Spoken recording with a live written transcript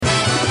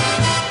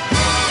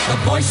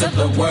voice of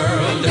the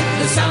world,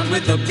 the sound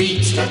with the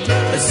beat,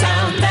 the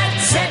sound that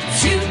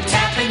sets you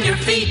tapping your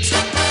feet.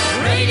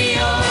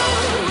 Radio,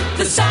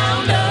 the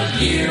sound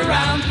of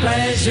year-round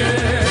pleasure.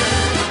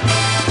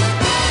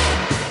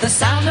 The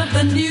sound of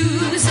the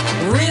news,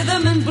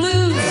 rhythm and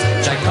blues,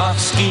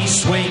 Tchaikovsky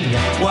swing,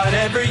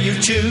 whatever you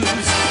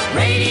choose.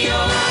 Radio,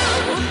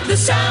 the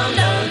sound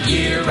of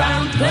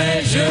year-round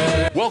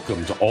pleasure.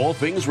 Welcome to All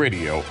Things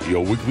Radio,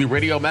 your weekly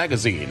radio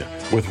magazine,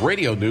 with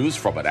radio news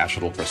from a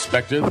national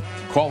perspective,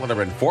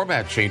 caller and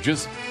format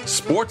changes,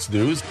 sports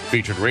news,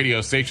 featured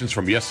radio stations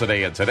from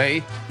yesterday and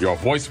today, your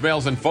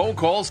voicemails and phone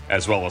calls,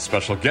 as well as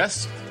special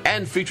guests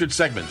and featured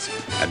segments.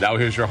 And now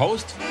here's your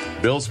host,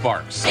 Bill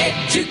Sparks.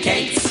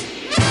 Educates,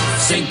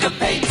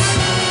 syncopates,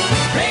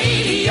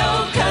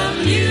 radio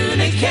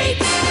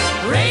communicates,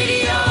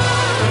 radio,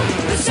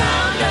 the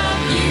sound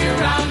of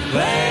year-round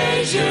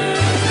pleasure.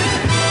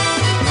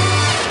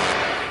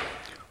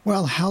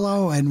 Well,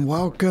 hello and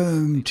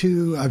welcome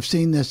to, I've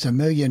seen this a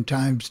million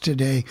times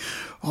today,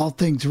 All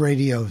Things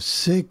Radio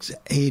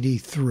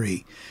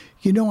 683.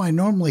 You know, I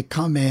normally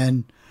come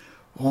in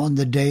on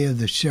the day of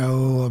the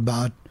show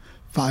about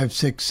 5,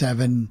 6,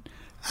 7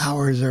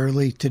 hours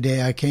early.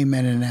 Today I came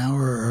in an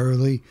hour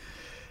early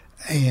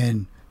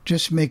and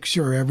just make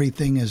sure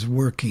everything is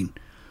working.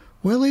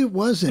 Well, it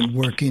wasn't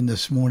working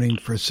this morning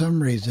for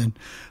some reason.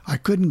 I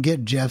couldn't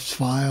get Jeff's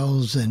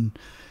files and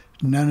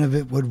none of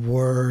it would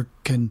work,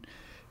 and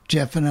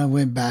Jeff and I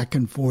went back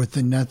and forth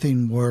and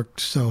nothing worked.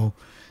 So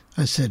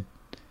I said,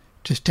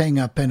 just hang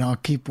up and I'll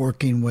keep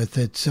working with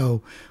it.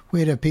 So we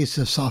had a piece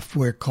of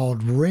software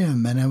called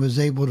RIM, and I was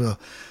able to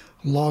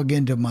log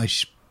into my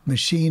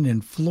machine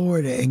in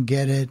Florida and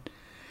get it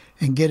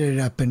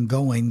up and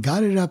going.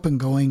 Got it up and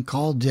going,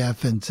 called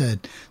Jeff and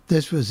said,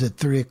 this was at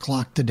 3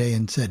 o'clock today,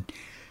 and said,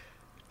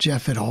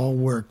 Jeff, it all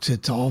works.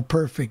 It's all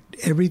perfect.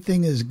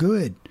 Everything is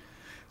good.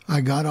 I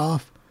got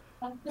off,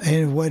 and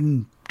it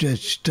wasn't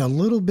just a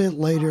little bit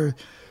later,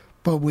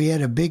 but we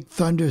had a big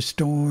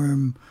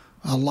thunderstorm,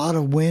 a lot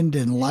of wind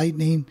and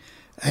lightning,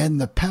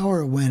 and the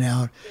power went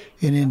out,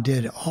 and it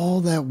did all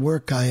that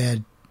work I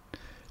had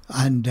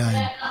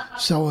undone.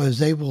 So I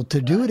was able to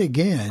do it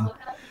again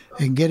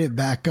and get it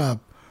back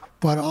up.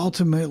 But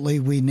ultimately,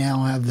 we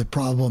now have the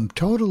problem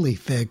totally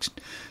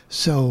fixed,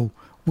 so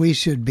we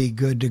should be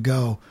good to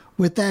go.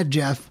 With that,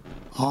 Jeff,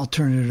 I'll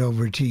turn it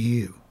over to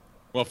you.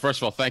 Well, first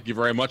of all, thank you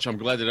very much. I'm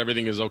glad that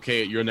everything is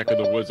okay at your neck of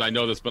the woods. I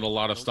know there's been a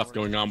lot of stuff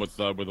going on with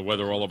the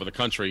weather all over the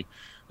country.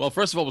 Well,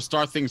 first of all, we'll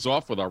start things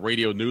off with our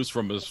radio news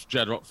from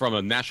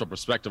a national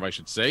perspective, I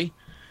should say.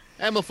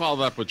 And we'll follow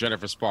that up with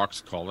Jennifer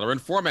Sparks' caller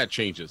and format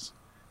changes.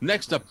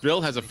 Next up,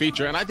 Bill has a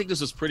feature, and I think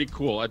this is pretty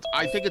cool.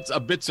 I think it's a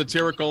bit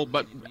satirical,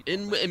 but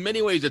in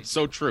many ways it's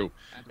so true.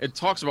 It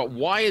talks about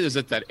why is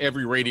it that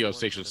every radio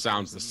station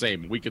sounds the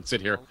same. We could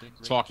sit here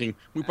talking.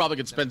 We probably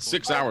could spend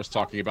 6 hours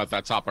talking about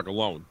that topic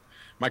alone.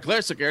 My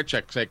classic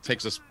aircheck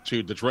takes us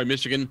to Detroit,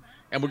 Michigan,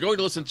 and we're going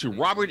to listen to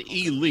Robert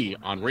E. Lee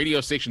on radio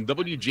station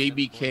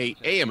WJBK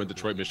AM in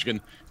Detroit, Michigan.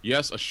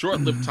 Yes, a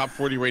short-lived top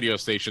 40 radio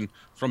station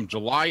from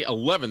July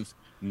 11th,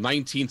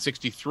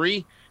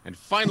 1963. And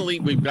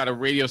finally, we've got a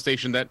radio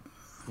station that,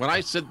 when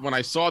I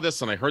saw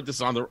this and I heard this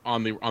on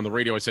the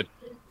radio, I said,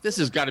 this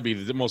has got to be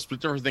the most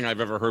different thing I've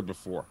ever heard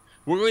before.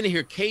 We're going to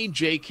hear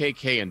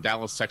Kjjk in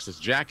Dallas, Texas,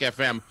 Kjjk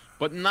FM,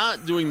 but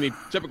not doing the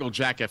typical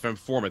Kjjk FM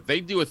format.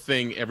 They do a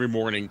thing every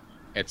morning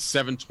at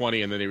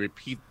 7:20, and then they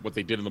repeat what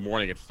they did in the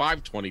morning at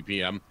 5:20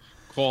 p.m.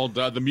 called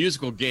the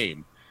Musical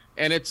Game.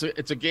 And it's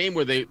a game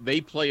where they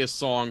play a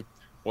song,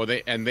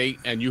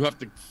 and you have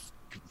to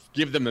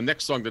give them the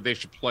next song that they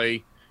should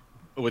play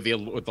with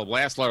the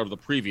last letter of the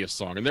previous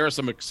song. And there are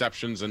some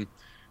exceptions, and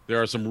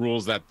there are some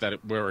rules that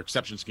where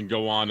exceptions can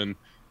go on, and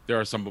there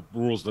are some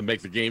rules that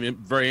make the game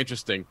very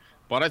interesting.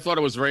 But I thought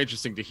it was very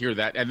interesting to hear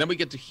that. And then we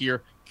get to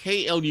hear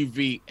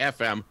KLUV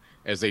FM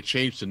as they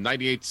change to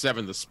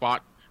 98.7 The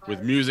Spot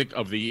with music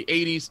of the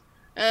 80s,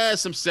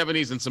 some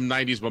 70s and some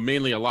 90s, but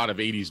mainly a lot of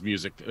 80s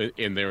music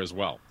in there as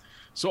well.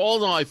 So all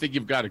in all, I think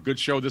you've got a good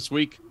show this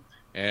week.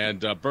 And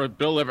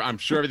Bill, I'm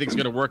sure everything's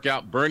going to work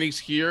out. Bernie's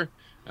here.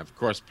 Of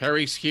course,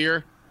 Perry's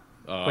here.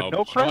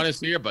 Sean is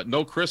here, but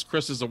no Chris.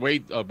 Chris is away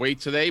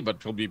today,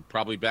 but he'll be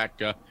probably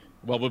back.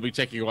 We'll be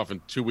taking off in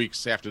 2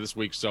 weeks after this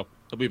week, so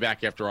he'll be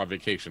back after our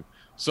vacation.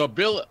 So,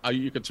 Bill,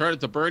 you can turn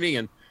it to Bernie,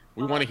 and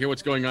we want to hear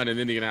what's going on in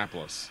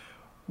Indianapolis.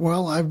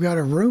 Well, I've got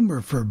a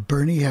rumor for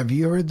Bernie. Have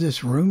you heard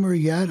this rumor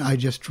yet? I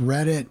just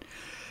read it,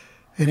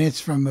 and it's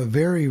from a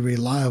very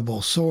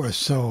reliable source,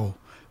 so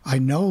I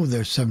know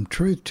there's some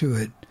truth to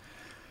it.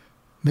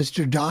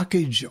 Mr.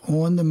 Dockage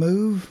on the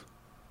move?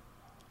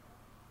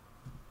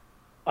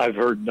 I've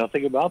heard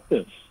nothing about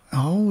this.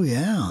 Oh,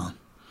 yeah.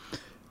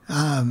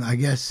 I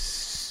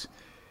guess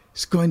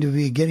it's going to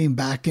be getting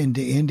back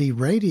into indie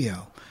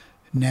radio.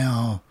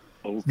 Now,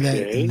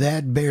 okay.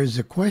 that bears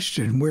a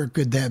question. Where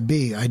could that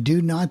be? I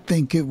do not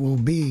think it will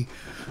be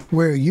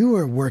where you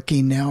are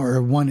working now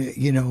or with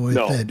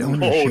that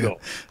ownership. No.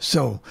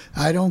 So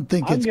I don't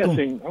think I'm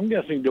guessing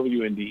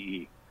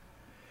WNDE.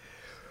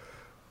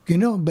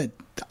 But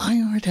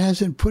iHeart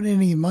hasn't put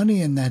any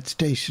money in that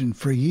station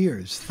for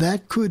years.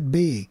 That could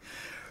be.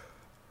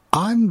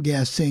 I'm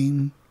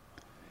guessing,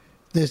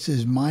 this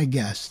is my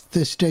guess,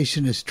 this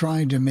station is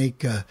trying to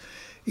make a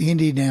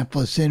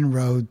Indianapolis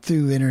inroad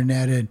through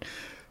internet, and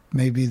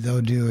maybe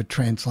they'll do a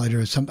translator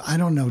or something. I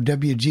don't know.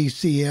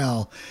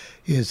 WGCL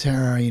is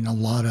hiring a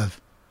lot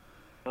of...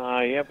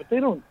 Yeah, but they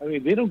don't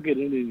get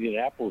into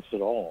Indianapolis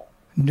at all.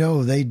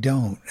 No, they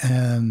don't.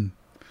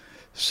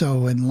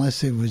 So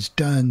unless it was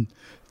done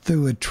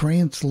through a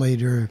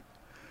translator,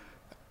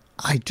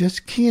 I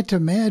just can't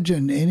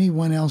imagine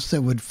anyone else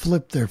that would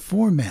flip their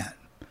format.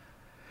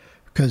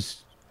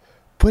 Because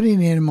putting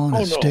him on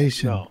a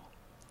station... No.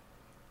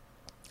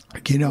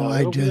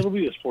 It'll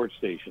be a sports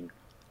station.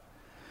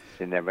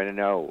 You never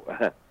know.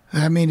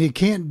 I mean, it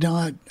can't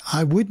not...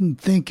 I wouldn't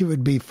think it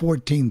would be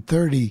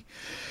 1430.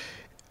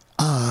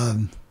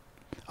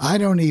 I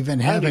don't even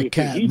have a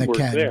cat in the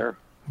cat. There.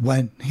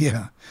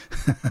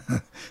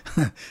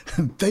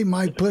 They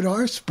might put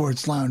our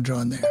sports lounge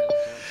on there.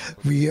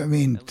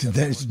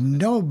 There's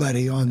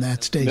nobody on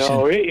that station.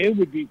 No, it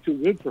would be too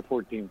good for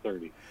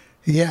 1430.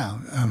 Yeah.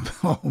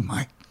 Oh,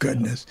 my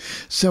goodness.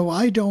 So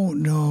I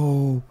don't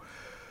know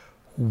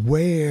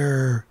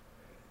where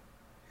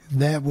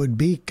that would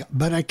be,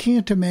 but I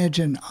can't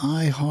imagine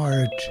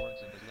iHeart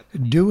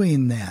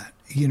doing that.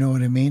 You know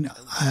what I mean?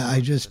 I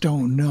just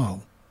don't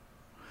know.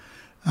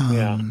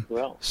 And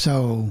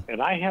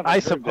I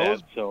haven't heard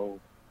that, so...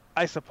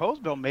 I suppose,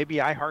 Bill, maybe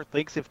iHeart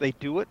thinks if they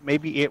do it,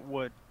 maybe it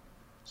would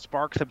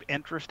spark some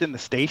interest in the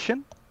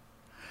station?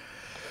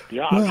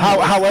 Yeah. Well,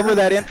 however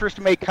that interest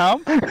may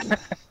come?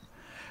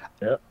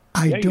 You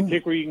can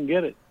pick where you can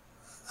get it.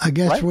 I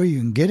guess where you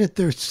can get it.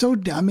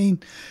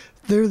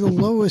 They're the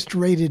lowest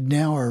rated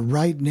now are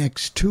right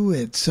next to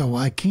it, so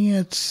I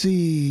can't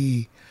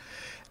see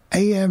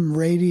AM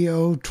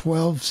radio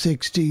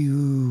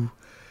 1260.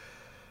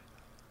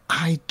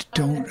 I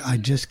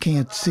just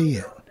can't see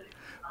it.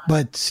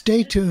 But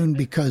stay tuned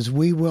because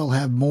we will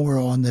have more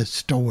on this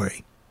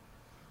story.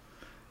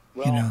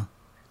 Well,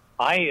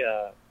 I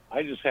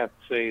just have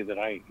to say that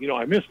I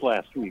missed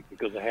last week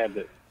because I had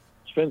to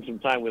spend some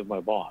time with my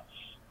boss.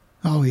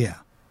 Oh, yeah.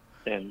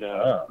 And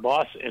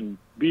boss and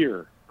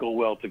beer go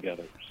well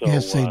together. So,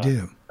 yes, they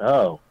do.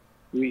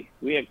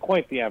 We had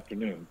quite the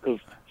afternoon because,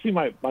 see,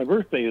 my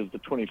birthday is the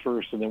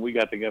 21st, and then we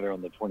got together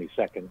on the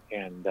 22nd,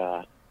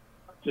 and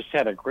just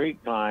had a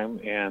great time.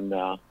 And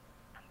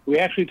we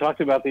actually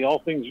talked about the All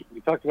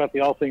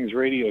Things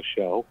radio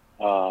show.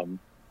 And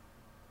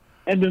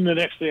then the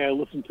next day I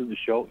listened to the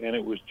show, and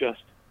it was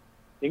just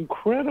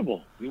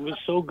incredible. It was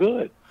so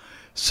good.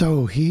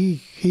 So he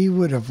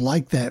would have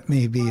liked that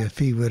maybe if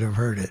he would have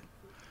heard it.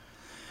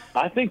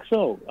 I think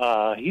so.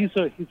 He's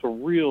a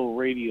real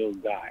radio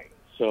guy.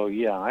 So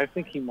yeah, I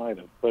think he might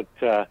have. But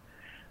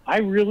I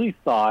really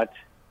thought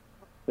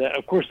that,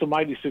 of course, the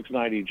Mighty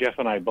 690. Jeff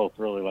and I both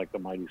really liked the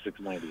Mighty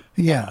 690.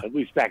 Yeah. At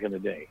least back in the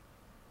day,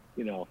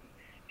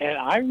 And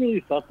I really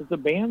thought that the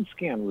band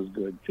scan was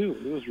good too.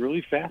 It was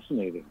really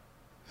fascinating.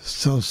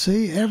 So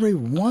see, every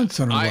once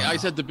in a while. I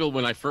said to Bill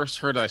when I first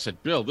heard it, I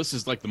said, Bill, this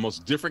is like the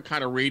most different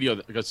kind of radio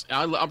because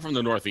I'm from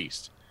the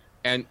Northeast.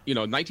 And,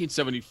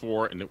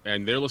 1974,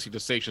 and they're listening to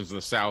stations in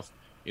the South,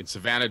 in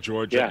Savannah,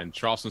 Georgia, and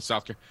Charleston,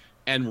 South Carolina.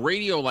 And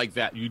radio like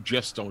that, you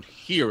just don't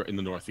hear in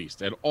the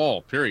Northeast at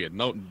all, period.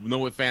 No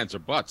ifs or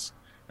buts.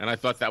 And I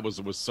thought that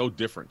was so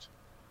different.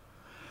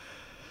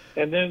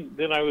 And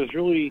then I was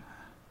really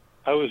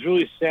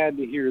sad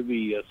to hear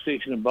the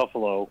station in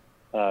Buffalo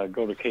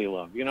go to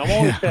K-Love. I'm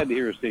always sad to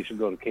hear a station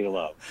go to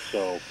K-Love.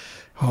 So,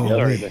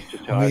 that's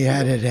just how we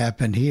had it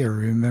happen here.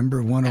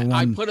 Remember 101?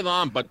 I put it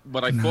on, but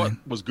what I thought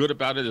was good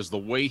about it is the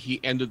way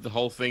he ended the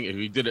whole thing.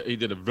 He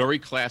did a very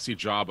classy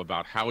job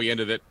about how he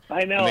ended it.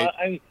 I know.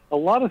 A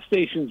lot of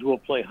stations will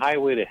play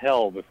Highway to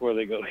Hell before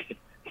they go to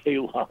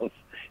K-Love.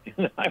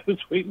 And I was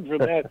waiting for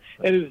that,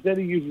 and instead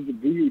he uses the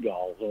Goo Goo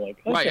Dolls. I'm like,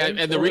 okay, right,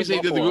 and the reason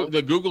he did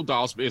the Google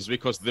Dolls is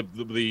because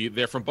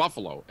they're from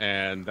Buffalo,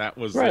 and that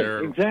was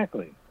their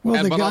exactly.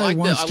 Well, the guy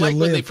wants to live for another day. I like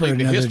when they played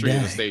the history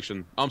of the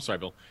station. I'm sorry,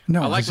 Bill.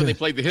 No, I like when they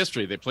played the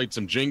history. They played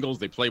some jingles.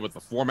 They played what the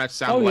format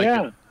sounded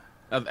like.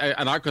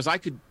 Because I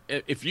could,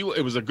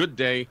 it was a good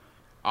day.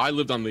 I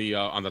lived on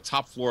the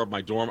top floor of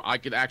my dorm. I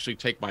could actually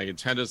take my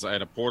antennas. I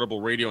had a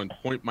portable radio and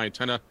point my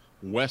antenna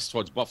west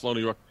towards Buffalo,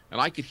 New York,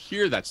 and I could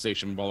hear that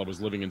station while I was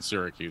living in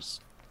Syracuse.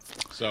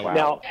 So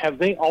now, have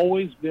they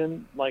always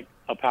been like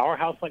a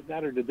powerhouse like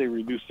that, or did they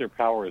reduce their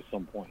power at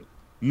some point?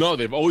 No,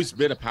 they've always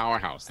been a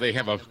powerhouse. They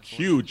have a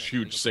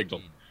huge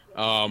signal.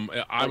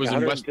 I was in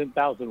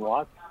 110,000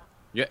 watts.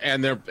 Yeah,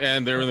 and they're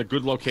in a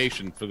good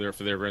location for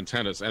their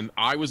antennas. And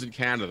I was in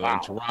Canada, in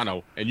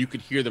Toronto, and you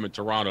could hear them in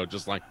Toronto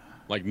just like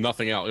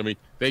nothing else. I mean,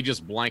 they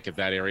just blanket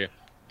that area.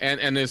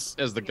 And as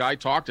the guy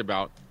talked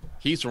about,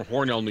 he's from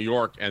Hornell, New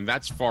York, and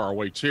that's far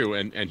away too,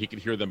 and he could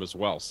hear them as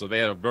well. So they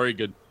had a very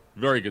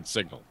good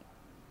signal.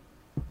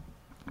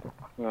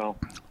 Well,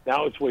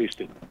 now it's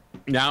wasted.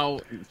 Now,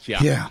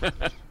 yeah.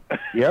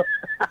 Yep.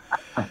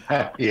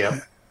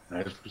 Yep.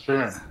 That's for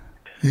sure.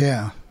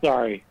 Yeah.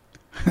 Sorry.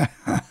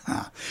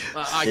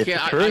 I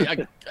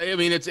can't. I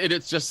mean,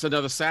 it's just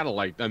another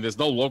satellite, and there's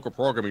no local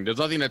programming. There's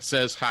nothing that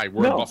says, "Hi,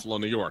 we're in Buffalo,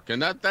 New York,"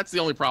 and that's the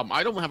only problem.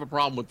 I don't have a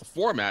problem with the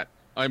format.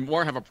 I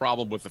more have a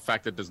problem with the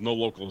fact that there's no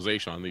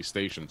localization on these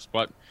stations.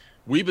 But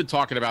we've been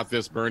talking about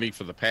this, Bernie,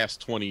 for the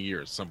past 20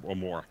 years or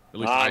more. At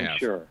least I have. I'm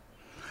sure.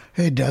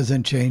 It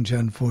doesn't change,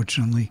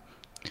 unfortunately.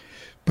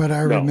 But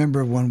I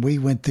remember when we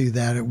went through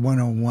that at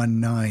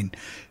 101.9,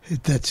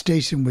 that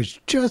station was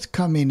just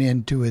coming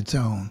into its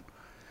own.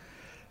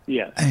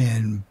 Yes.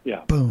 And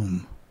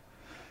boom.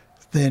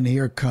 Then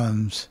here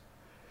comes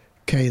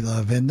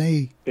K-Love. And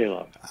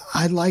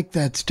I like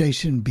that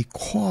station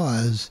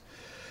because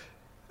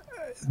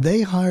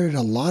they hired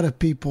a lot of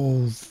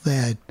people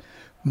that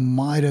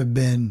might have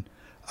been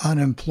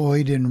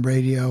unemployed in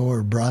radio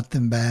or brought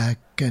them back.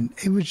 And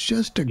it was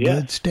just a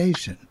good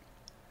station.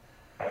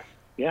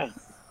 Yeah.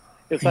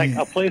 It's like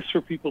a place for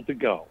people to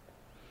go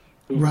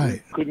who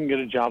couldn't get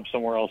a job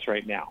somewhere else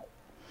right now.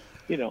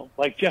 You know,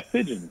 like Jeff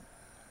Pigeon.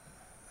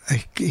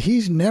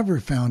 He's never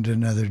found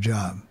another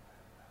job.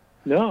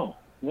 No.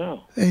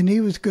 And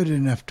he was good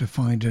enough to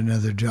find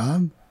another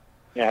job.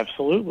 Yeah,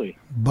 absolutely.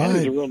 But and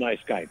he's a real nice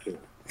guy, too.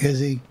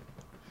 Is he?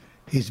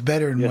 He's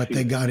better than what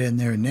they got in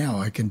there now,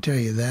 I can tell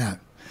you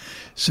that.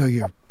 So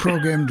your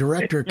program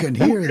director can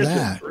hear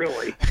that.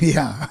 Really?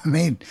 Yeah, I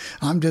mean,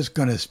 I'm just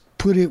going to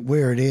put it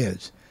where it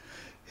is.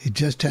 He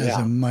just has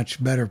a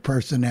much better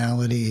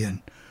personality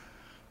and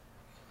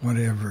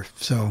whatever.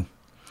 So,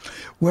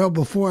 well,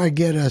 before I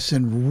get us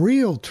in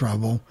real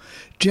trouble,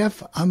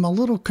 Jeff, I'm a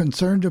little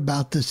concerned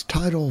about this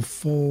title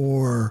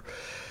for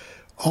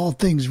All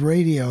Things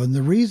Radio. And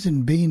the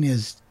reason being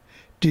is,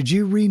 did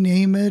you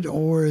rename it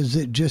or is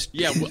it just...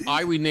 Yeah,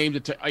 I renamed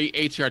it to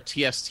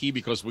HRTST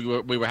because we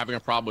were having a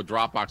problem with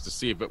Dropbox to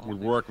see if it would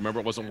work. Remember,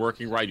 it wasn't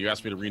working right. You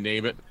asked me to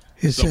rename it.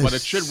 But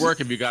it should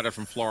work if you got it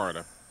from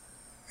Florida.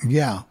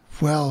 Yeah,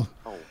 well,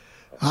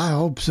 I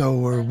hope so.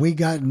 Or we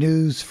got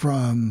news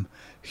from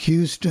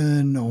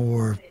Houston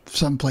or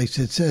someplace.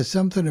 It says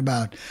something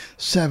about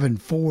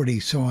 740,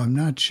 so I'm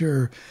not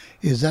sure.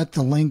 Is that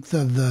the length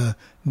of the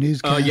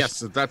newscast? Yes,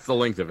 that's the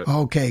length of it.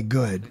 Okay,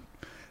 good.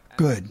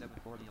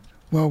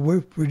 Well,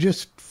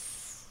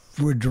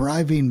 we're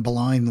driving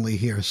blindly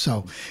here.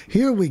 So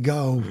here we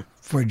go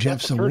for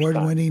Jeff's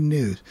award-winning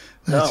news.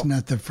 That's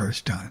not the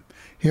first time.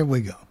 Here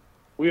we go.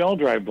 We all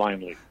drive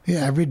blindly.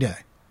 Yeah, every day.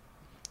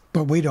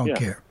 But we don't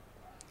care.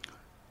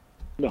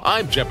 No.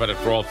 I'm Jeff Bennett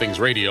for All Things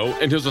Radio,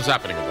 and here's what's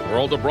happening in the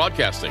world of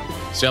broadcasting.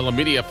 Salem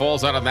Media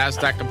falls out of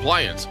Nasdaq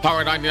compliance.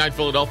 Power 99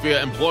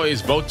 Philadelphia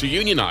employees vote to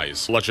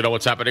unionize. Let you know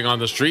what's happening on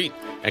the street,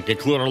 and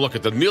conclude our look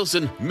at the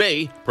Nielsen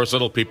May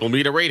Personal People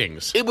Meter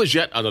ratings. It was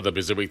yet another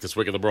busy week this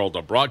week in the world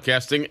of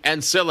broadcasting,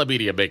 and Salem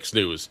Media makes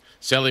news.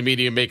 Salem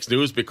Media makes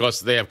news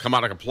because they have come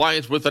out of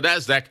compliance with the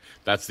Nasdaq.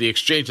 That's the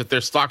exchange that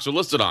their stocks are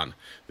listed on.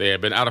 They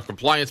have been out of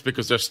compliance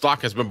because their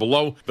stock has been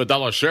below the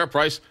dollar share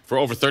price for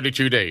over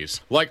 32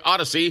 days. Like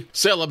Odyssey,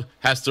 Salem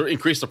has to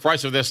increase the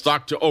price of their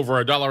stock to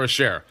over $1 a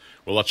share.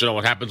 We'll let you know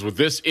what happens with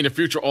this in a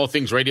future All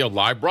Things Radio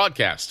live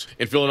broadcast.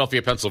 In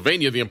Philadelphia,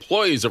 Pennsylvania, the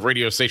employees of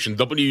radio station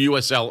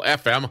WUSL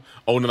FM,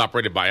 owned and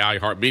operated by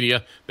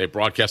iHeartMedia, they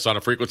broadcast on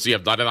a frequency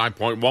of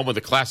 99.1 with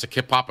a classic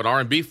hip-hop and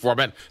R&B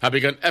format, have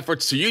begun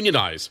efforts to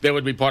unionize. They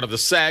would be part of the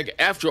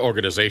SAG-AFTRA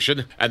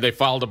organization, and they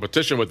filed a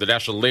petition with the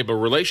National Labor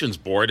Relations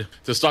Board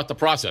to start the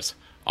process.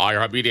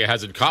 iHeartMedia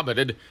hasn't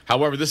commented.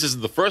 However, this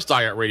isn't the first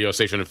iHeart radio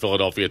station in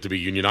Philadelphia to be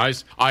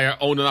unionized. iHeart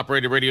owned and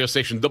operated radio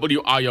station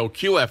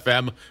WIOQ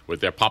FM,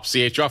 with their Pop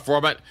CHR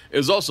format,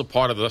 is also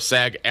part of the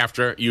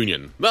SAG-AFTRA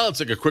union. Now let's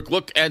take a quick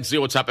look and see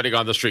what's happening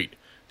on the street.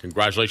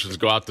 Congratulations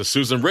go out to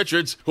Susan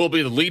Richards, who will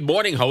be the lead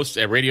morning host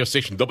at radio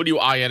station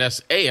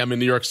WINS AM in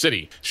New York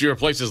City. She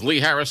replaces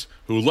Lee Harris,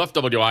 who left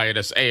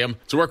WINS AM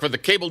to work for the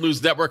cable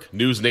news network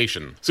News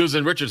Nation.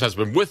 Susan Richards has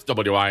been with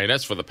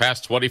WINS for the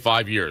past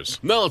 25 years.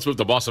 Now let's move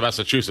to Boston,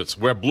 Massachusetts,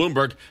 where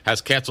Bloomberg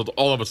has canceled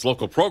all of its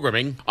local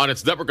programming on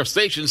its network of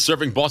stations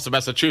serving Boston,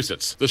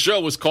 Massachusetts. The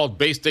show was called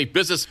Bay State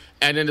Business,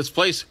 and in its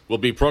place will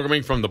be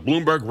programming from the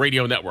Bloomberg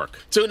Radio Network.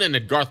 TuneIn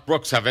and Garth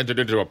Brooks have entered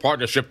into a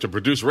partnership to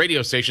produce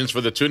radio stations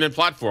for the TuneIn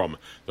platform.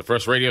 The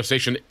first radio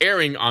station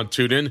airing on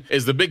TuneIn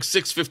is the Big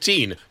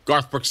 615.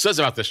 Garth Brooks says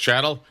about this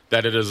channel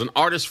that it is an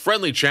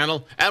artist-friendly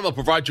channel and will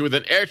provide you with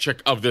an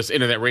aircheck of this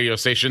internet radio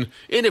station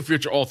in a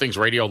future All Things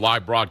Radio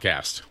live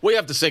broadcast. We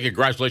have to say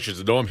congratulations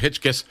to Noam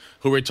Kjjk,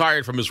 who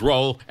retired from his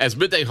role as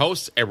midday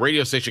host at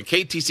radio station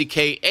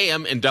Kjjk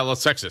AM in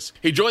Dallas, Texas.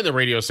 He joined the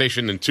radio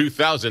station in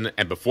 2000,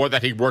 and before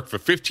that he worked for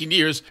 15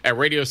 years at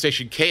radio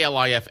station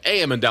KLIF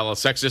AM in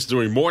Dallas, Texas,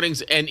 doing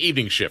mornings and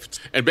evening shifts.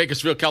 In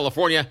Bakersfield,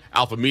 California,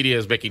 Alpha Media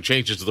has making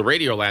changes to the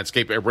radio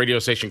landscape at radio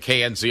station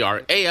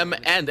KNZR AM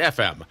and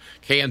FM.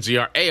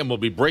 KNZR AM will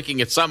be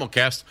breaking its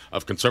simulcast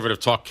of conservative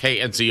talk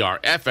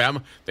KNZR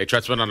FM. They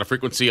transmit on a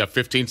frequency of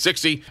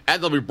 1560,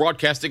 and they'll be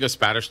broadcasting a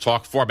Spanish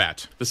talk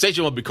format. The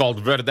station will be called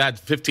Verdad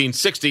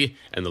 1560,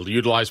 and they'll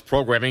utilize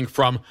programming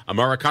from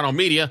Americano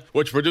Media,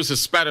 which produces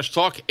Spanish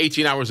talk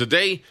 18 hours a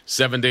day,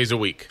 7 days a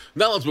week.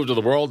 Now let's move to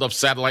the world of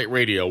satellite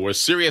radio, where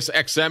Sirius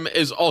XM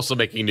is also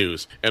making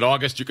news. In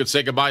August, you could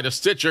say goodbye to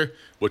Stitcher,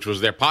 which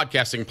was their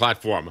podcasting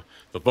platform.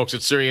 The folks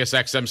at Sirius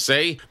XM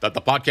say that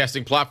the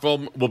podcasting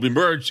platform will be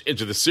merged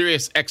into the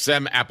Sirius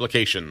XM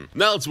application.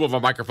 Now let's move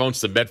our microphones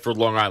to Medford,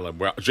 Long Island,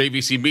 where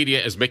JVC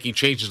Media is making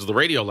changes to the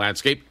radio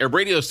landscape at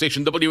radio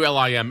station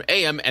WLIM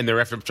AM and their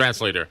FM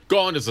translator.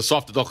 Gone is the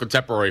soft adult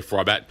contemporary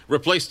format,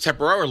 replaced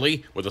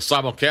temporarily with a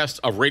simulcast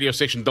of radio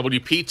station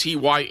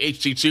WPTY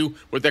HD2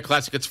 with their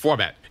classic hits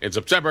format. In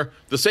September,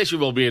 the station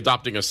will be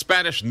adopting a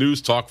Spanish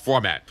news talk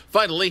format.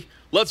 Finally,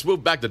 let's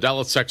move back to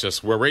Dallas,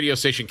 Texas, where radio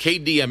station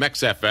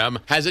KDMX FM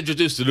has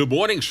introduced a new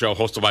morning show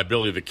hosted by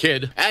Billy the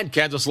Kid and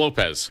Candace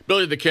Lopez.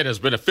 Billy the Kid has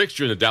been a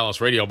fixture in the Dallas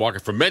radio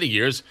market for many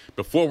years.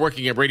 Before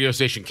working at radio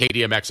station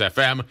KDMX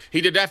FM, he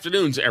did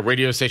afternoons at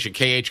radio station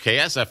Kjjk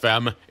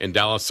FM in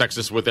Dallas,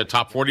 Texas with their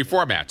top 40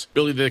 format.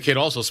 Billy the Kid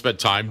also spent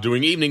time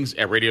doing evenings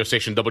at radio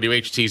station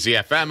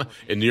WHTZ FM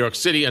in New York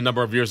City a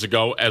number of years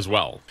ago as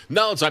well.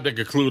 Now it's time to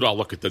conclude our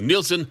look at the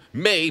Nielsen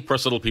May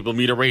Personal People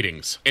Meter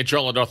ratings. In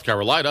Charlotte, North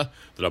Carolina,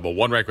 the number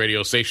one ranked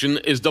radio station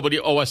is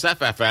WOSF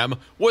FM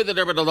with an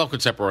urban adult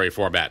contemporary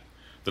format.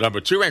 The number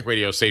two ranked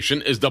radio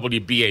station is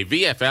WBAV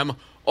FM,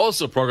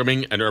 also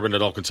programming an urban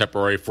adult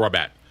contemporary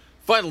format.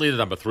 Finally, the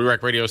number three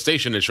ranked radio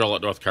station in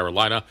Charlotte, North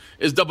Carolina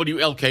is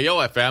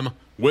WLKO FM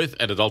with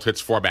an adult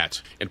hits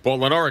format. In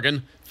Portland,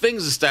 Oregon,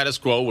 things are status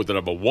quo with the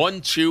number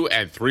 1, 2,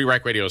 and 3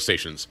 ranked radio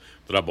stations.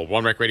 The number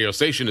one ranked radio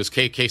station is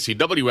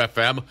KKCW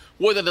FM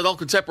with an adult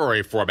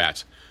contemporary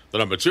format. The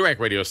number two ranked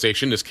radio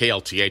station is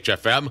KLTH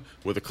FM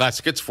with a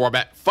classic hits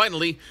format.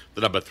 Finally,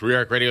 the number three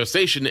ranked radio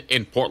station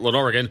in Portland,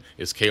 Oregon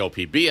is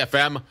KOPB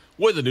FM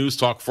with a news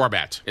talk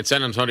format. In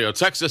San Antonio,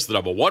 Texas, the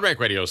number one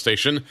ranked radio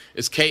station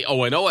is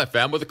KONO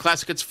FM with a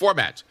classic hits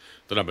format.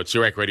 The number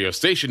two ranked radio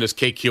station is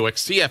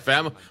KQXT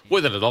FM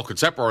with an adult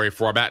contemporary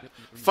format.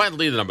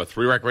 Finally, the number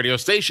three ranked radio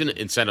station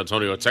in San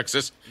Antonio,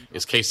 Texas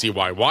is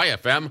KCYY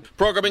FM,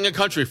 programming a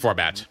country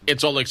format. In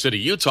Salt Lake City,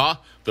 Utah,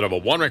 the number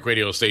one ranked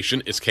radio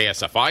station is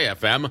KSFI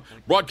FM,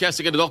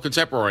 broadcasting an adult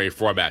contemporary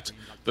format.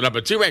 The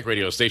number two ranked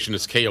radio station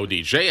is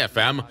KODJ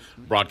FM,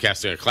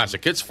 broadcasting a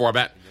classic hits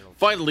format.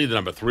 Finally, the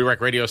number three ranked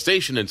radio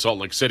station in Salt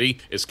Lake City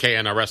is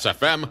KNRS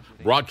FM,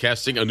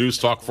 broadcasting a news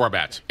talk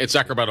format. In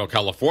Sacramento,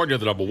 California,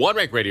 the number one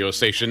ranked radio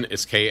station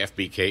is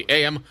KFBK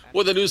AM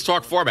with a news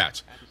talk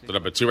format. The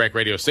number two ranked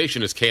radio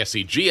station is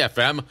KSCG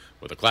FM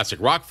with a classic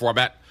rock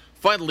format.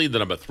 Finally, the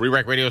number three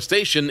ranked radio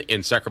station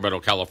in Sacramento,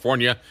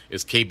 California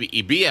is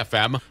KBEB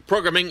FM,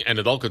 programming an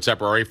adult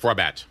contemporary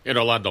format. In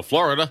Orlando,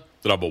 Florida,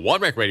 the number one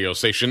ranked radio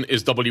station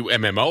is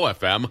WMMO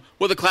FM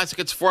with a classic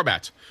hits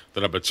format. The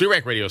number two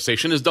ranked radio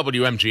station is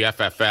WMGF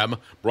FM,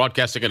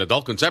 broadcasting an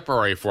adult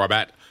contemporary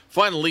format.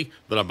 Finally,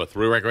 the number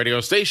three ranked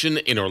radio station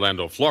in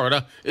Orlando,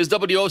 Florida is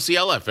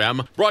WOCL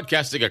FM,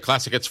 broadcasting a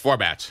classic hits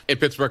format. In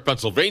Pittsburgh,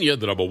 Pennsylvania,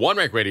 the number one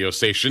ranked radio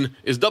station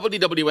is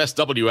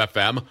WWSW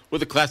FM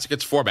with a classic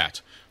hits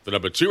format. The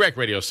number two ranked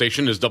radio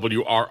station is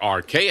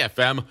WRRK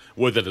FM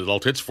with an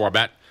adult hits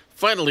format.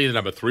 Finally, the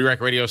number three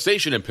ranked radio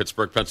station in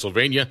Pittsburgh,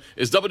 Pennsylvania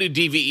is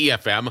WDVE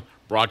FM,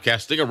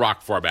 broadcasting a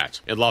rock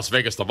format. In Las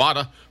Vegas,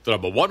 Nevada, the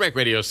number one ranked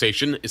radio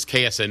station is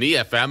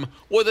KSNE FM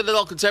with an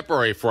adult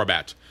contemporary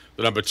format.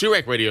 The number two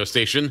ranked radio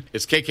station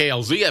is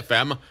KKLZ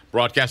FM,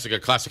 broadcasting a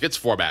classic hits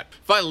format.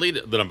 Finally,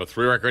 the number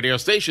three ranked radio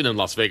station in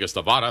Las Vegas,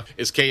 Nevada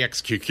is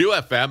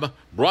KXQQ FM,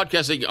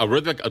 broadcasting a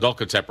rhythmic adult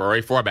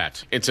contemporary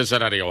format. In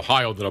Cincinnati,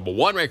 Ohio, the number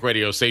one ranked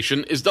radio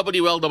station is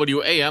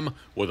WLWAM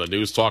with a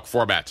news talk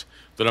format.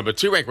 The number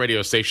two ranked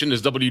radio station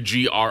is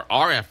WGRR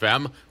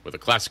FM with a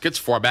classic hits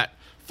format.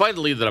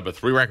 Finally, the number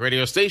three ranked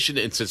radio station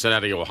in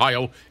Cincinnati,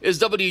 Ohio is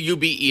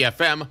WUBE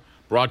FM,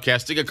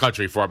 broadcasting a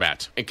country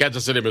format. In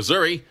Kansas City,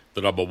 Missouri,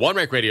 the number one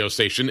ranked radio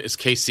station is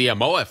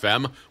KCMO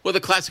FM with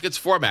a classic hits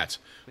format.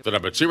 The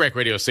number two ranked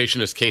radio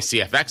station is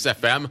KCFX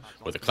FM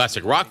with a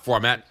classic rock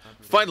format.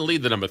 Finally,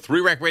 the number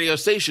three ranked radio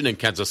station in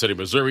Kansas City,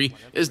 Missouri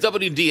is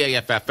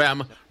WDAF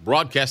FM,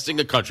 broadcasting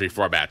a country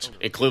format.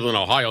 In Cleveland,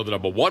 Ohio, the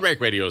number one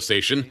ranked radio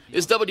station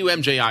is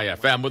WMJI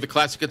FM with a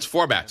classic hits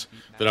format.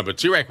 The number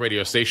two ranked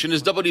radio station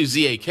is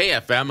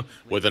WZAK FM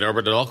with an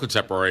urban adult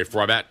contemporary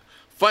format.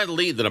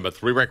 Finally, the number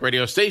three ranked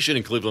radio station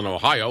in Cleveland,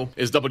 Ohio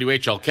is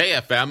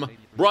WHLK FM,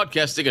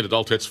 broadcasting an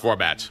adult hits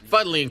format.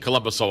 Finally, in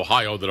Columbus,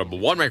 Ohio, the number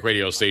one ranked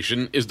radio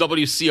station is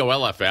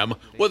WCOL FM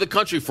with a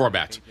country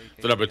format.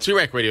 The number two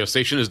ranked radio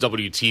station is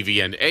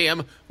WTVN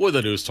AM with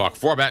a news talk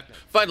format.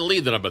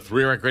 Finally, the number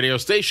three ranked radio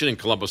station in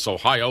Columbus,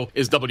 Ohio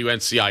is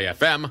WNCI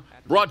FM,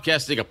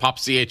 broadcasting a pop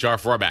CHR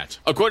format.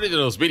 According to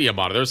those media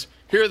monitors,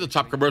 here are the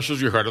top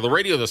commercials you heard on the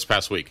radio this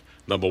past week.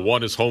 Number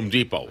one is Home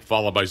Depot,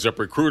 followed by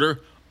ZipRecruiter,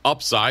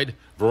 Upside,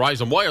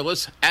 Verizon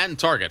Wireless, and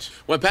Target.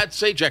 When Pat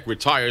Kjjk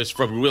retires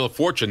from Wheel of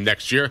Fortune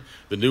next year,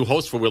 the new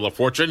host for Wheel of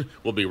Fortune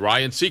will be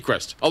Ryan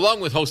Seacrest. Along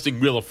with hosting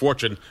Wheel of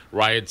Fortune,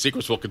 Ryan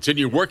Seacrest will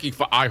continue working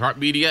for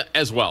iHeartMedia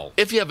as well.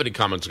 If you have any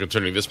comments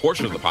concerning this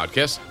portion of the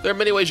podcast, there are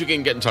many ways you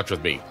can get in touch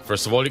with me.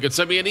 First of all, you can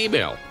send me an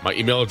email. My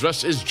email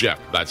address is Jeff,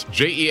 that's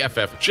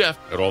Jeff, Jeff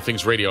at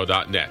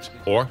allthingsradio.net.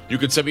 Or you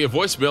can send me a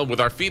voicemail with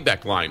our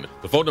feedback line.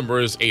 The phone number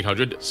is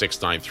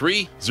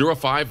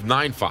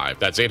 800-693-0595.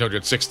 That's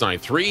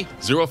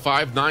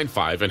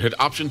 800-693-0595, and hit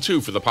option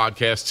 2 for the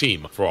podcast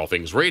team. For All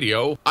Things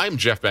Radio, I'm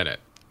Jeff Bennett.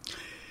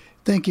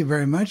 Thank you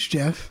very much,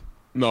 Jeff.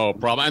 No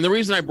problem. And the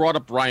reason I brought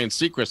up Ryan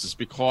Seacrest is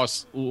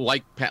because,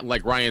 like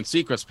Ryan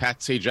Seacrest, Pat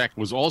Kjjk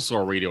was also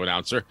a radio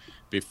announcer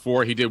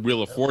before he did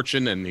Wheel of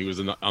Fortune, and he was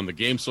on the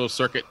game show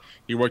circuit.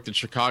 He worked in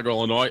Chicago,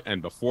 Illinois,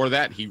 and before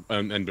that, he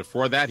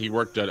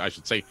worked at,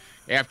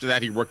 after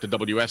that, he worked at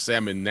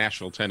WSM in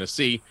Nashville,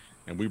 Tennessee,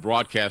 and we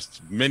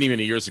broadcast many,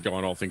 many years ago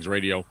on All Things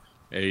Radio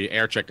a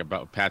aircheck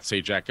about Pat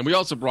Kjjk, and we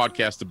also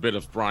broadcast a bit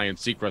of Ryan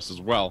Seacrest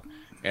as well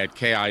at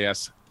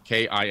KISS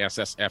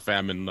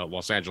FM in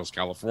Los Angeles,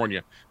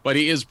 California. But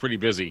he is pretty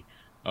busy,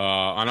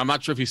 and I'm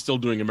not sure if he's still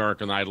doing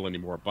American Idol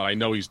anymore, but I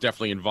know he's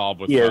definitely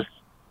involved with. Yes.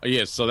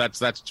 Yes. So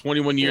that's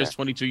 21 years,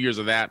 22 years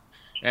of that,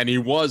 and he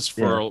was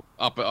for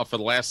up for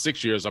the last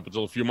 6 years, up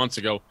until a few months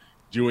ago,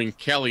 doing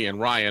Kelly and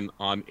Ryan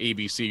on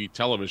ABC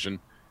television.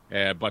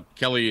 But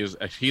Kelly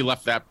he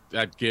left that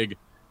gig,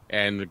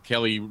 and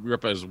Kelly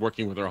Ripa is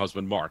working with her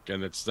husband Mark,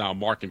 and it's now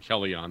Mark and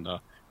Kelly on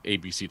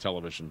ABC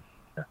television.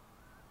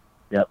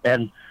 Yep,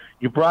 and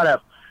you brought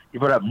up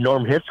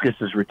Norm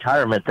Hitzges'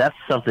 retirement. That's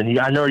something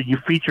I know you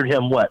featured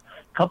him a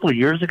couple of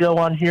years ago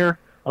on here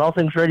on All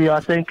Things Radio,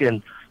 I think,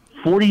 and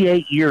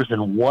 48 years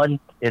in one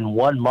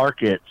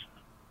market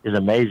is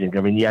amazing.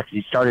 I mean, he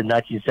started in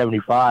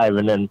 1975,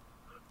 and then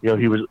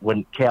he was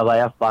when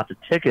KLIF bought the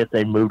ticket,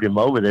 they moved him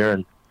over there,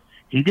 and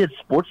he did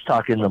sports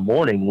talk in the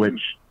morning, which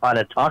on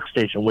a talk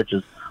station, which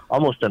is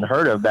almost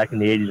unheard of back in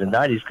the 80s and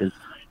 90s, because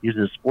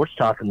usually the sports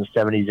talk in the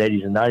 70s,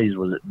 80s, and 90s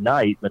was at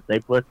night, but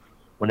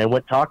when they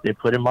went talk, they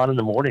put him on in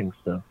the morning.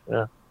 So,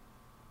 yeah.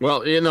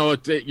 Well,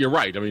 you're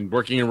right. I mean,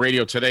 working in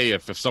radio today,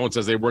 if someone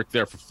says they worked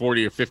there for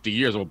 40 or 50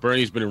 years, well,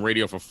 Bernie's been in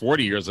radio for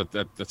 40 years at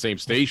the same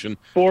station.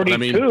 42. I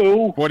mean,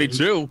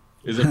 42?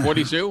 Is it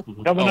 42?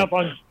 Coming up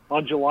on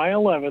July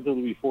 11th, it'll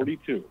be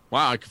 42.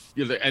 Wow. And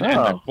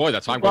boy,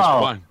 that time goes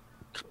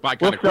by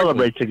kind we'll of quickly.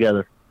 Celebrate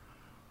together.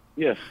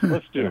 Yes,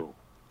 let's do.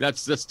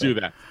 Let's do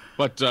that.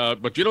 But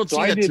you don't see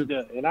I that.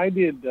 did, I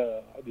did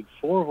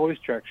 4 voice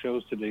track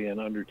shows today in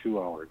under 2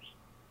 hours.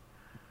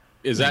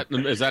 Is that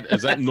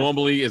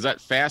normally, is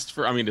that fast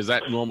for? I mean, is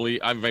that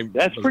normally?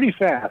 That's pretty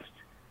fast,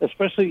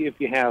 especially if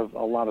you have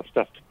a lot of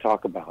stuff to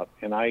talk about.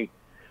 And I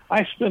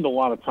spend a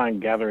lot of time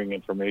gathering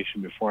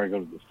information before I go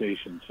to the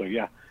station. So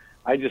yeah,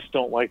 I just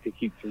don't like to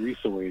keep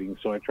Teresa waiting.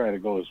 So I try to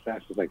go as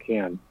fast as I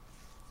can.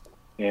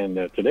 And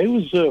today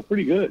was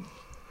pretty good.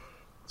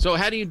 So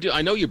how do you do?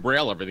 I know you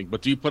braille everything,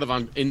 but do you put it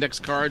on index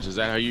cards? Is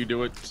that how you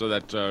do it, so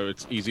that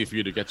it's easy for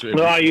you to get to it?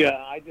 No,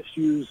 I just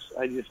use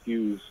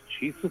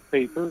sheets of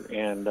paper,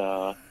 and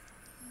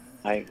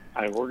I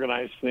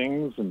organize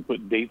things and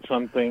put dates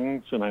on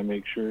things, and I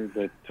make sure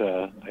that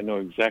I know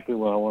exactly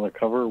what I want to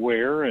cover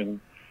where, and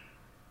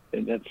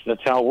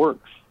that's how it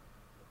works.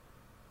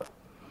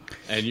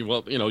 And you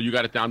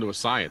got it down to a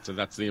science, and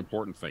that's the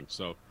important thing.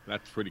 So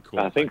that's pretty cool.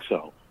 I think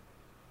so.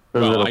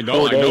 Well, I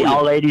know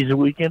all 80s a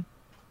weekend.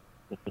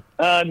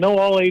 No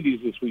all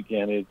 80s this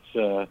weekend. It's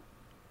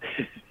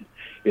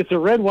it's a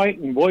red, white,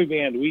 and boy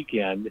band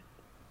weekend.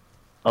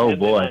 Oh, and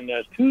boy. Then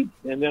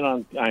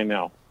on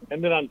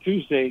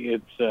Tuesday,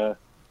 it's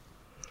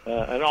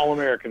an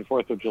all-American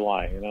 4th of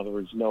July. In other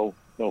words, no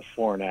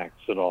foreign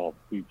acts at all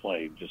we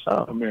played, just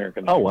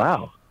American. Oh,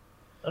 wow.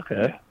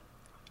 Okay. Yeah.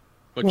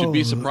 But you'd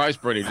be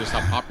surprised, Bernie, just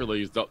how popular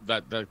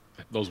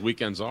those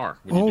weekends are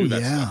when you do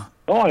that stuff.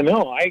 Oh, I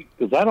know.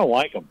 Because I don't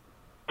like them.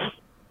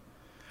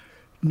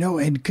 No,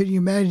 and could you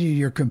imagine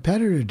your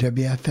competitor,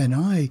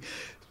 WFNI,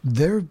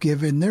 they're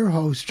giving their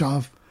host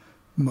off,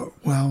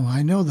 well,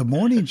 I know the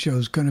morning show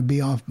is going to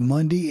be off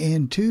Monday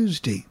and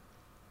Tuesday.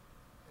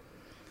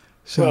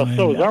 So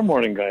is our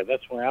morning guy.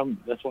 That's why I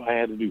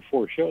had to do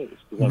 4 shows.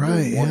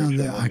 Right,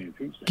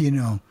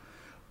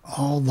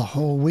 the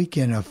whole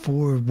weekend of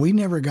 4. We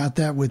never got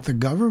that with the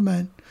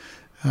government.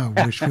 I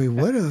wish we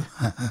would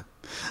have.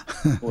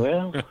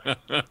 Well,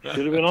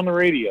 should have been on the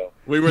radio.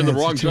 We were in the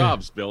wrong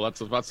jobs, Bill. That's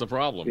the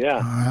problem.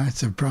 Yeah.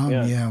 That's the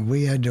problem. Yeah,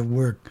 we had to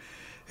work.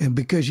 And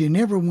because you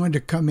never wanted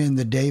to come in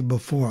the day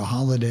before a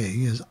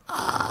holiday,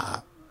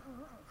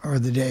 or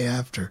the day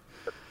after.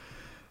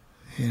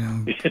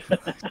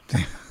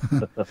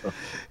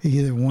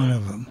 Either one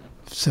of them.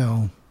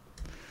 So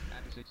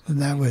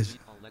that was.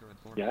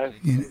 Yeah,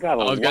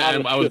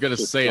 I was going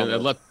to say,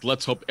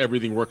 let's hope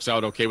everything works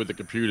out okay with the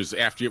computers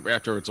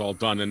after it's all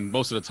done. And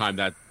most of the time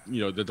that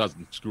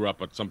doesn't screw up,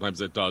 but sometimes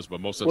it does.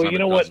 But most of the time,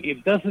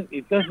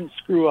 it doesn't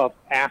screw up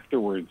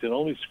afterwards. It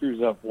only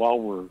screws up while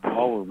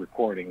we're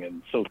recording.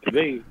 And so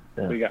today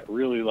we got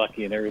really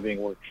lucky and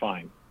everything worked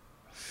fine.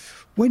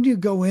 when you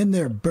go in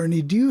there,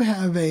 Bernie, do you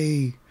have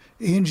a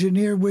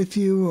engineer with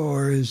you,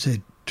 or is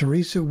it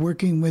Teresa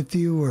working with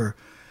you, or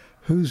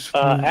who's?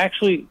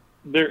 Actually,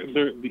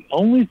 the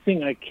only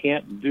thing I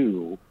can't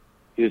do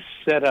is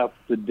set up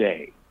the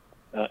day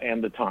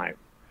and the time.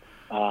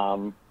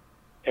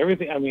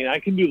 Everything. I mean, I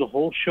can do the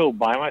whole show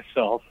by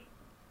myself.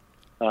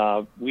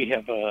 We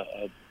have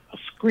a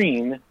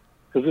screen,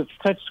 because it's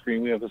touch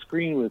screen. We have a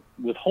screen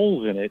with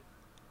holes in it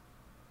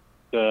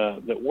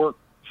that works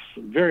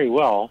very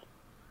well.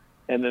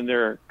 And then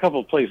there are a couple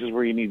of places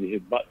where you need to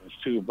hit buttons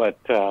too. But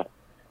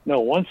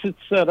no, once it's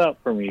set up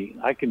for me,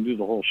 I can do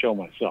the whole show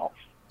myself.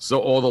 So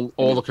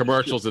all the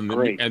commercials and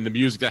the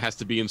music that has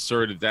to be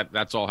inserted,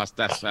 that all has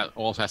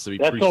to be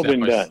that's preset. All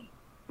been done.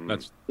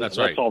 That's right.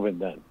 That's all been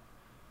done.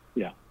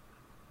 Yeah.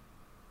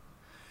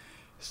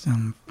 So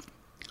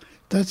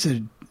that's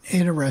an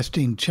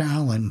interesting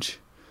challenge.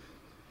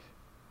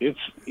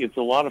 It's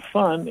a lot of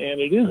fun, and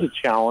it is a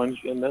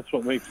challenge, and that's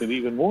what makes it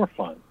even more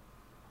fun.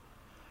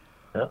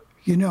 Yeah.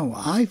 You know,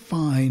 I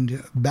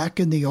find back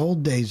in the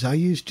old days, I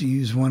used to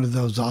use one of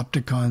those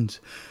Opticons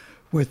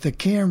with the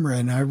camera,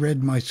 and I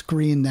read my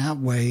screen that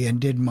way and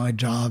did my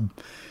job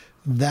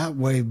that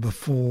way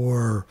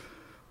before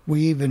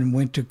we even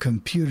went to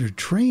computer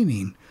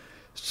training.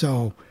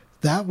 So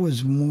that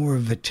was more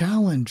of a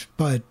challenge,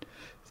 but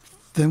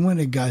then when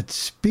it got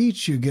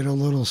speech, you get a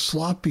little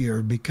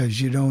sloppier because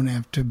you don't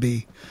have to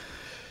be,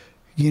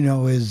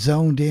 as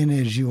zoned in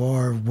as you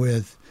are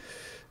with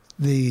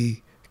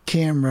the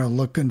camera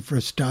looking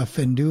for stuff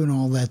and doing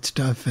all that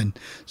stuff and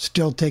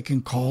still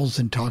taking calls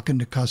and talking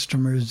to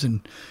customers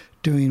and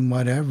doing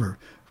whatever.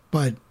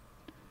 But,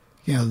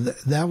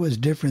 that was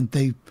different.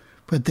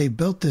 But they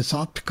built this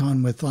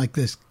Opticon with like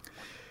this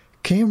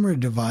camera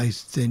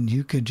device, and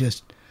you could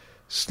just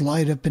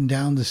slide up and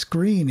down the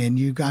screen, and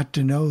you got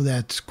to know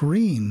that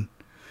screen,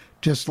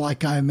 just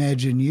like I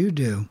imagine you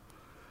do.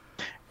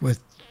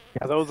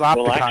 Those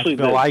Opticons,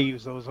 Bill, I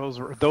use those.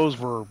 Those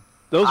were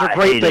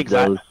great things.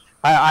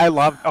 I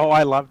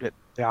loved it.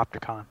 The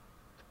Opticon.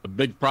 The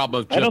big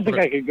problem. I don't think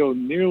I could go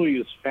nearly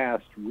as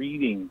fast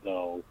reading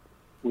though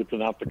with an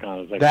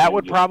Opticon as I that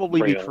would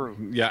probably be true.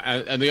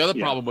 Yeah, and the other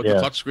problem with the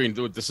touchscreen,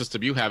 with the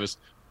system you have, is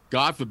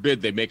God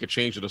forbid they make a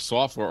change to the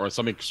software or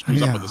something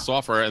screws up with the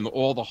software and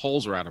all the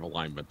holes are out of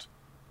alignment.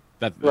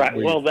 A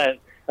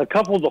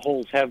couple of the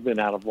holes have been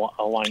out of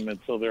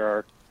alignment, so there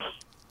are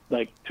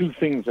like two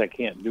things I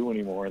can't do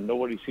anymore, and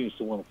nobody seems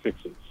to want to fix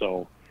it.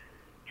 So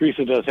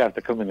Teresa does have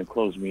to come in and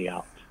close me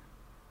out.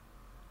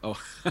 Oh,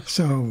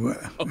 so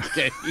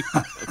okay.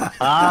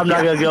 I'm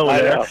not gonna go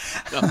there.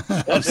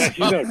 She's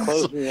gonna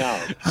close me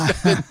out.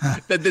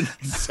 That didn't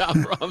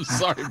sound wrong. I'm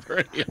sorry,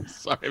 Bernie. I'm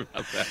sorry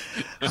about that.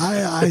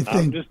 I think.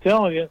 I'm just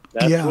telling you.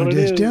 That's what it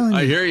is. Telling you.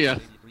 I hear you.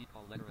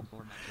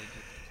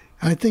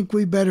 I think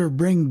we better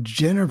bring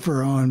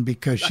Jennifer on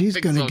because she's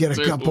going to get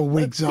a couple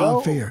weeks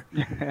off here,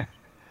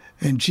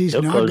 and she's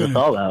not going to close us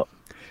all out.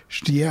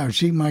 Yeah,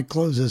 she might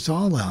close us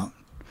all out.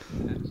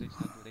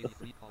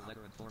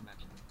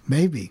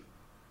 Maybe.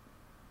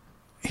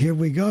 Here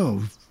we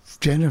go,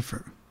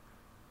 Jennifer.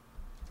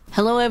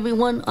 Hello,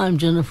 everyone. I'm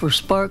Jennifer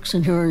Sparks,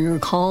 and here are your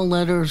call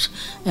letters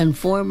and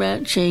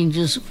format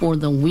changes for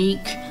the week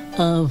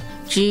of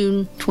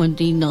June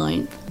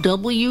 29th.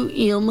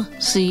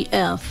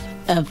 WMCF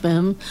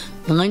FM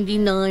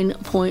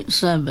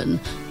 99.7,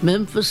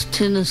 Memphis,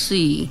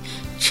 Tennessee,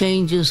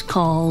 changes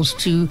calls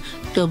to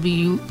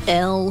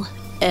WLFP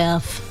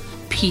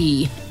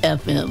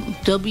FM.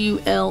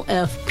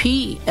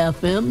 WLFP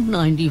FM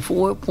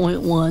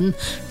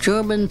 94.1,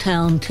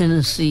 Germantown,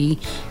 Tennessee,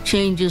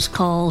 changes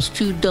calls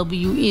to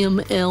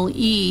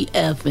WMLE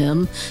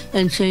FM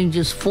and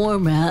changes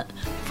format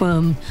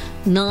from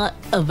not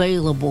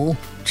available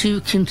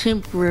to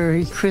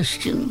contemporary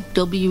Christian.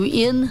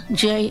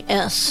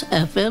 WNJS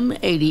FM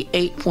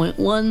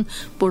 88.1,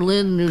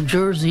 Berlin, New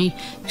Jersey,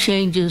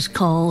 changes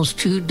calls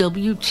to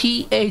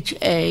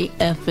WTHA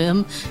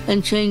FM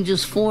and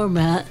changes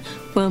format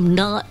from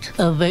not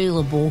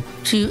available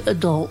to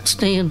adult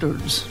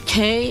standards.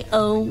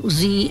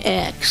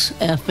 KOZX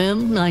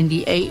FM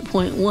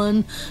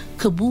 98.1,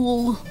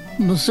 Kabul,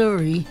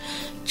 Missouri,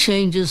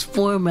 changes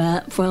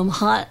format from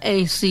hot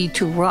AC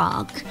to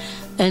rock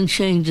and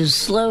changes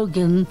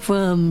slogan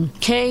from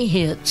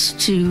K-Hits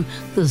to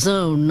The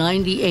Zone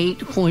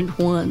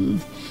 98.1.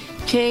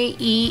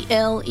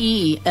 KELE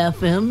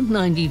FM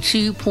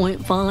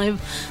 92.5,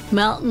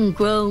 Mountain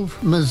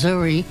Grove,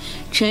 Missouri,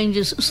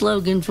 changes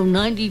slogan from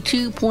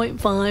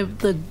 92.5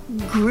 The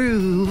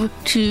Groove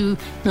to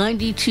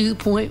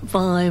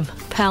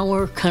 92.5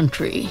 Power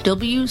Country.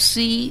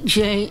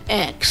 WCJX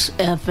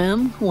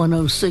FM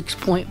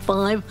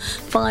 106.5,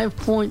 5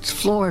 Points,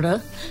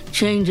 Florida,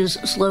 changes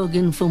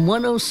slogan from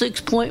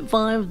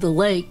 106.5 The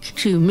Lake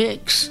to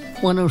Mix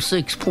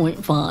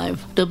 106.5.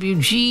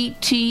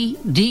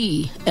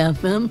 WGTD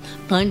FM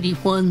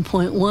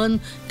 91.1,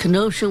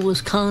 Kenosha,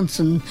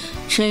 Wisconsin,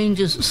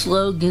 changes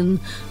slogan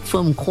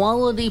from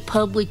Quality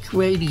Public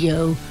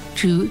Radio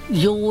to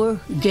Your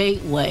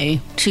Gateway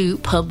to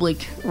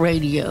Public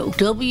Radio.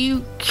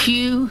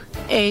 WQAM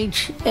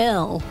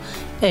WHL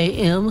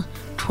AM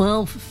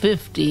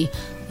 1250,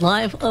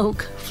 Live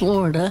Oak,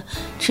 Florida,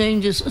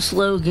 changes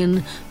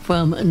slogan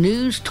from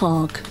News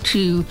Talk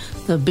to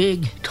The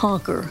Big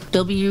Talker.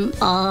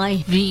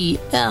 WIVF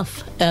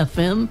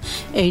FM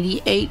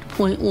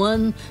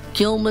 88.1,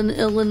 Gilman,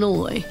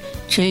 Illinois,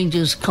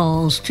 changes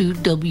calls to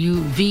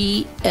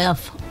WVFR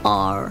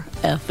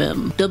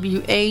FM.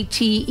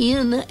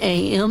 WATN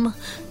AM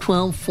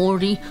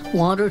 1240,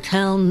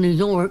 Watertown, New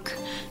York,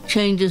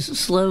 changes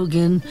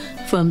slogan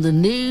from the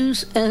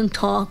News and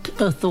Talk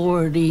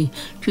Authority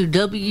to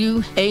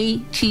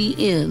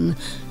WATN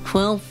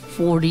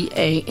 1240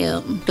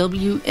 AM.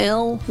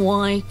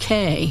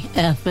 WLYK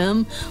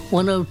FM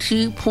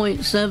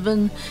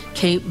 102.7,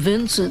 Cape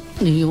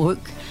Vincent, New York,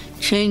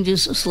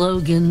 changes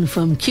slogan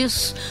from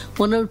KISS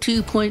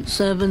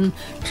 102.7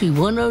 to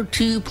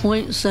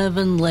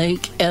 102.7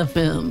 Lake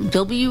FM.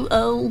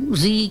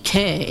 WOZK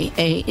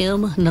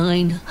AM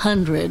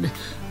 900,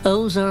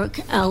 Ozark,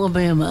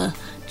 Alabama,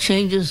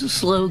 changes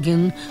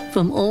slogan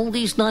from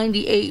Oldies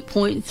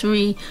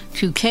 98.3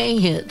 to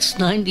K-Hits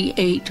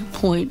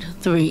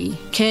 98.3.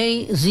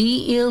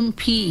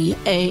 KZMP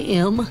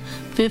AM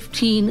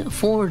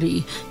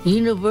 1540,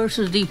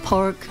 University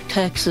Park,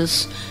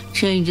 Texas,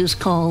 changes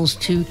calls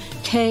to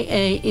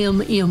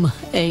KAMM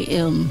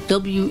AM.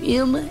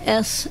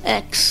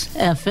 WMSX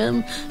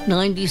FM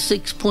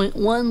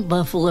 96.1,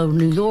 Buffalo,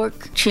 New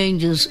York,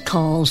 changes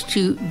calls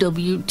to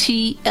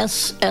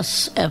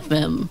WTSS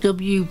FM.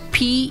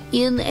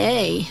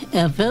 WPNA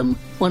FM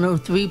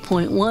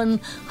 103.1,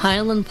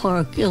 Highland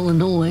Park,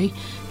 Illinois,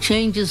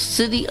 changes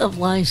city of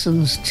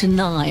license to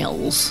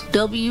Niles.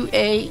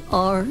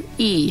 WARE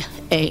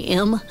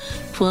AM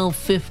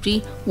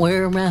 1250,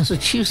 Ware,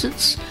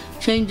 Massachusetts,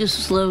 changes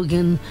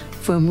slogan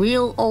from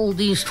Real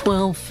Oldies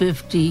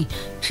 1250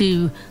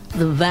 to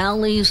The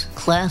Valley's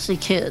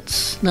Classic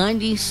Hits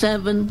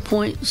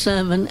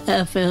 97.7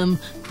 FM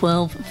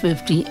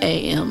 1250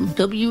 AM.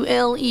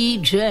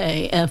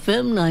 WLEJ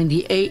FM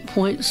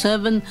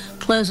 98.7,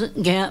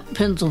 Pleasant Gap,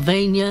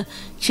 Pennsylvania,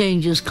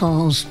 changes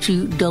calls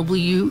to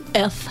WFXS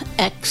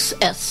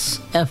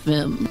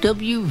FM.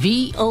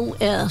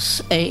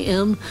 WVOS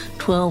AM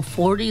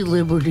 1240,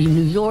 Liberty,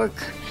 New York,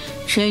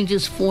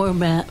 changes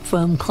format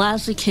from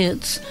Classic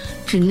Hits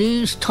to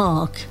News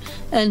Talk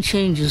and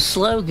changes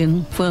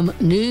slogan from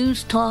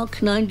News Talk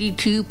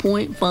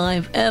 92.5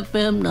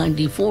 FM,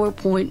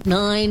 94.9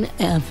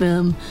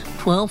 FM,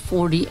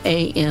 1240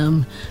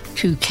 AM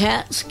to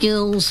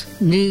Catskills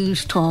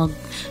News Talk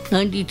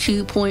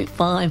 92.5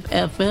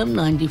 FM,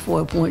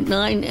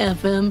 94.9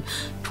 FM,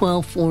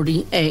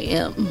 1240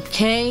 AM.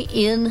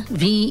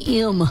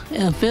 KNVM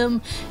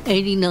FM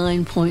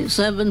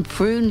 89.7,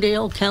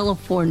 Prunedale,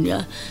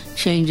 California,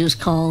 changes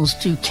calls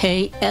to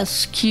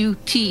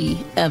KSQT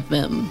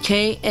FM.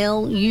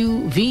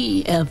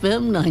 KLUV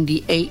FM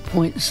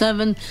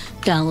 98.7,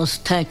 Dallas,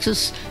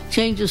 Texas,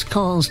 changes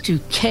calls to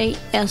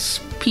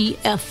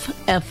KSPF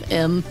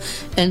FM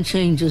and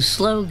changes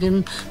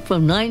slogan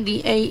from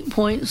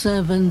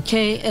 98.7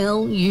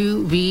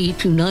 KLUV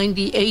to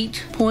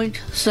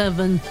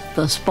 98.7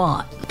 The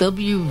Spot.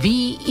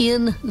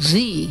 WVNZ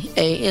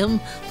AM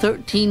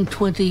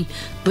 1320,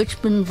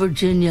 Richmond,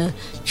 Virginia,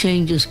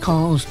 changes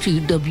calls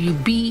to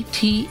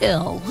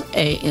WBTL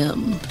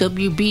AM.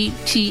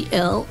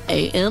 WBTL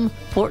AM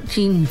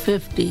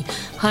 1450,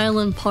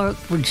 Highland Park,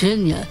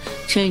 Virginia,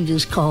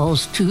 changes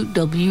calls to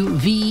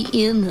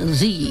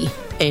WVNZ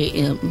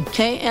AM.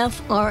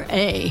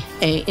 KFRA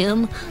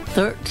AM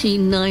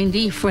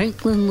 1390,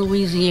 Franklin,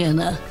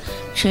 Louisiana,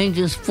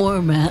 changes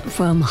format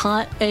from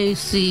hot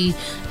AC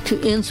to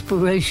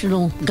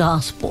inspirational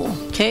gospel.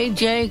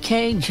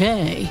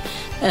 KJKJ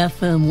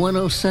FM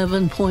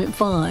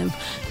 107.5,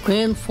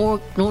 Grand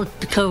Fork, North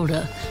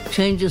Dakota,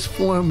 changes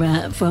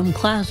format from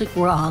classic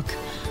rock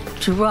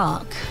to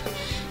rock.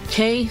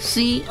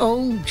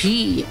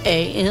 KCOG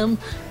AM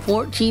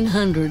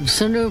 1400,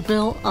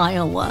 Centerville,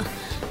 Iowa,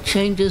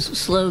 changes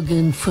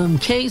slogan from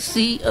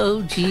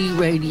KCOG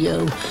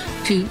Radio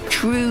to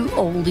True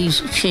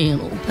Oldies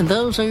Channel. And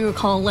those are your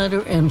call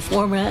letter and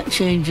format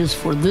changes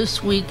for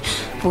this week.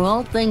 For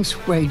All Things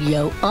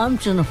Radio, I'm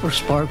Jennifer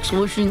Sparks,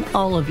 wishing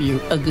all of you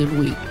a good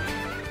week.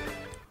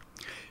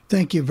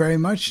 Thank you very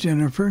much,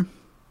 Jennifer.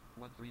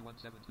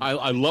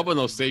 I love when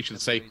those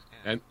stations say,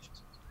 and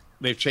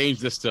they've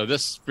changed this to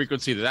this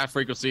frequency, to that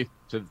frequency,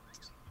 to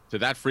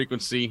that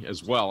frequency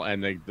as well.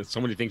 And there's so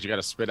many things you got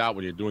to spit out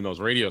when you're doing those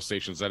radio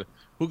stations that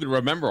who can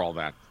remember all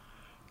that?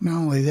 Not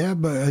only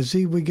that, but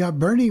see, we got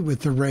Bernie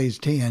with the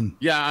raised hand.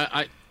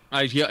 Yeah,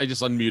 I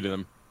just unmuted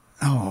him.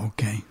 Oh,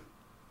 okay.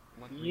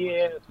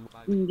 Yeah,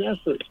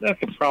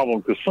 that's a problem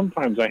because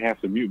sometimes I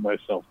have to mute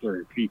myself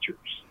during features.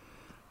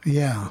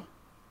 Yeah.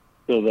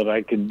 So that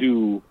I can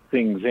do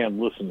things and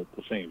listen at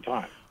the same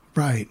time.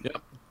 Right.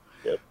 Yep.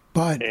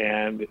 But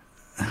and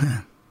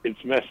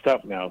it's messed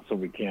up now, so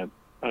we can't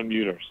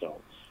unmute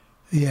ourselves.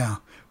 Yeah,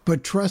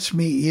 but trust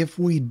me, if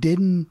we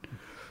didn't,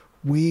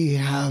 we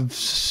have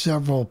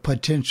several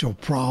potential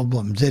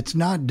problems. It's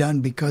not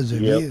done because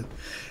of you.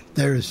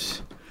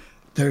 There's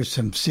there's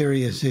some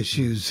serious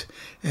issues,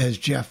 as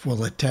Jeff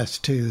will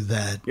attest to,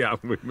 that yeah,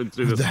 we've been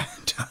through this.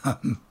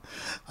 That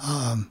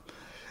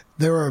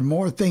there are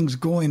more things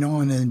going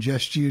on than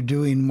just you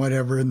doing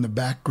whatever in the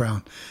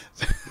background.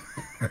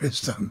 There's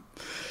some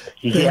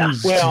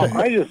things. Well,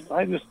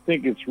 I just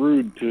think it's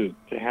rude to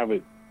have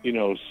it,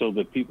 so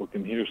that people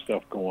can hear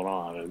stuff going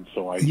on, and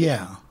so I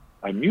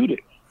mute it.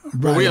 Right.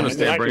 Well, we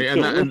understand, Bernie,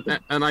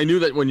 and I knew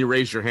that when you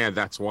raised your hand,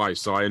 that's why.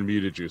 So I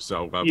unmuted you.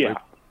 So I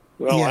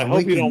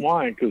hope you don't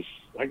mind, because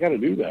I got to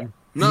do that.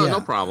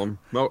 No problem.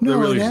 No,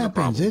 it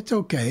happens. It's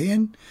okay,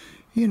 and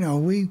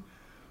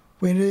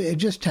when it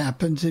just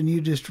happens, and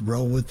you just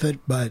roll with it.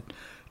 But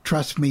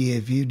trust me,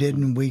 if you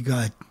didn't,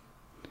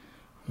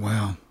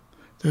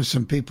 there's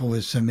some people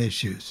with some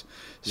issues.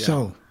 Yeah.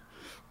 So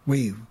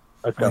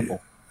a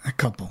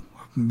couple,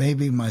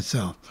 maybe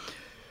myself,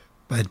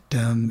 but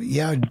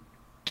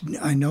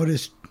I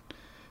noticed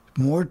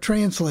more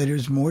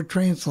translators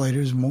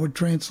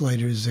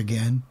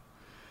again.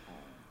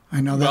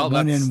 I know that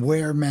one in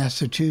Ware,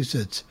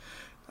 Massachusetts.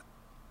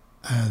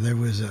 There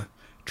was a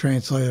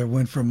translator that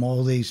went from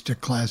oldies to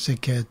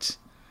classic hits.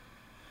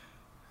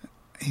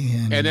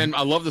 And then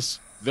I love this,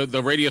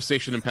 the radio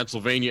station in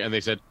Pennsylvania, and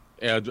they said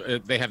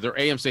they have their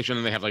AM station,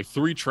 and they have like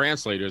 3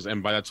 translators,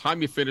 and by the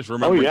time you finish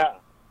remembering,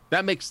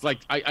 that makes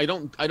I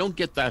don't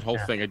get that whole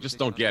thing. I just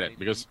don't get it,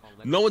 because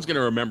no one's going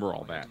to remember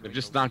all that. They're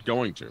just not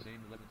going to.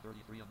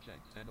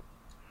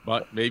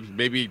 But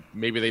maybe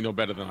they know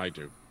better than I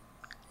do.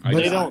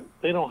 They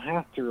don't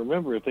have to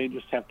remember it. They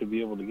just have to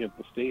be able to get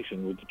the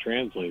station with the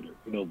translator.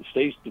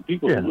 The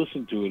people who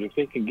listen to it, if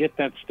they can get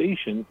that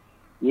station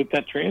with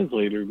that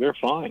translator, they're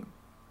fine.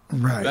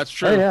 Right. That's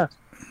true. Oh, yeah.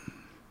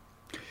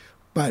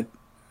 But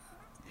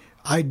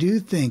I do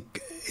think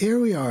here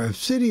we are, a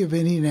city of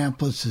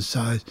Indianapolis the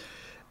size,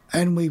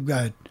 and we've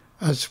got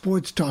a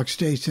sports talk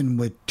station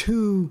with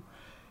 2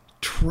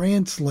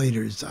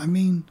 translators. I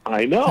mean,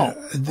 I know.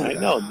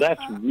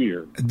 That's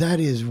weird. That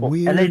is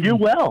weird. And they do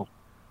well.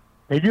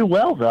 They do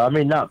well, though. I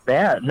mean, not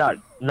bad, not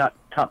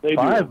top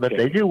 5, but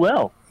they do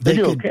well. They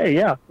do okay,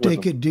 yeah. They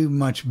could do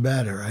much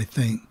better, I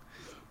think.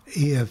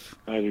 If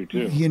I do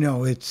too.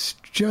 It's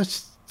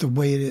just the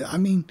way it is. I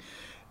mean,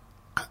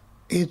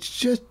 it's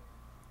just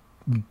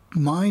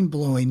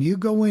mind-blowing. You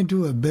go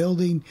into a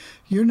building,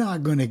 you're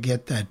not going to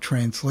get that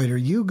translator.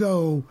 You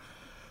go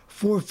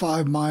 4 or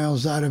 5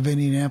 miles out of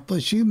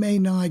Indianapolis, you may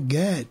not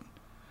get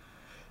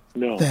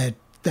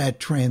that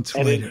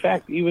translator. And in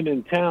fact, even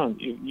in town,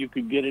 you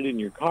could get it in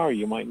your car.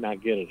 You might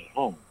not get it at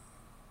home.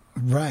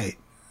 Right,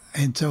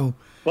 and so.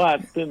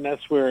 But then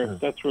that's where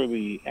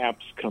the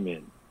apps come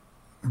in.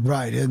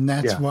 Right, and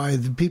that's why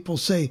the people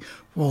say,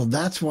 well,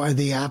 that's why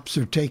the apps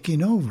are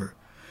taking over,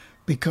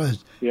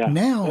 because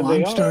now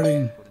I'm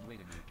starting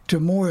to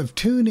more of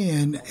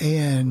TuneIn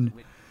and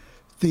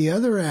the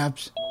other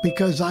apps,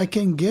 because I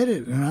can get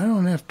it and I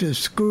don't have to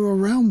screw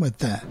around with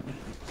that.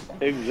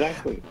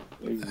 Exactly.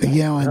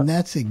 Yeah, and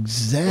that's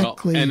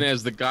exactly. Well, and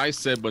as the guy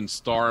said when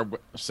Star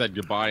said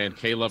goodbye and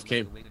Caleb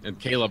came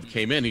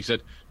in, he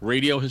said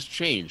radio has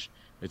changed.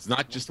 It's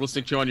not just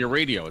listening to you on your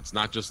radio. It's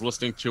not just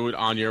listening to it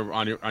on your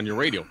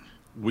radio.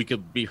 We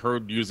could be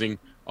heard using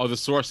other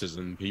sources,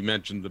 and he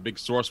mentioned the big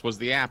source was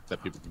the app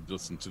that people could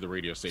listen to the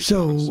radio station.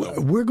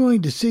 So we're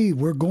going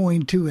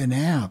to an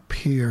app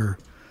here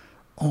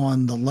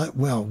on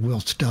we'll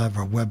still have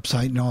our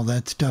website and all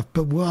that stuff,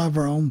 but we'll have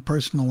our own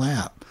personal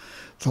app,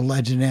 the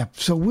Legend app.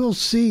 So we'll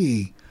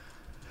see,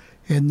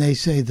 and they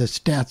say the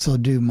stats will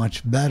do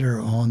much better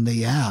on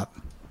the app.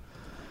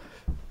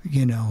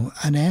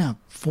 An app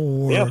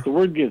for... Yeah, if the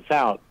word gets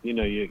out, you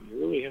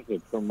really have to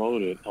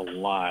promote it a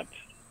lot.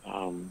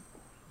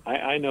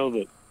 I know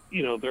that,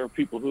 there are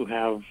people who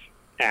have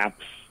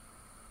apps,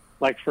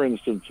 like, for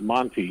instance,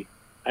 Monty.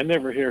 I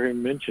never hear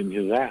him mention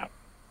his app.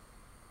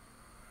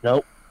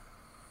 Nope.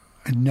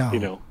 No.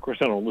 Of course,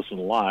 I don't listen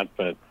a lot,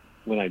 but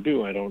when I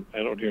do, I don't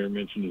hear him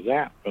mention his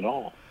app at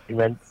all. He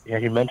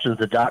mentions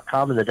the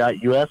 .com and the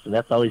 .us, and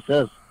that's all he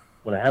says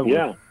when I have one.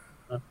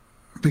 Yeah.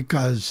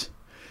 Because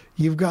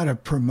you've got to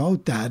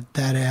promote that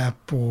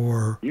app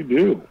or you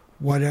do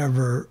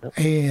whatever.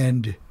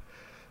 And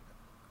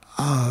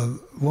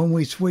when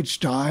we switch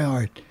to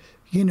iHeart,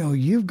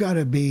 you've got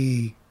to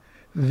be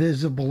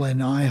visible in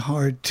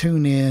iHeart,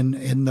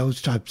 TuneIn, and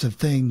those types of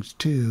things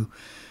to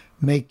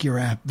make your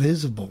app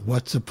visible.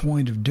 What's the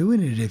point of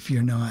doing it if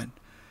you're not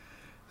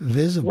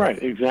visible?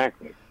 Right,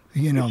 exactly.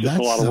 It's just that's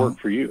a lot of work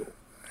for you.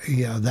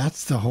 Yeah,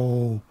 that's the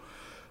whole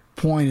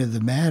point of the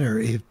matter.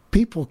 If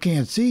people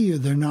can't see you,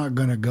 they're not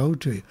going to go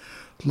to you.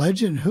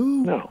 Legend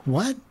who? No.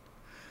 What?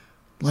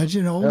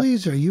 Legend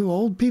oldies? Are you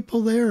old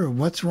people there? Or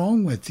what's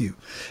wrong with you?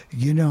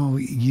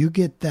 You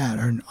get that.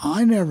 Or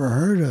I never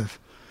heard of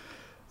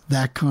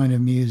that kind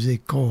of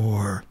music.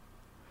 Or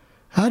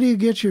how do you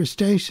get your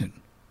station?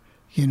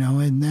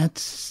 And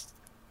that's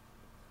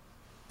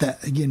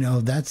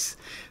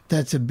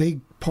a big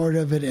part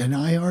of it. And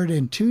iHeart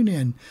and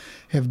TuneIn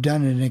have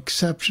done an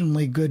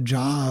exceptionally good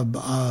job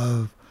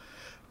of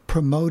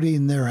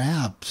promoting their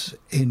apps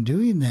and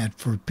doing that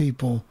for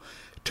people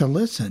to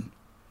listen.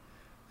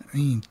 I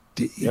mean,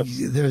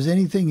 there's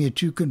anything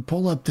that you can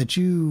pull up that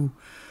you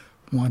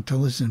want to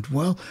listen to.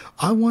 Well,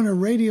 I want a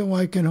radio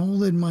I can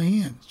hold in my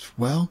hands.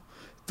 Well,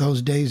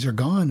 those days are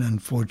gone,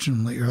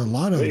 unfortunately, or a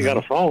lot of them. You got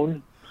a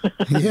phone.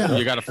 Yeah.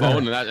 You got a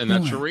phone, and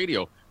that's your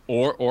radio.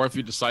 Or if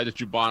you decide that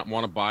you want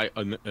to buy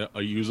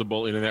a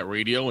usable internet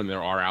radio, and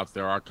there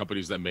are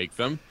companies that make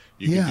them,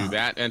 you can do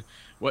that. And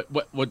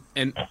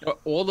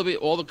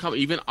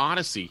even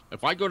Odyssey.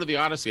 If I go to the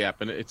Odyssey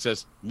app and it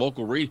says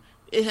local radio,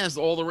 it has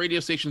all the radio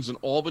stations in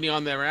Albany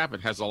on their app.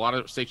 It has a lot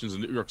of stations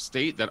in New York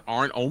State that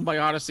aren't owned by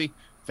Odyssey.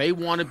 They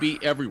want to be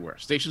everywhere.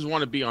 Stations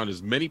want to be on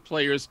as many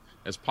players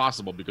as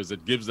possible because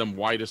it gives them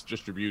widest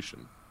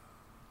distribution.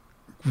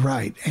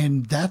 Right,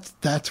 and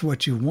that's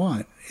what you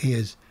want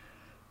is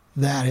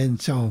that.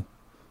 And so,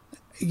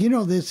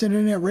 this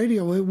internet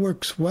radio, it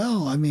works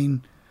well. I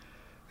mean,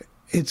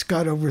 it's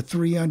got over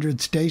 300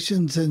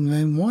 stations, and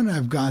then one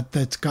I've got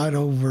that's got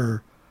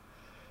over,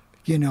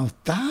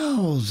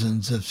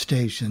 thousands of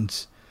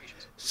stations.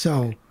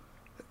 So,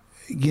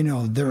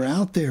 they're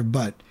out there,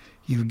 but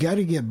you've got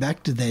to get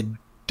back to that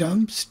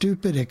dumb,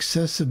 stupid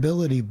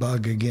accessibility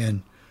bug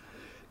again.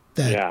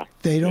 That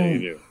they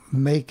don't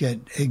make it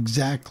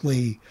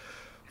exactly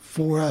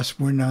for us.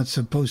 We're not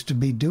supposed to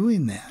be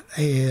doing that.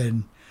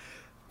 And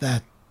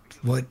that's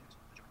what,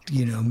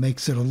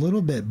 makes it a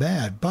little bit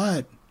bad.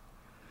 But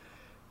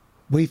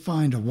we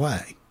find a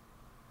way.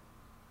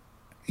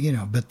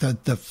 But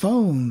the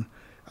phone,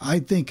 I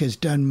think, has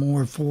done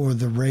more for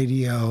the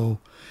radio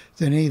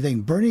than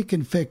anything. Bernie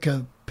can pick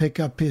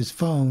up his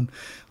phone,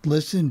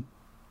 listen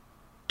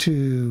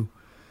to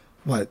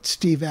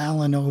Steve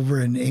Allen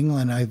over in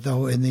England,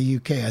 though in the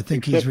UK. I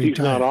think he's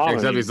retired.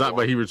 Except he's not,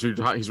 but he's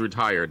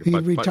retired. He's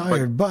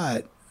retired,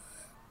 but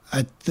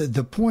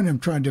the point I'm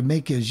trying to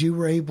make is you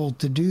were able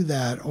to do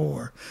that,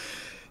 or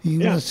you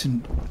can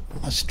listen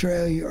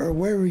Australia or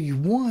wherever you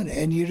want,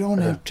 and you don't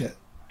have to.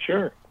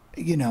 Sure.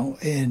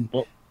 And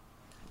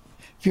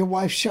if your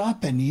wife's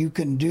shopping, you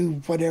can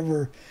do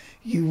whatever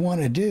you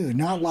want to do.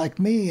 Not like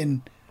me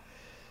and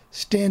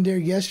stand there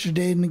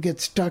yesterday and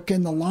get stuck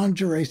in the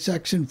lingerie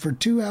section for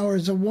 2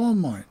 hours at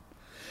Walmart.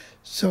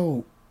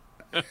 So,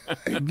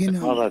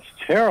 Oh, that's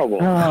terrible.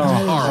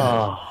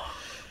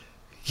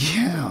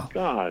 Yeah.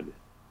 God.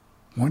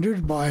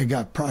 Wondered why I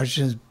got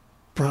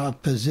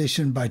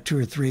propositioned by 2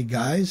 or 3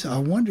 guys. I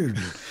wondered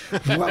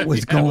what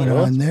was going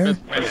on there.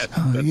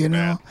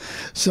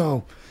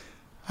 So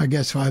I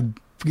guess I'm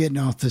getting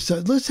off this.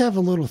 Let's have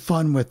a little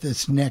fun with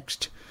this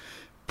next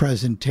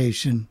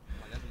presentation.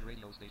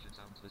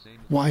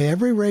 Why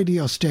every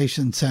radio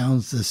station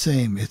sounds the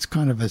same. It's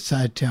kind of a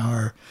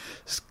satire.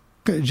 It's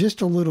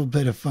just a little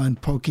bit of fun,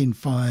 poking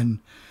fun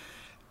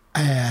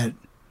at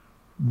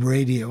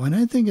radio. And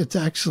I think it's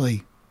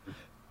actually,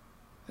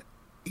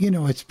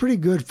 it's pretty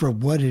good for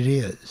what it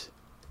is.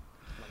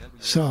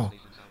 So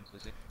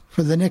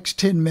for the next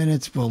 10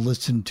 minutes, we'll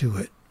listen to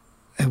it.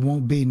 It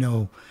won't be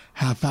no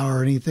half hour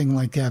or anything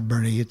like that,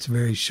 Bernie. It's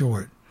very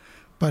short.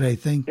 But I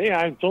think... Hey,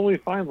 I'm totally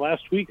fine.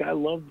 Last week, I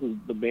loved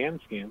the band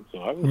scan, so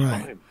I was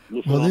fine.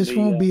 Well, this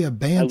won't be a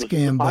band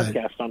scan, but...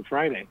 podcast on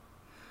Friday.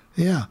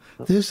 Yeah,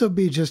 this will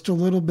be just a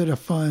little bit of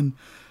fun,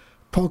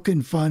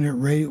 poking fun at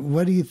radio.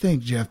 What do you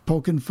think, Jeff?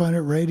 Poking fun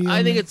at radio?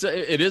 I think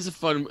it is a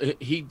fun...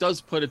 He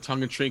does put a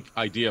tongue-in-cheek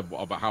idea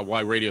about why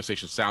radio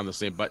stations sound the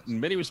same, but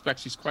in many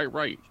respects, he's quite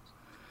right.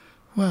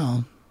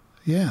 Well,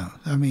 yeah.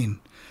 I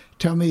mean,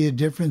 tell me the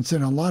difference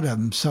in a lot of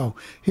them. So,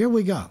 here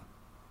we go.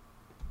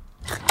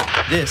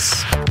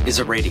 This is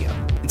a radio.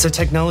 It's a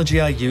technology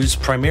I use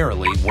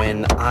primarily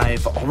when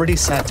I've already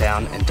sat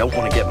down and don't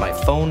want to get my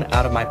phone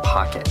out of my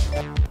pocket.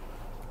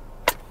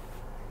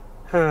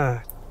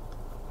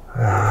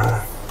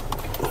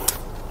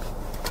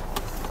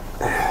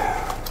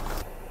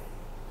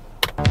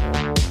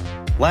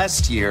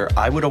 Last year,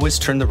 I would always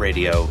turn the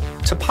radio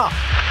to pop.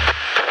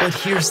 But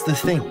here's the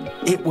thing.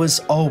 It was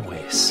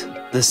always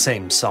the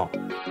same song.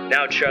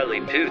 Now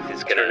Charlie Puth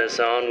is getting us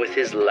on with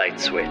his light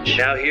switch.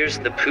 Now here's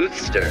the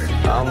Puthster.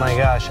 Oh my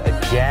gosh,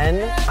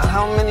 again?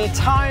 How many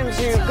times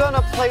are you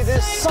gonna play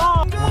this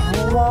song?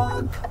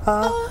 Walk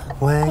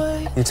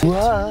away, you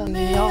turn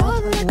me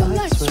on the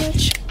light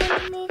switch.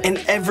 And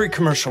every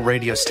commercial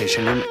radio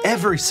station in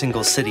every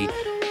single city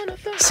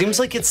seems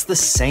like it's the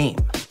same.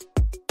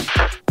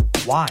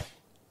 Why?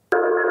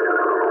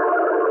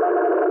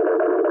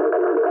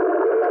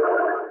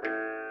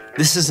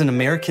 This is an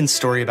American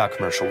story about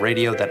commercial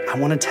radio that I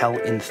want to tell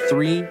in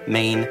 3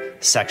 main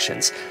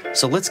sections.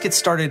 So let's get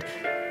started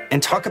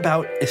and talk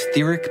about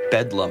etheric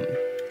bedlam.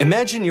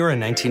 Imagine you're a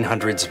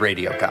 1900s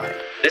radio guy.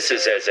 This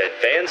is as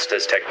advanced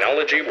as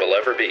technology will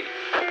ever be.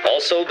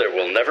 Also, there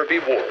will never be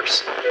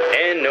wars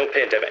and no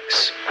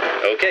pandemics.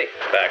 Okay,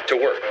 back to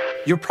work.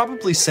 You're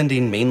probably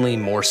sending mainly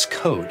Morse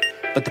code,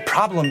 but the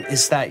problem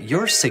is that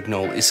your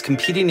signal is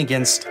competing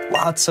against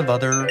lots of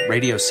other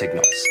radio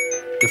signals.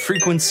 The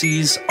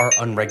frequencies are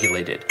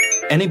unregulated.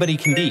 Anybody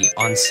can be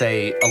on,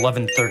 say,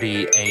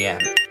 11:30 a.m.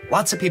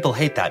 Lots of people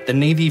hate that. The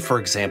Navy, for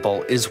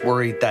example, is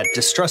worried that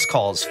distress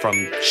calls from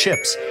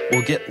ships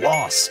will get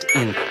lost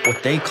in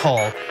what they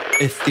call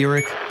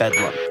etheric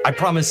bedlam. I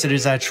promise it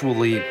is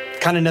actually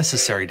kind of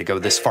necessary to go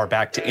this far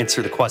back to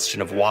answer the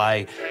question of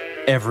why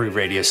every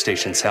radio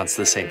station sounds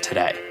the same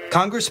today.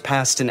 Congress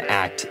passed an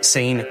act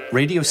saying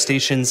radio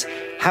stations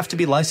have to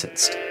be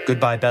licensed.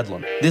 Goodbye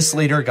bedlam. This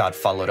later got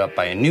followed up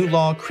by a new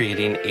law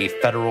creating a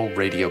Federal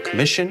Radio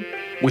Commission,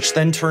 which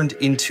then turned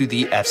into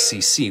the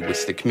FCC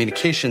with the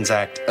Communications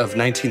Act of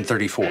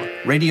 1934.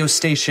 Radio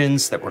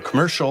stations that were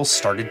commercial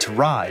started to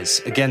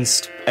rise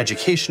against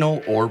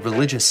educational or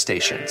religious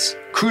stations.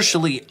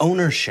 Crucially,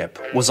 ownership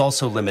was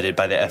also limited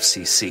by the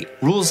FCC.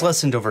 Rules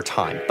lessened over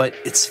time, but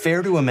it's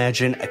fair to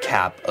imagine a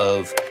cap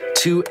of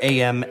 2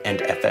 AM and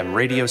FM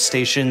radio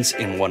stations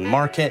in one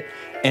market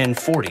and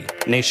 40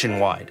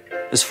 nationwide,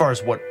 as far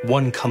as what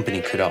one company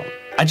could own.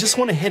 I just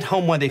want to hit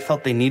home why they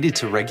felt they needed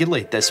to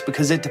regulate this,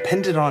 because it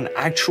depended on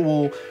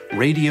actual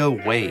radio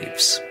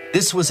waves.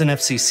 This was an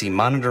FCC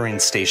monitoring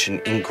station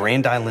in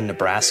Grand Island,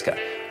 Nebraska,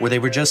 where they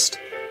were just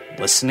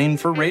listening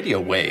for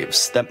radio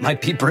waves that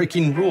might be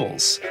breaking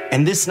rules.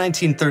 And this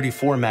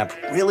 1934 map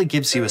really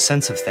gives you a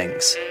sense of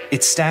things.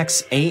 It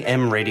stacks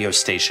AM radio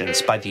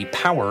stations by the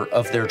power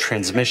of their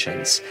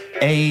transmissions,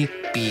 A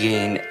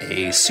being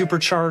a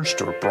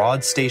supercharged or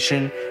broad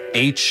station,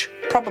 H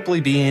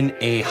probably being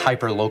a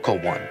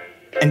hyperlocal one.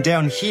 And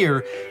down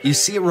here, you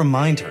see a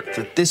reminder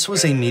that this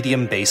was a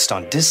medium based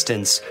on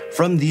distance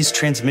from these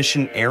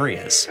transmission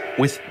areas,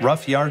 with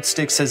rough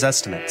yardsticks as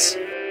estimates.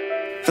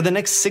 For the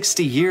next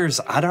 60 years,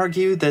 I'd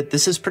argue that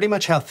this is pretty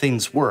much how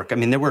things work. I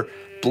mean, there were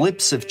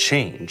blips of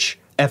change.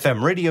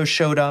 FM radio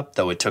showed up,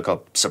 though it took a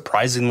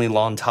surprisingly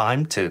long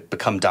time to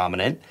become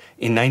dominant.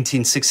 In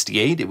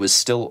 1968, it was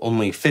still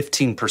only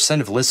 15%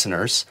 of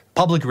listeners.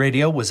 Public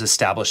radio was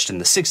established in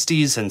the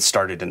 60s and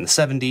started in the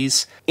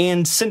 70s,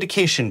 and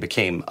syndication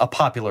became a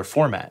popular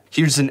format.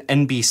 Here's an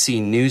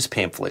NBC News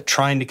pamphlet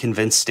trying to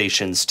convince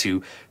stations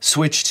to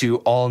switch to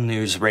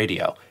all-news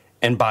radio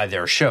and buy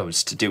their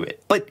shows to do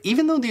it. But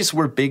even though these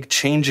were big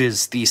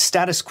changes, the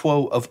status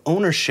quo of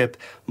ownership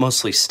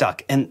mostly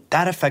stuck, and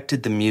that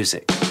affected the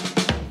music.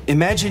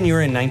 Imagine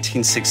you're a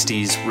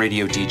 1960s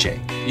radio DJ.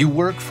 You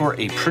work for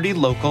a pretty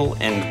local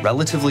and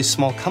relatively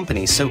small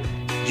company, so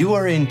you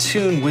are in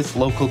tune with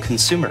local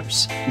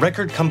consumers.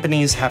 Record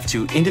companies have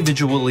to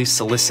individually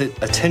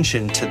solicit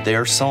attention to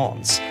their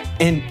songs.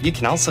 And you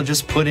can also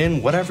just put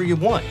in whatever you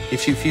want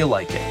if you feel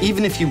like it.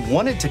 Even if you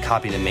wanted to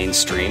copy the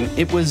mainstream,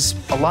 it was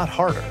a lot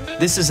harder.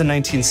 This is a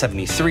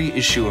 1973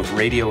 issue of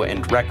Radio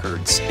and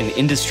Records, an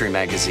industry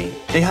magazine.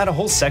 They had a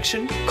whole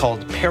section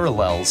called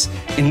Parallels,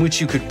 in which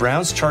you could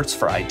browse charts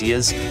for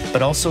ideas,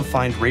 but also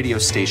find radio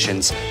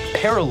stations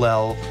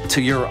parallel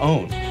to your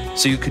own.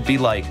 So you could be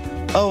like,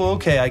 oh,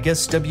 okay, I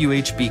guess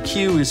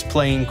WHBQ is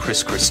playing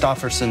Chris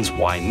Christopherson's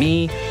Why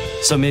Me,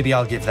 so maybe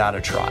I'll give that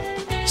a try.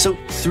 So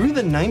through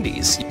the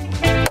 90s,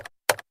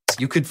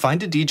 you could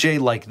find a DJ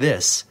like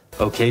this.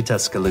 Okay,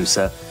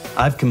 Tuscaloosa,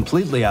 I've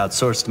completely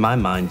outsourced my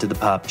mind to the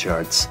pop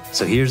charts,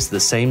 so here's the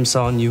same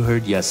song you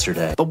heard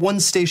yesterday. But one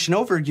station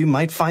over, you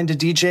might find a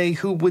DJ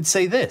who would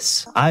say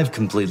this. I've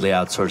completely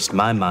outsourced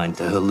my mind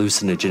to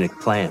hallucinogenic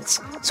plants,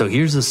 so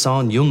here's a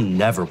song you'll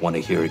never want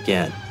to hear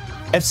again.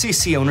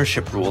 FCC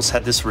ownership rules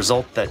had this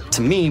result that,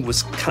 to me,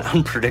 was kind of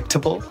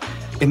unpredictable.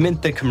 It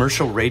meant that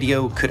commercial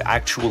radio could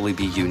actually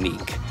be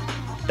unique.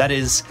 That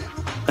is,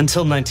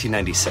 until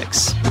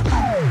 1996.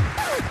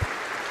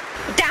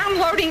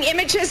 Downloading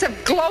images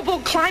of global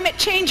climate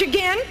change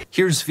again?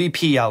 Here's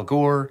VP Al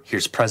Gore,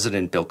 here's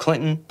President Bill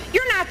Clinton.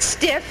 You're not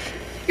stiff.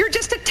 You're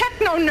just a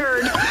techno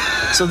nerd.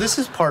 So this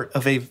is part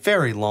of a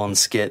very long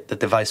skit that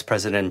the Vice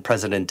President and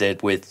President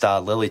did with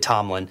Lily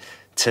Tomlin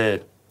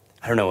to,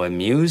 I don't know,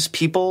 amuse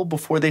people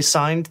before they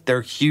signed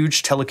their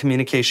huge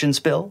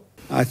telecommunications bill.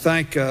 I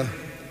thank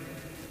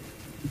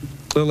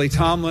Lily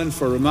Tomlin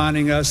for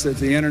reminding us that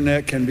the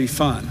internet can be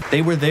fun.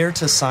 They were there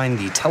to sign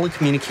the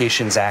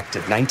Telecommunications Act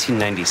of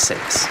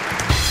 1996.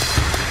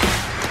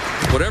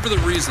 Whatever the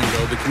reason,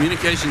 though, the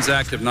Communications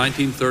Act of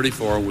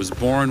 1934 was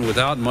born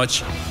without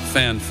much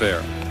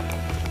fanfare.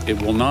 It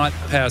will not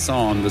pass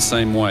on the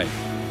same way.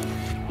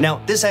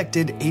 Now, this act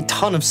did a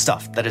ton of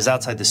stuff that is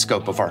outside the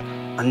scope of our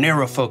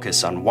narrow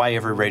focus on why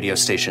every radio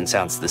station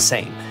sounds the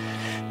same.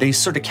 They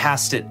sort of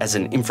cast it as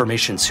an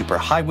information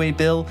superhighway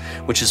bill,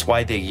 which is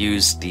why they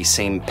used the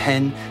same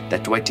pen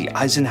that Dwight D.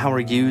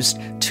 Eisenhower used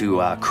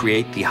to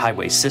create the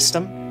highway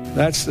system.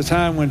 That's the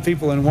time when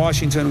people in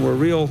Washington were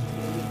real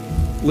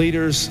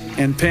leaders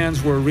and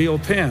pens were real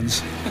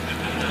pens.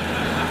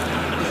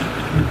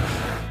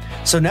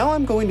 So now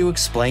I'm going to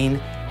explain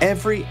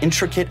every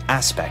intricate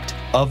aspect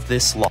of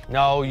this law.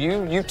 No,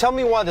 you tell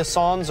me why the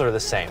songs are the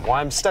same,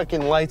 why I'm stuck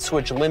in light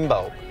switch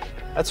limbo.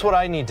 That's what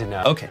I need to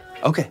know.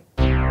 Okay.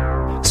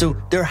 So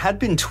there had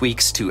been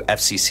tweaks to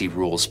FCC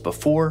rules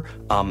before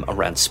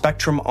around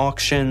spectrum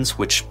auctions,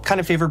 which kind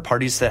of favored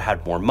parties that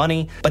had more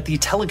money, but the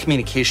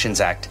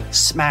Telecommunications Act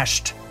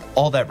smashed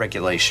all that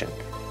regulation.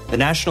 The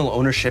national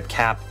ownership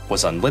cap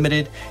was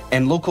unlimited,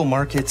 and local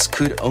markets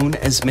could own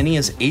as many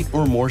as 8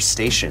 or more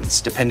stations,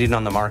 depending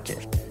on the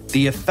market.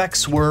 The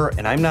effects were,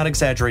 and I'm not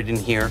exaggerating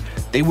here,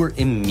 they were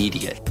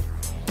immediate.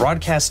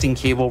 Broadcasting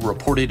cable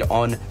reported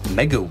on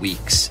mega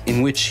weeks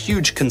in which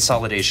huge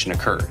consolidation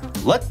occurred.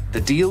 Let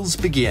the deals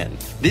begin.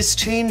 This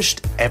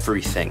changed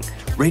everything.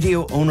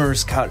 Radio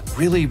owners got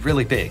really,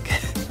 really big.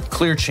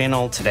 Clear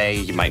Channel, today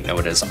you might know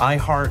it as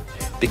iHeart,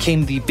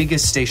 became the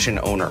biggest station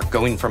owner,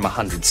 going from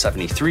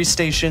 173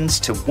 stations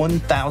to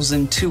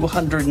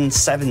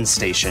 1,207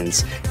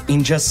 stations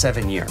in just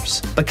 7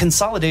 years. But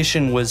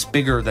consolidation was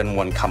bigger than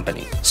one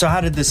company. So how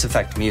did this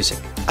affect music?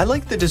 I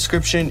like the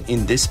description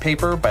in this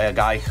paper by a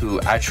guy who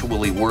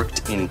actually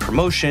worked in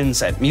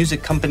promotions at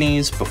music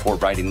companies before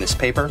writing this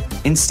paper.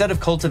 Instead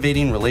of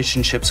cultivating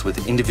relationships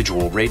with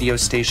individual radio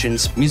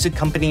stations, music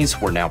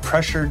companies were now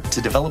pressured to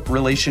develop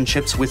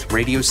relationships with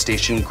radio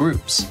station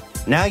groups.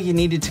 Now you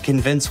needed to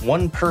convince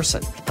one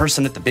person, the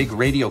person at the big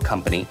radio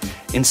company,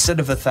 instead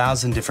of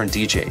 1,000 different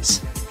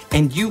DJs.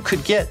 And you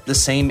could get the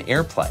same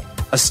airplay.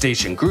 A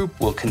station group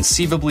will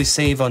conceivably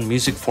save on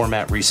music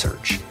format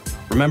research.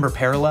 Remember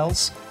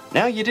parallels?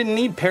 Now you didn't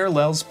need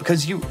parallels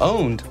because you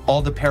owned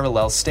all the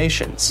parallel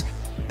stations.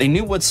 They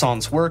knew what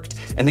songs worked,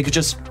 and they could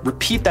just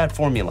repeat that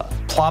formula,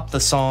 plop the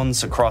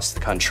songs across the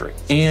country.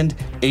 And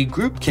a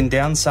group can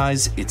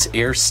downsize its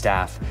air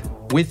staff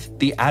with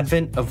the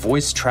advent of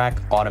voice track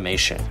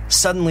automation.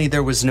 Suddenly,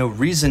 there was no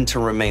reason to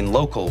remain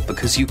local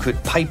because you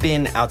could pipe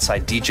in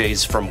outside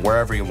DJs from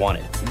wherever you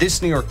wanted.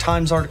 This New York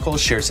Times article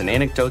shares an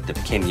anecdote that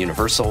became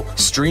universal,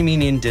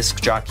 streaming in disc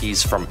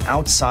jockeys from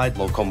outside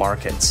local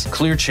markets.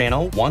 Clear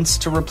Channel wants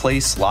to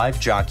replace live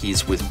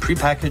jockeys with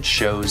prepackaged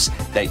shows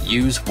that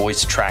use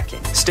voice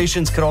tracking.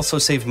 Stations could also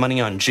save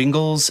money on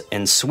jingles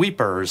and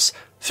sweepers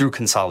through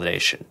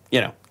consolidation.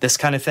 You know, this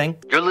kind of thing.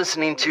 You're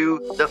listening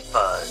to The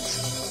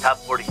Fuzz. Top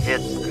 40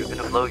 hits that are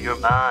gonna blow your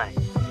mind.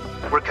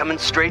 We're coming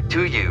straight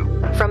to you.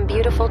 From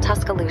beautiful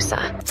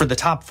Tuscaloosa. For the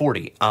top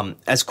 40,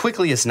 as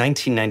quickly as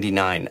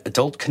 1999,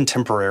 adult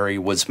contemporary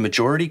was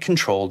majority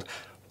controlled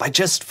by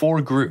just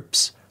 4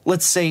 groups.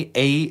 Let's say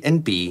A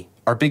and B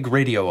are big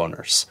radio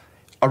owners.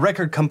 A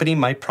record company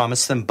might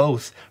promise them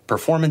both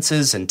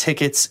performances and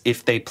tickets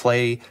if they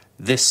play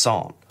this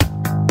song.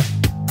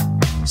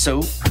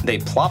 So they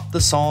plop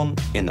the song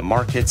in the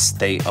markets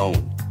they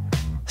own.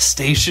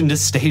 Station to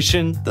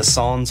station, the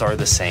songs are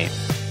the same.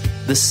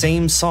 The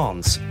same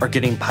songs are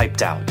getting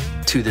piped out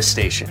to the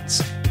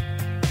stations.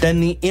 Then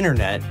the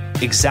internet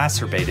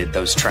exacerbated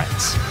those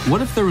trends.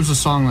 What if there was a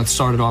song that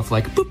started off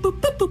like boop,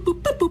 boop, boop, boop,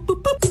 boop, boop,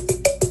 boop,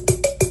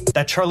 boop?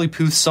 That Charlie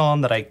Puth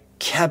song that I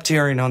kept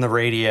hearing on the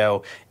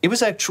radio, it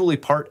was actually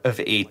part of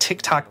a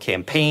TikTok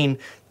campaign.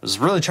 I was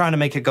really trying to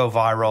make it go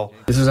viral.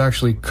 This is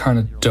actually kind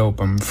of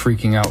dope. I'm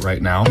freaking out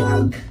right now.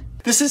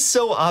 This is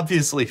so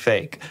obviously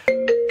fake.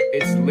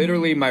 It's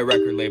literally my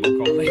record label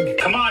calling.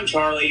 Come on,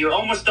 Charlie, you're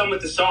almost done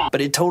with the song. But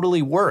it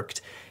totally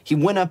worked. He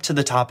went up to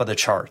the top of the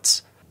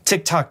charts.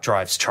 TikTok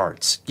drives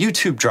charts.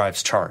 YouTube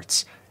drives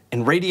charts.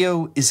 And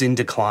radio is in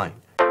decline.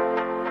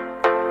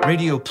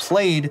 Radio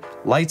played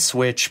Light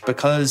Switch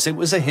because it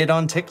was a hit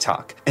on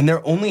TikTok, and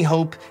their only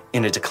hope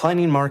in a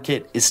declining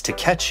market is to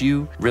catch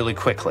you really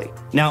quickly.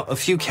 Now, a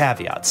few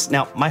caveats.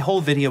 Now, my whole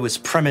video is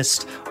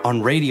premised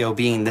on radio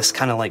being this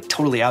kind of like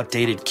totally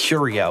outdated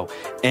curio,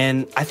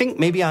 and I think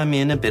maybe I'm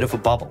in a bit of a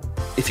bubble.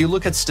 If you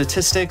look at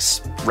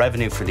statistics,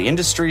 revenue for the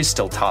industry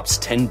still tops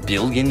 $10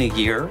 billion a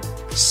year,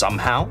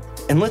 somehow.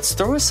 And let's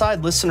throw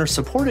aside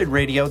listener-supported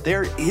radio,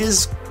 there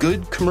is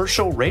good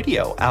commercial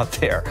radio out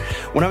there.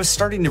 When I was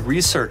starting to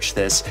research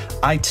this,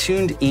 I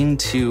tuned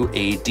into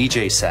a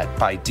DJ set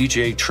by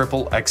DJ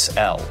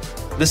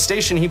XXL. The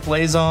station he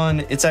plays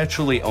on, it's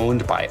actually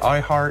owned by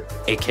iHeart,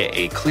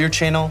 aka Clear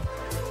Channel.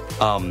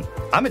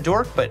 I'm a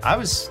dork, but I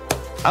was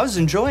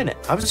enjoying it.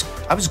 I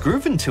was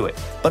grooving to it.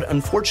 But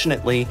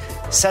unfortunately,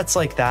 sets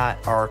like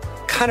that are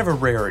kind of a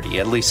rarity,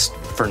 at least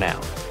for now.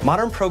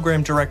 Modern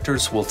program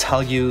directors will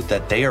tell you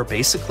that they are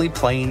basically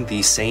playing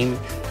the same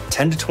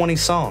 10 to 20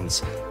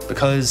 songs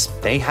because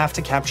they have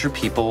to capture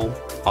people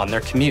on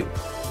their commute.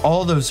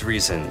 All those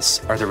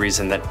reasons are the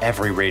reason that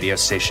every radio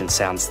station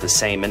sounds the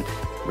same, and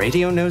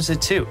radio knows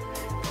it too.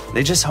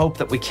 They just hope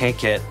that we can't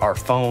get our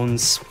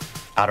phones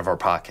out of our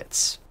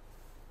pockets.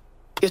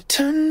 You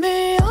turn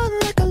me on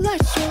like a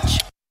light switch.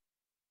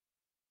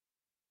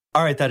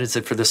 All right, that is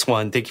it for this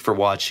one. Thank you for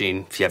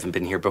watching. If you haven't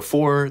been here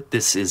before,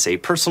 this is a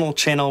personal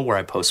channel where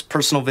I post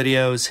personal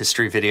videos,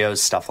 history videos,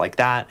 stuff like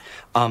that.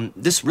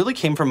 This really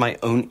came from my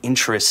own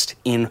interest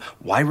in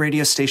why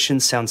radio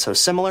stations sound so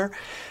similar.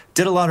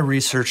 Did a lot of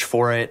research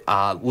for it.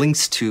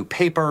 Links to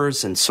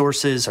papers and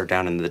sources are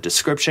down in the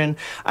description.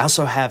 I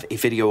also have a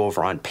video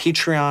over on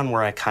Patreon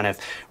where I kind of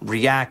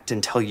react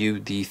and tell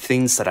you the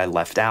things that I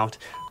left out.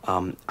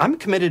 I'm a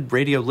committed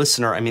radio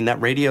listener. I mean, that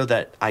radio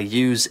that I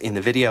use in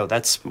the video,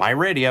 that's my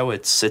radio.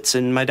 It sits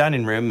in my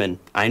dining room, and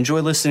I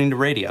enjoy listening to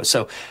radio.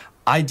 So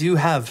I do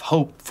have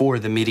hope for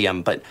the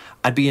medium, but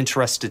I'd be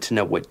interested to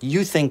know what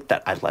you think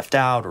that I left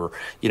out, or,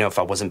 you know, if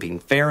I wasn't being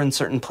fair in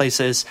certain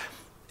places.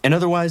 And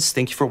otherwise,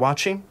 thank you for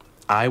watching.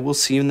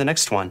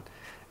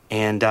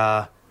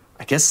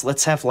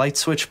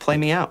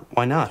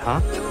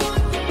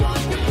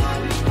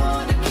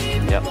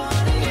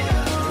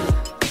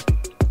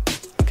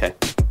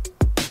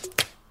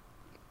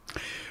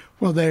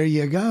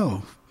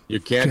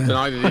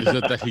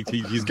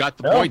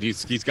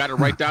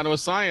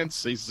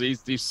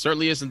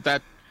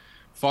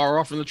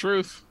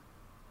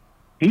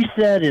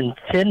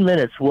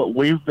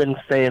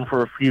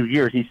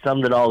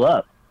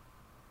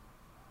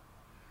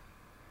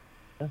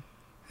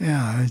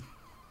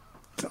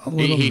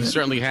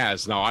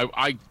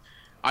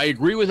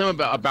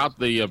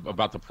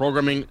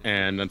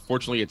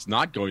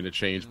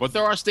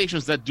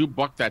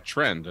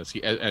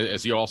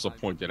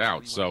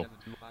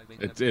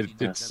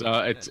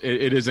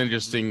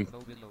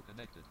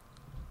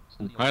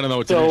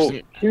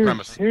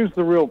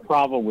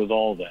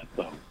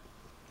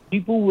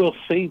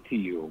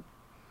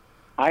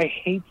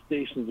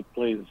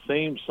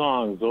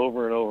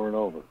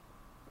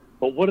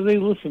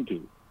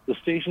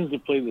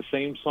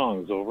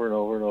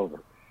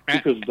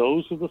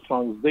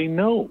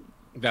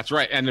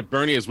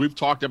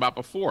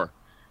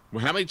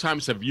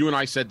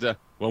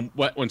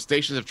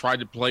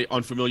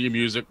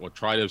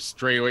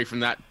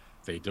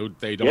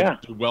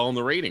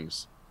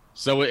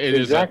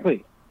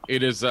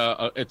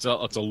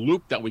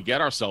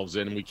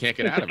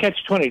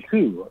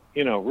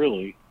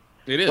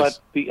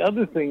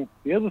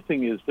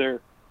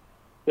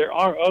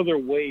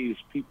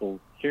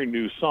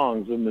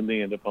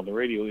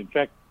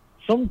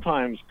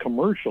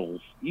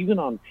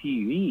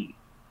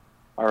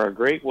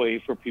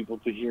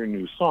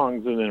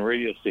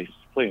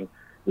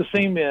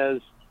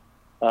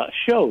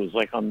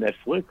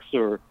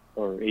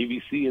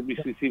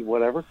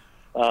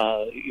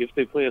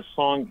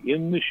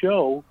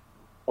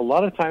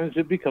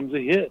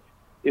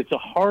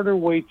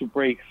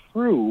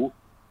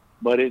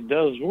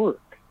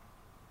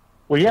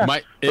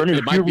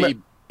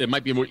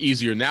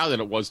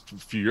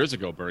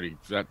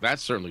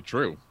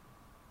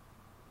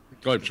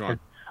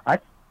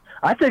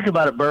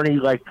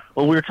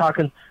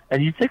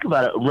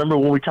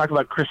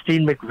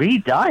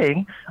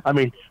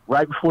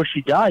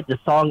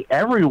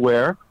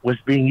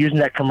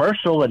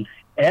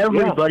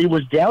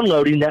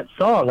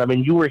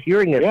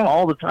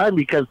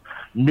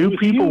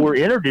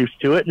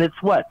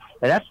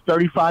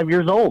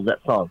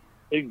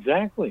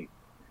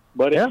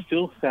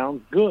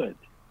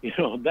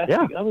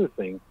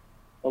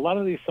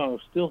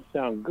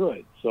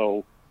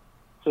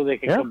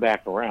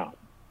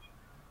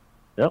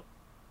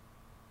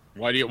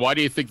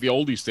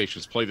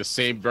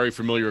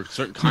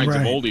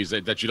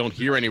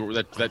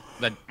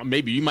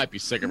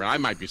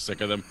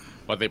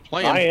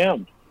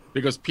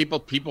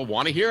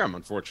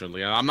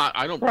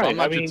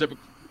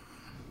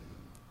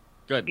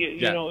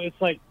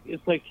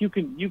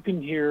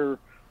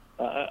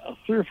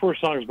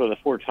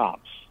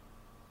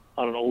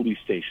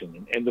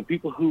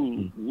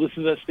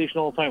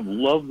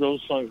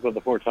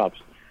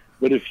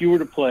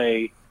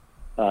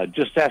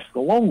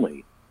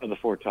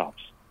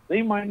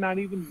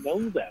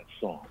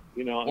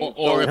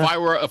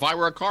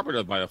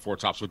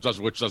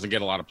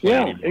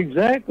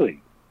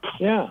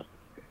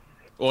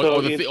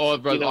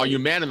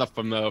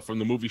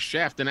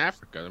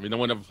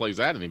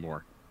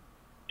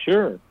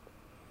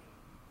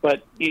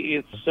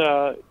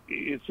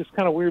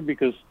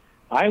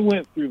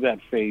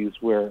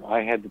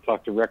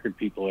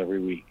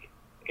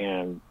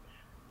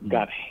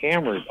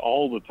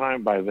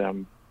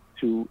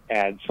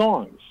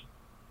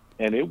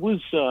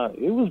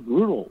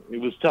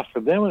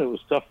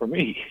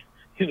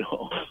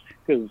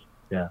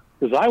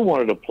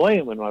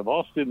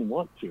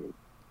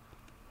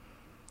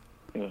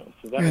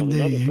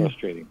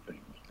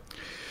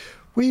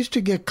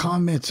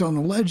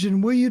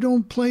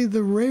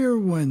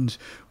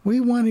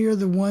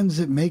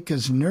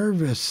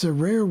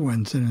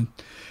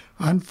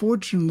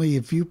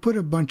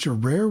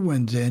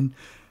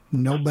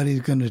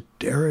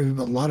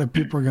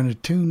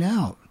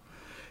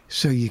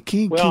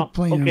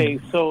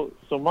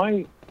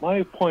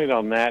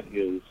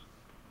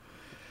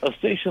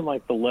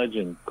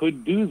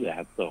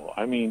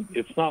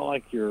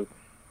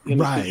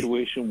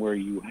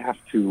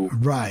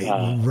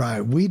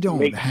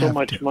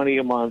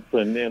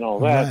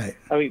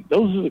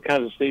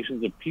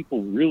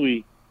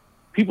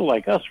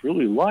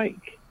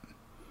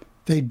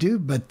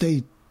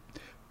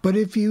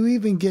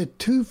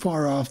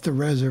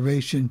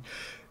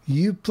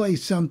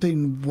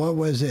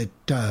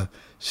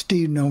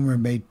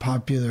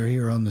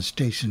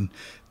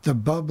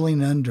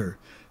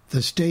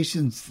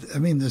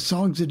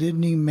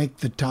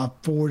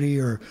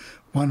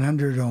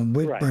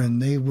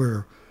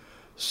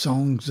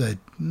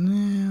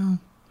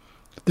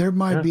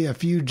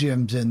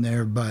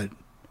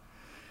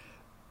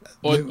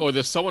 Or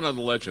there's someone on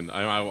the legend.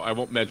 I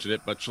won't mention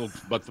it, but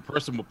the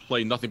person will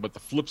play nothing but the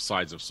flip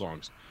sides of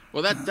songs.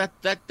 Well,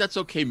 that's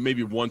okay,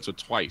 maybe once or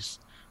twice,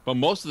 but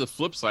most of the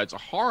flip sides are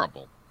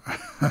horrible.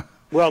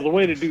 Well, the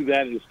way to do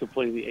that is to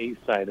play the A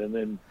side and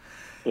then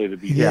play the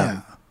B side.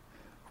 Yeah,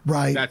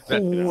 right.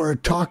 Or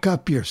talk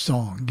up your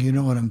song. You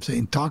know what I'm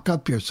saying? Talk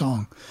up your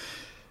song.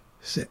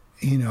 So,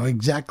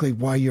 exactly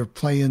why you're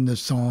playing the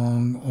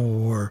song,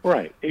 or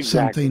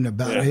something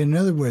about it. In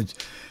other words,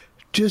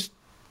 just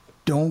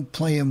don't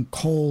play them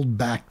cold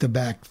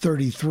back-to-back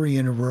 33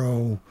 in a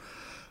row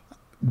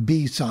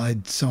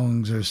B-side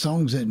songs or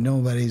songs that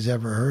nobody's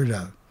ever heard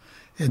of.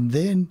 And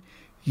then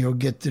you'll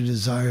get the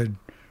desired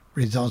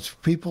results.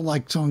 People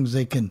like songs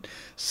they can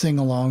sing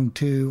along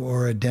to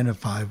or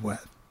identify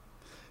with.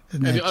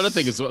 And the other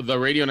thing is the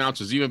radio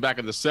announcers, even back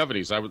in the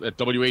 70s, I was at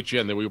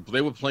WHN,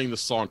 they were playing the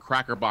song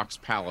Cracker Box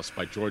Palace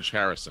by George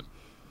Harrison.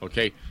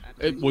 Okay?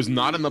 It was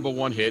not a number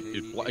one hit.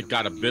 It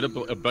got a bit of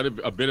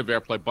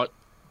airplay,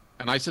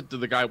 and I said to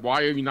the guy,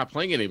 "Why are you not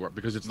playing it anywhere?"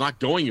 Because it's not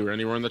going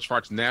anywhere in the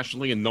charts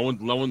nationally, and no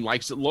one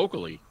likes it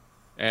locally.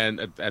 And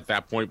at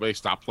that point, they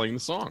stopped playing the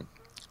song.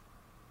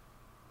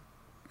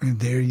 And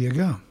there you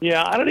go.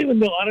 Yeah, I don't even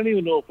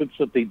know if it's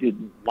that they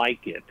didn't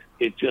like it.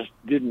 It just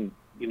didn't,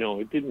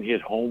 it didn't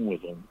hit home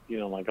with them,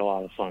 like a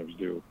lot of songs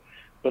do.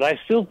 But I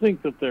still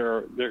think that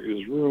there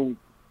is room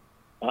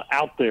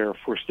out there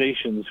for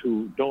stations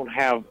who don't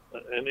have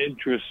an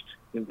interest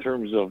in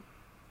terms of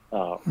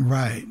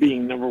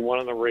being number one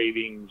in the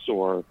ratings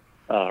or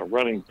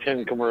running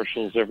 10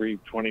 commercials every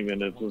 20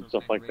 minutes and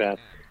stuff like that.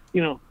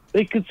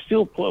 They could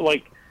still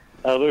play,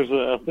 there's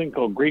a thing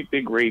called Great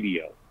Big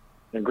Radio.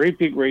 And Great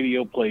Big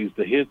Radio plays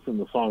the hits and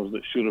the songs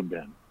that should have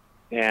been.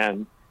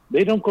 And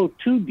they don't go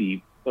too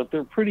deep, but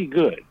they're pretty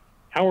good.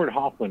 Howard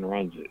Hoffman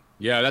runs it.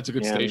 Yeah, that's a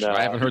good station.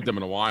 I haven't heard them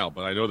in a while,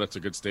 but I know that's a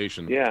good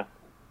station. Yeah.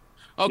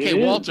 Okay,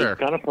 Walter.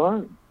 It's kind of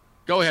fun.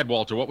 Go ahead,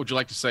 Walter. What would you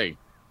like to say?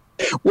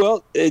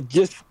 Well,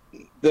 just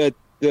that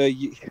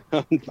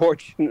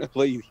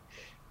unfortunately,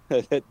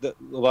 a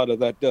lot of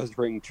that does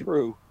ring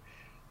true.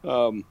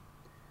 But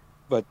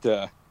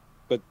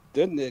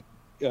then it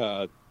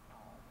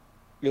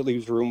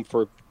leaves room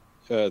for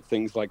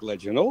things like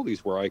Legend Oldies,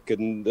 where I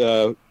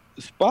can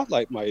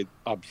spotlight my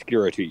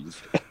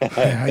obscurities.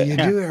 How you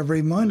do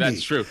every Monday.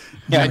 That's true.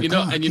 Yeah,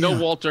 and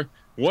Walter,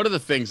 one of the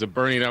things of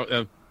burning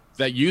out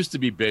that used to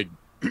be big,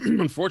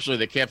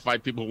 unfortunately, they can't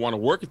find people who want to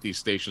work at these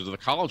stations, or the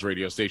college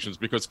radio stations,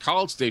 because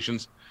college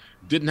stations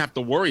didn't have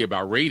to worry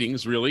about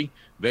ratings. Really,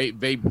 they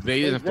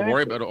didn't have to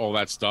worry about all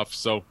that stuff.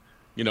 So,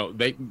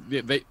 they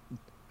could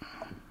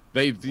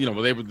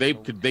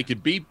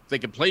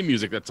play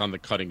music that's on the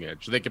cutting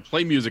edge. They could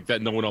play music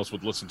that no one else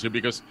would listen to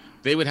because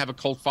they would have a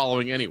cult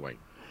following anyway.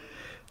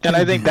 And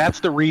I think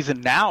that's the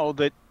reason now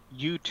that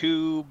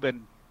YouTube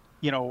and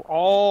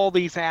all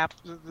these apps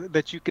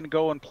that you can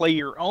go and play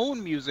your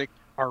own music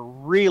are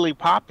really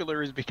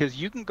popular, is because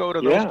you can go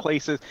to those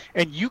places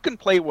and you can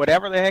play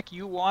whatever the heck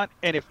you want,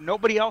 and if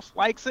nobody else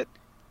likes it,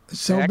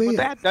 so be it.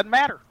 That doesn't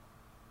matter.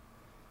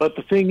 But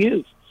the thing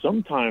is,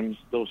 sometimes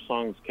those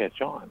songs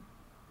catch on.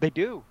 They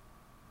do.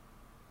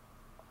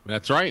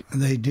 That's right.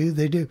 They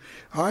do.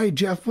 All right,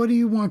 Jeff, what do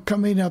you want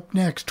coming up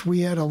next? We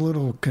had a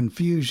little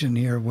confusion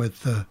here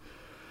with the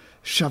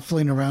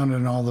shuffling around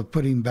and all the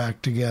putting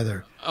back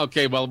together.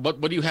 Okay, well,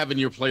 what do you have in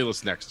your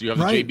playlist next? Do you have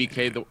the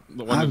JBK, the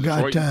one I've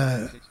got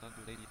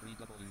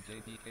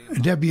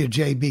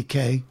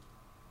WJBK.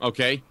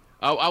 Okay.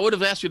 I would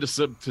have asked you to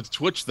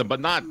switch them, but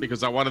not,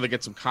 because I wanted to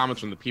get some comments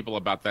from the people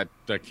about that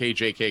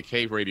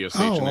Kjjk radio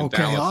station in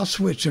Dallas. I'll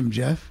switch them,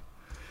 Jeff.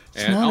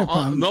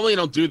 Normally I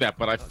don't do that,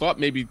 but I thought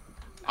maybe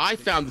I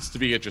found this to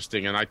be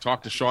interesting, and I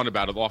talked to Sean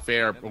about it off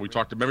air.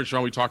 Remember,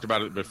 Sean, we talked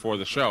about it before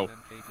the show,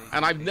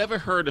 and I've never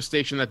heard a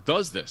station that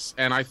does this,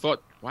 and I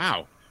thought,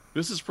 wow,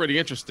 this is pretty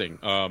interesting.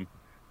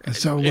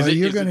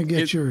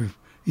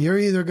 You're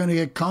either going to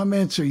get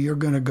comments or you're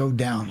going to go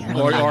down,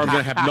 or I'm going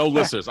to have no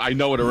listeners. I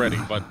know it already,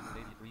 but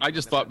I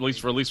just thought, at least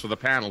for the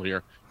panel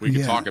here, we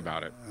could talk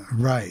about it.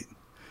 Right.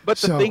 But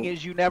the thing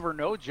is, you never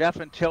know, Jeff,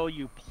 until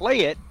you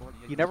play it.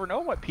 You never know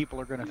what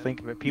people are going to think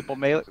of it. People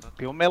may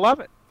love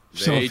it.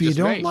 So if you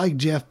don't like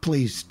Jeff,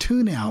 please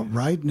tune out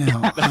right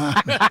now.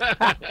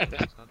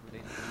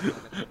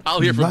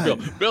 I'll hear from Bill.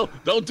 Bill,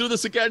 don't do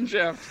this again,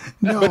 Jeff.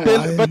 No,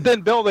 but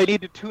then, Bill, they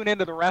need to tune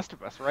into the rest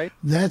of us, right?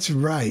 That's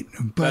right.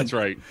 But that's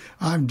right.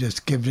 I'm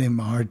just giving him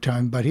a hard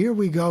time. But here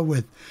we go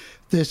with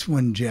this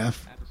one,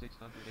 Jeff.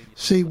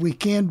 See, we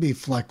can be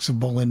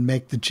flexible and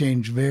make the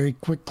change very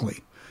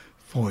quickly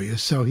for you.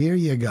 So here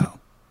you go.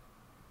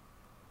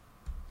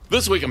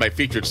 This week in my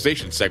featured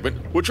station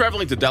segment, we're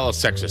traveling to Dallas,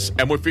 Texas,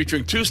 and we're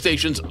featuring two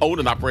stations owned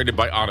and operated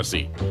by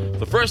Odyssey.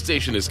 The first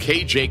station is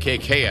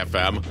Kjjk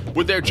FM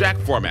with their Jack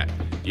format.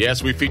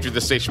 Yes, we featured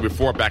this station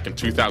before back in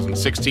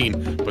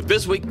 2016, but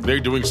this week they're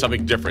doing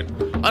something different.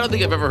 I don't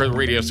think I've ever heard a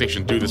radio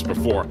station do this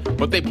before,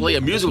 but they play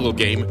a musical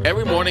game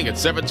every morning at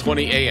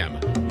 7:20 a.m.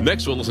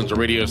 Next, we'll listen to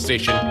radio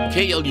station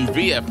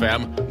KLUV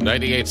FM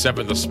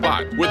 98.7 The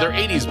Spot with their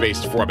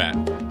 80s-based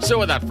format. So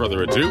without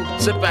further ado,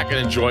 sit back and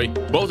enjoy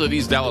both of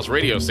these Dallas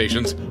radio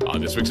stations on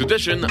this week's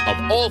edition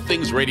of All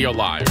Things Radio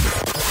Live.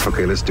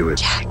 Okay, let's do it.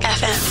 Kjjk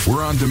FM.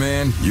 We're on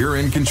demand. You're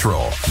in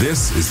control.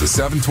 This is the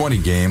 720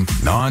 game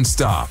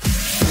non-stop.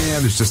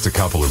 And there's just a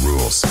couple of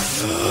rules.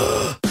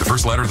 The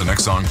first letter of the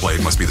next song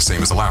played must be the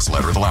same as the last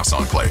letter of the last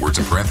song played. Words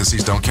in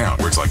parentheses don't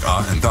count. Words like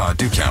and the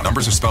do count.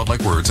 Numbers are spelled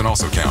like words and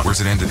also count. Words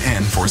that end in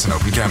N force an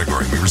open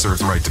category. We reserve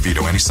the right to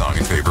veto any song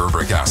in favor of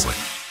Rick Astley.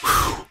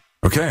 Whew.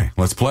 Okay,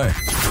 let's play.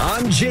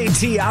 I'm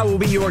JT. I will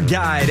be your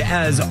guide,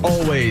 as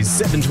always.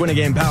 720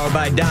 game powered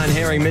by Don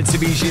Herring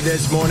Mitsubishi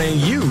this morning.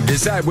 You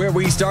decide where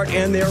we start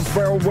and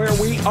therefore where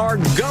we are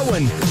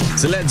going.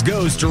 So let's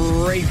go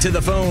straight to the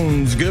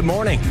phones. Good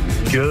morning.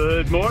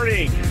 Good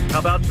morning. How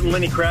about some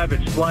Lenny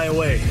Kravitz, Fly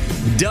Away?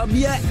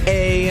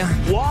 W-A.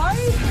 Why?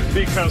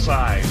 Because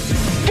I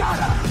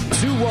gotta.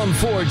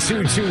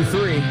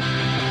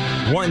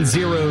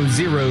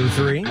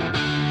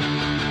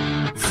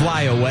 214-223-1003.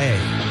 Fly Away.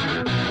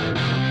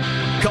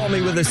 Call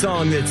me with a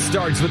song that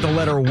starts with the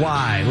letter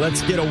Y.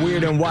 Let's get a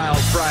Weird and Wild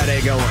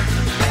Friday going.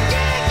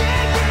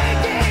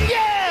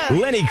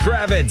 Lenny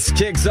Kravitz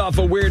kicks off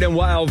a Weird and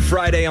Wild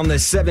Friday on the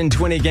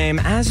 720 game,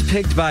 as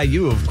picked by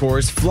you, of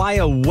course, Fly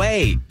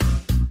Away.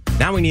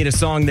 Now we need a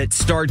song that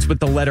starts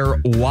with the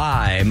letter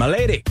Y. My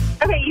lady.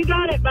 Okay, You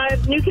Got It by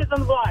New Kids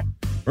on the Block.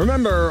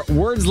 Remember,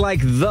 words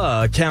like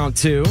the count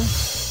to.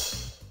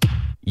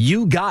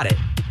 You got it.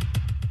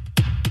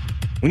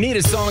 We need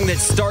a song that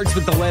starts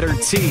with the letter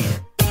T.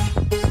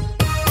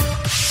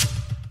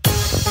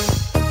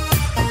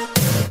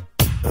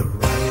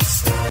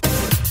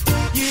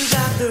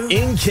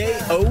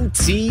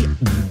 N-K-O-T-B.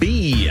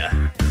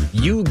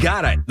 You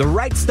got it. The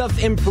right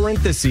stuff in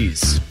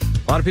parentheses.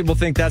 A lot of people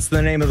think that's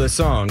the name of the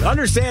song.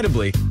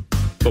 Understandably.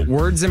 But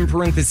words in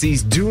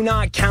parentheses do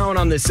not count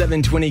on the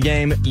 720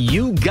 game.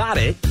 You got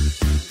it.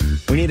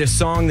 We need a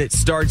song that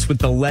starts with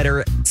the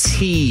letter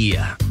T.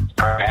 All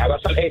right, how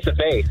about some Ace of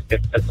Base?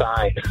 It's a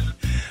sign.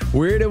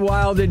 Weird and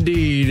wild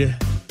indeed.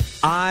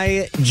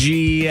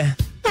 I-G.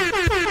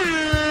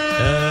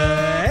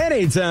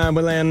 Anytime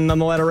we land on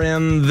the letter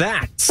M,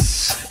 that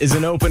is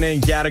an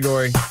opening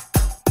category.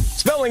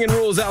 Spelling and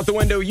rules out the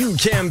window. You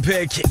can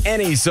pick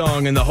any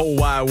song in the whole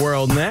wide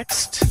world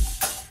next.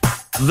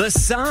 The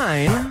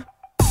sign.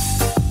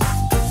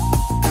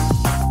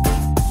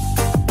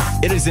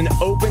 It is an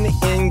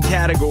open-end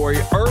category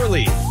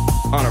early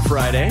on a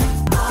Friday.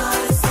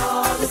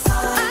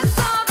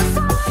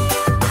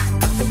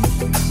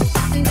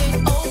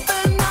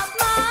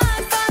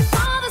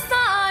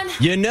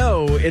 You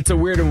know it's a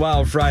Weird and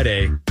Wild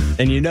Friday,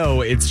 and you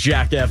know it's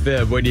Kjjk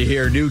FM when you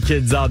hear New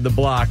Kids on the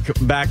Block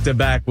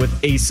back-to-back with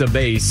Ace of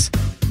Base.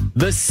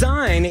 The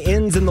sign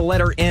ends in the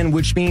letter N,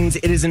 which means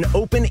it is an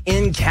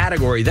open-end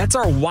category. That's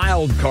our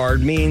wild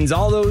card, means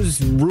all those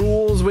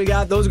rules we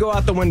got, those go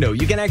out the window.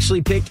 You can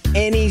actually pick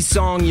any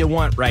song you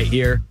want right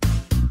here.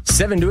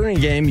 720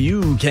 game,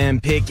 you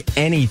can pick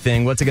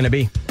anything. What's it going to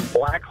be?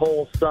 Black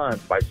Hole Sun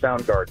by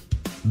Soundgarden.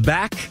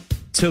 Back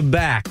to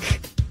back.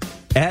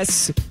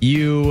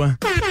 S-U.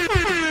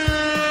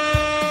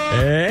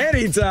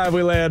 Anytime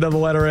we land on the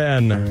letter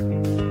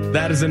N,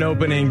 that is an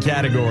opening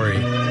category.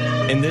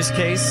 In this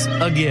case,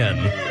 again,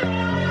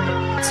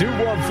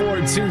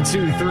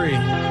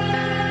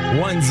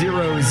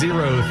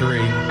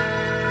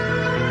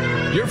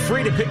 214-223-1003. You're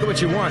free to pick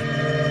what you want.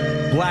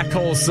 Black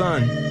Hole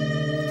Sun.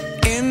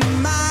 In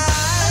my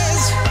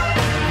eyes.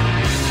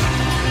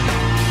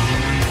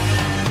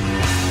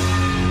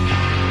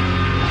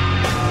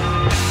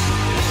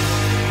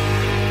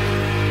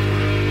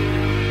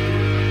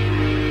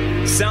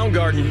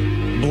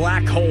 Soundgarden,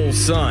 Black Hole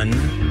Sun.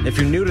 If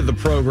you're new to the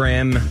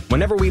program,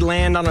 whenever we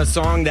land on a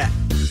song that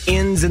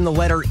ends in the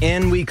letter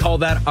N, we call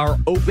that our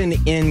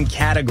open-end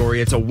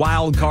category. It's a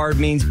wild card,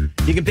 means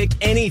you can pick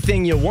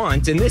anything you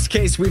want. In this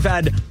case, we've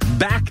had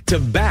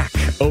back-to-back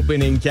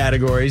opening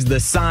categories, the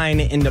sign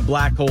into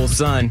Black Hole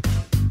Sun.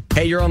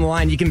 Hey, you're on the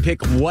line. You can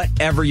pick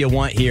whatever you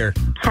want here.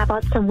 How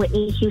about some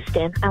Whitney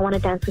Houston? I Want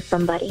to Dance with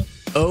Somebody.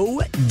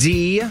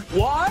 O-D.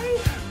 Why?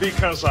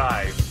 Because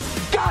I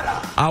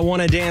gotta. I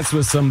Want to Dance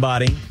with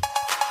Somebody.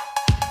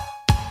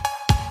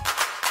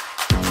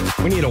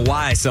 We need a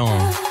Y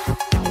song.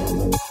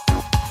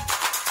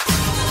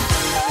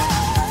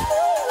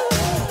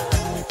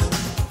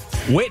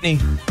 Whitney,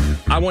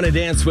 I Want to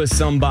Dance with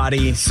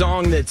Somebody.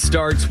 Song that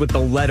starts with the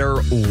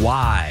letter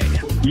Y.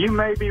 You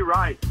May Be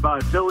Right by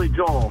Billy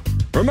Joel.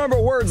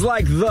 Remember, words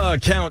like the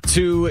count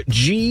to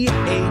G-H-T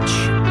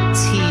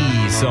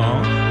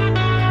song.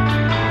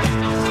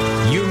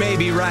 You May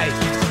Be Right.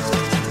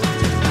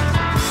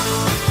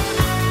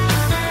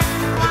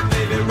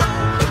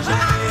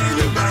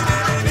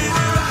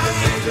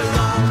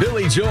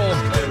 Billy Joel,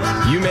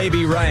 You May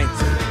Be Right.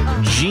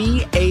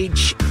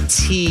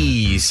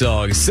 G-H-T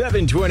song.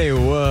 720,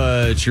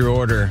 what's your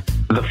order?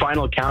 The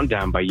Final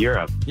Countdown by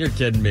Europe. You're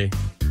kidding me.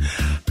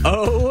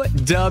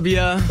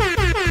 O-W.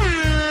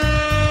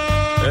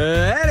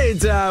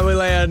 Anytime we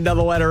land on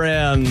the letter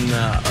N,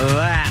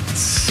 that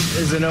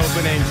is an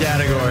opening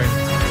category.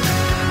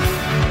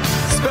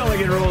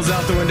 Spelling and rules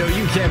out the window.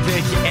 You can't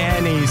pick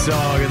any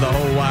song in the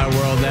whole wide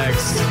world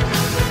next.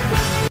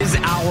 Is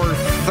our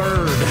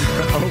third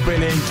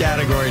opening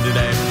category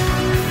today.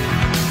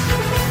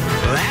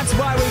 That's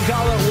why we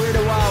call it Weird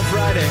and Wild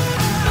Friday.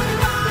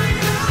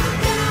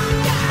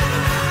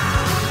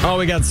 Oh,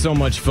 we got so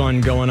much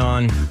fun going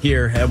on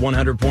here at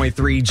 100.3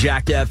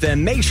 Kjjk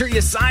FM. Make sure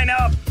you sign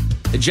up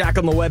at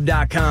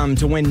jackontheweb.com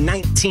to win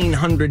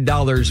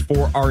 $1,900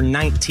 for our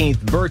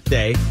 19th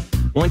birthday.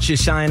 Once you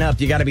sign up,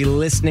 you got to be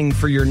listening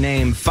for your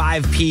name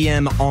 5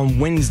 p.m. on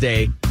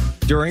Wednesday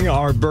during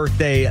our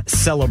birthday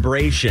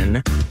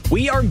celebration.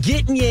 We are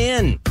getting you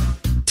in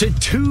to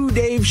 2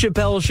 Dave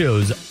Chappelle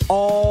shows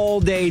all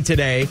day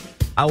today.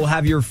 I will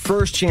have your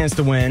first chance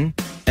to win,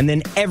 and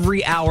then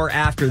every hour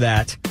after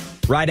that,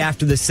 right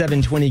after the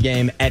 7:20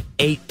 game at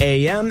 8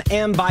 a.m.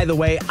 And by the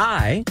way,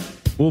 I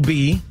will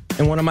be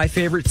in one of my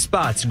favorite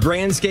spots,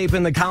 Grandscape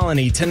in the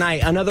Colony.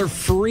 Tonight, another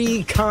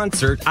free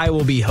concert I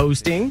will be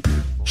hosting.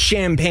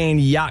 Champagne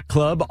Yacht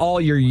Club, all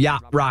your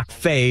yacht rock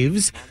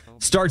faves.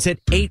 Starts at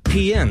 8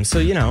 p.m. So,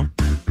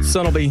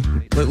 sun will be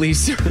at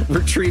least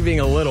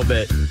retrieving a little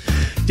bit.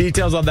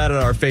 Details on that on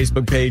our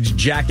Facebook page,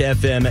 Kjjk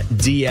FM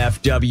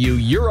DFW.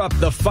 You're up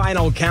the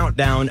final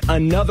countdown.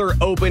 Another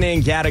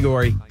opening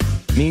category.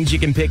 Means you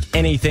can pick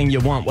anything you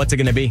want. What's it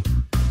going to be?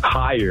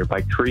 Higher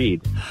by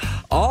Creed.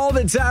 All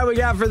the time we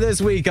got for this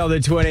week on the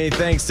 20th,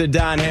 thanks to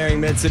Don Herring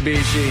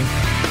Mitsubishi.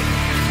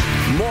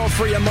 More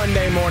for you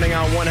Monday morning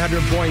on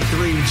 100.3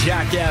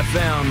 Kjjk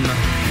FM.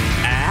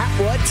 At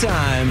what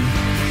time?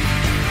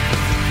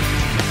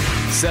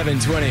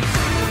 7:20.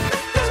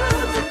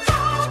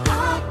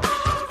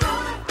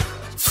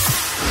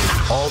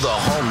 All the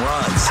home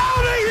runs.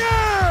 Out of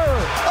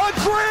here! A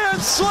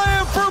grand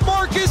slam for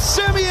Marcus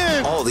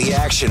Semien! All the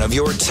action of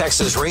your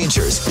Texas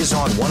Rangers is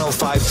on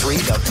 105.3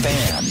 The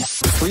Fan.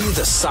 Breathe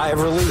a sigh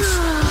of relief.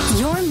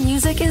 Your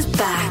music is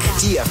back.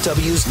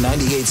 DFW's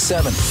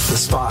 98.7 The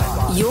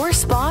Spot. Your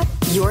spot,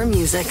 your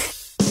music.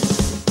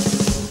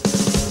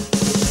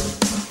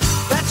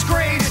 That's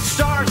great. It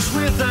starts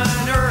with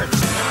an earth.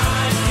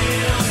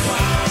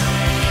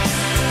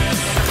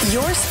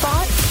 Your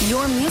spot,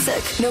 your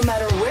music, no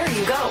matter where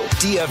you go.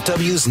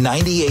 DFW's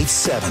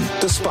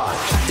 98.7 The Spot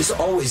is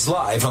always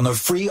live on the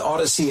free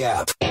Odyssey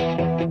app.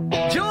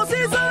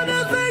 Josie's on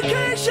a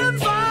vacation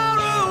far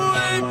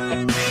away.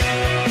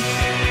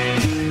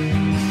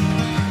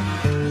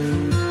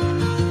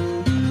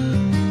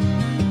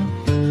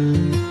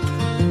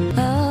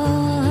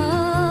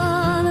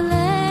 Oh, the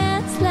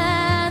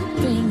landslide,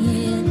 bring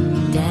it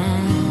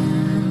down.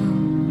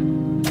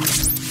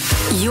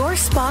 Your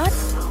spot,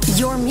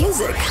 your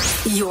music,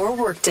 your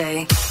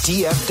workday.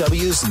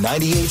 DFW's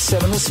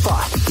 98.7 The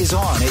Spot is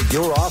on at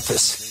your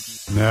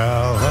office.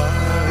 Now I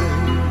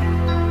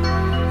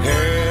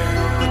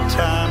had the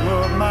time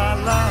of my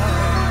life.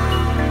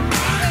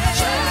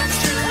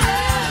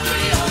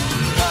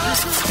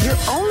 Your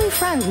only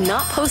friend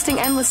not posting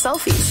endless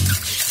selfies.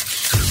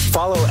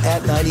 Follow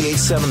at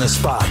 98.7 The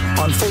Spot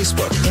on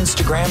Facebook,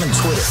 Instagram, and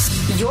Twitter.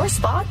 Your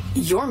spot,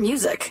 your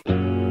music.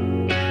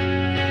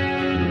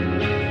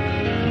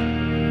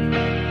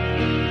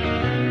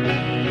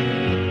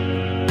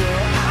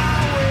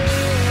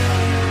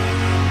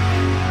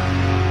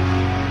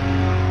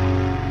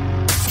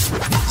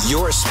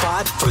 Your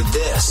spot for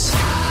this.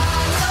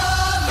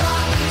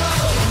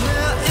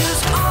 There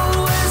is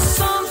always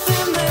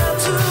something there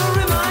to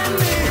remind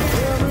me.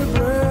 Every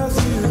breath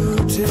you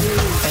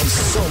take. And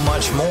so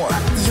much more.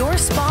 Your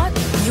spot,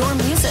 your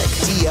music.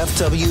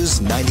 DFW's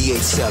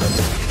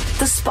 98.7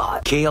 The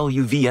Spot.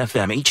 KLUV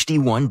FM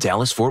HD1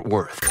 Dallas Fort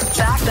Worth.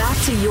 Back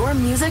to your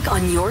music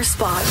on your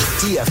spot.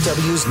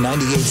 DFW's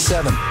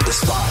 98.7 The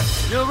Spot.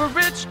 You're a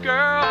rich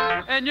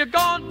girl and you're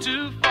gone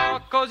too far,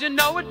 'cause you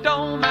know it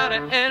don't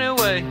matter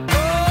anyway. Oh,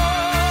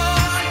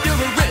 you're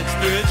a rich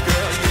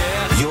girl,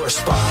 yeah. Your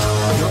spot,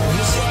 your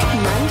music.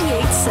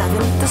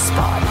 98.7 The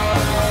Spot.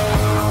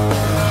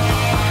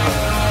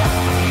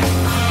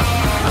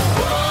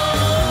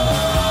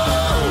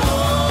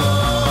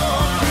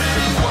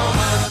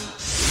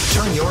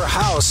 Turn your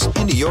house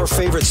into your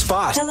favorite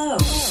spot. Hello.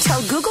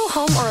 Tell Google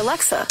Home or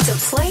Alexa to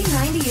play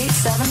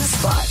 98.7 The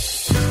Spot.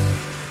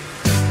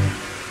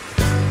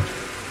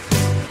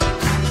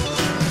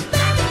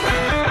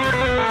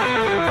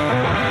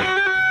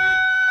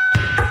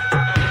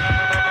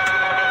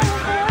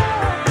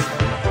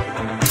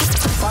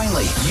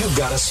 Finally, you've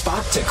got a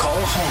spot to call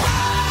home.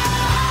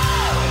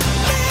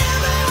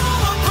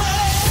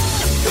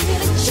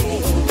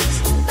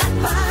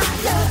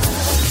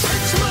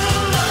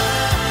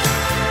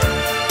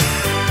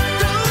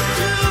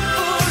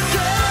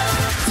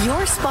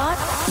 Your spot,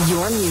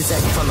 your music.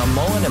 From the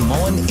Mullen &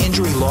 Mullen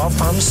Injury Law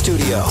Firm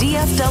Studio.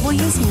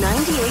 DFW's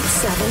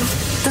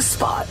 98.7 The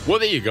Spot. Well,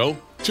 there you go.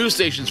 2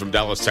 stations from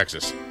Dallas,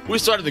 Texas. We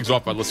started things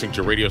off by listening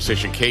to radio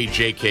station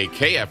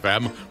Kjjk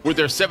FM with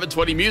their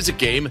 720 music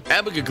game,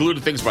 and we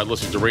concluded things by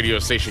listening to radio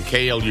station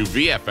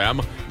KLUV FM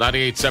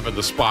 98.7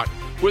 The Spot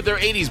with their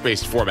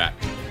 80s-based format.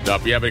 Now,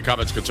 if you have any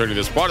comments concerning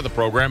this part of the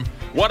program,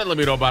 why don't let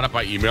me know about it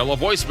by email or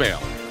voicemail.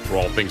 For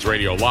All Things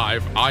Radio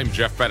Live, I'm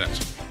Jeff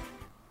Bennett.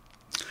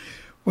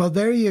 Well,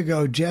 there you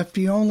go, Jeff.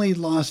 You only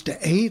lost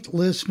 8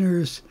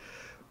 listeners,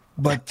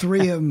 but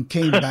 3 of them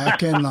came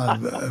back in.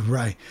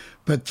 Right.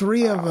 But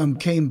 3 of them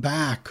came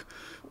back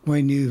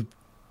when you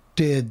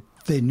did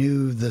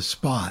the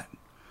spot.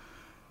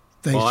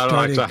 They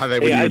started. How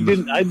they I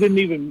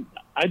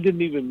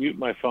didn't even mute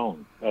my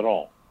phone at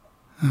all.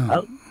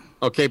 Oh.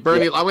 Okay,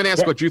 Bernie, I'm going to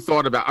ask what you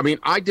thought about. I mean,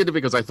 I did it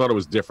because I thought it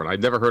was different.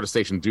 I'd never heard a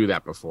station do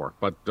that before,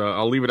 but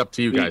I'll leave it up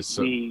to you guys.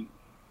 The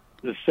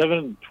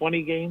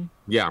 7:20 game.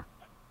 Yeah,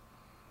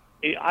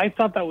 I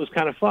thought that was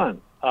kind of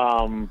fun.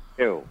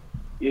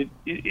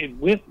 It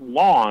went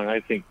long,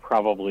 I think,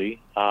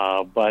 probably,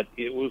 but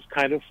it was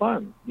kind of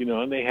fun,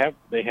 And they have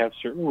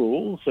certain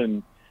rules,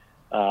 and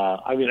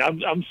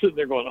I'm sitting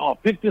there going, "Oh,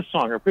 pick this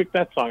song or pick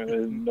that song," and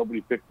then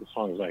nobody picked the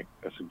songs like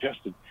I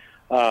suggested.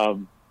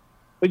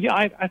 But yeah,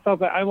 I thought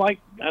that I like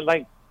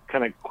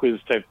kind of quiz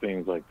type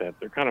things like that.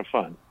 They're kind of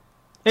fun.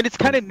 And it's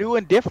kind of new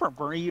and different,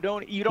 Bernie. You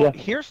don't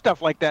hear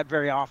stuff like that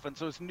very often,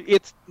 so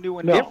it's new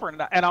and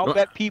different. And I'll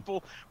bet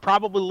people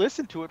probably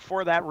listen to it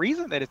for that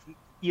reason, that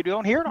you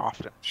don't hear it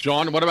often.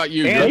 Sean, what about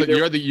you?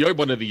 You're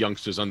one of the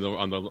youngsters on the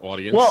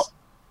audience. Well,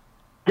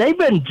 they've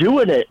been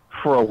doing it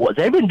for a while.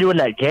 They've been doing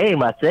that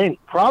game, I think,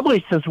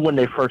 probably since when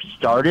they first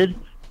started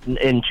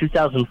in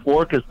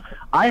 2004. Because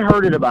I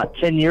heard it about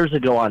 10 years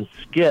ago on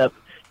Skip.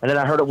 And then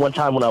I heard it one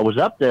time when I was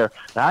up there.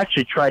 And I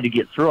actually tried to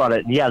get through on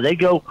it. And yeah, they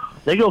go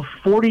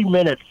 40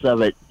 minutes of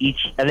it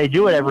each, and they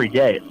do it every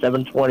day at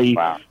 7:20.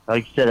 Wow.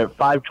 Like you said, at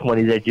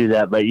 5:20 they do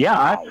that. But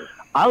yeah,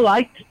 I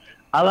liked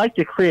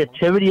the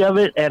creativity of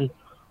it. And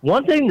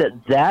one thing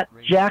that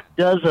Jack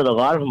does that a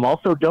lot of them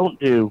also don't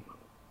do,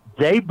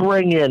 they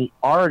bring in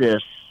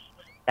artists,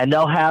 and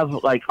they'll have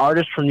like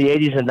artists from the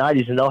 80s and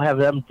 90s, and they'll have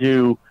them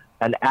do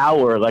an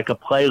hour, like a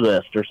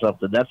playlist or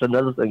something. That's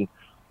another thing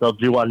they'll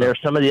do on there.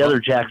 Some of the other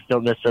Jacks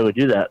don't necessarily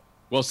do that.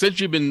 Well, since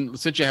you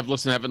haven't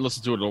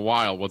listened to it in a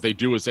while, what they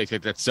do is they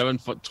take that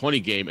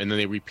 7:20 game and then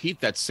they repeat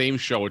that same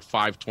show at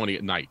 5:20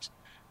 at night.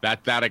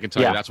 That I can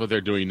tell you, that's what they're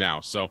doing now.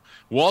 So,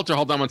 Walter,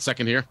 hold on 1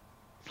 second here.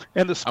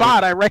 In the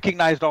spot, I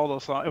recognized all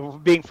those songs.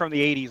 Being from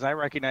the 80s, I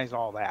recognized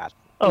all that.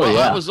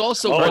 I was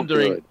also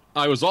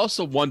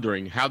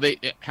wondering how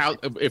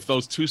if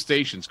those two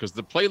stations, because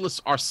the playlists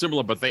are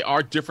similar, but they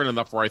are different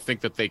enough where I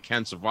think that they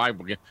can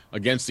survive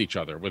against each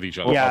other with each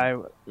other.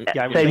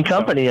 Same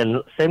company,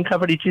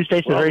 two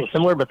stations very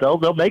similar, but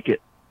they'll make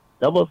it.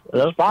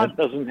 Spot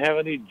doesn't have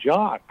any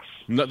jocks.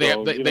 No,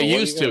 they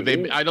used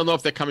to. I don't know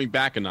if they're coming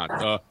back or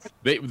not.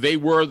 They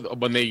were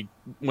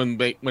when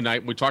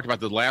we talked about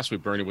the last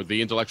week, Bernie, with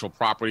the intellectual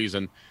properties,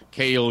 and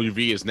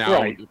KLUV is now.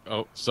 Right.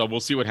 So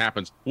we'll see what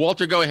happens.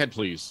 Walter, go ahead,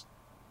 please.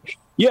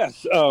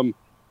 Yes,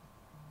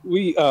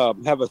 we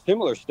have a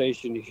similar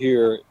station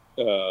here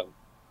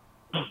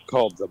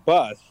called The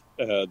Bus.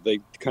 They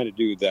kind of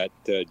do that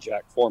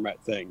Jack format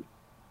thing,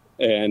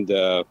 and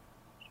the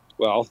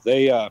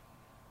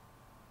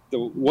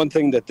one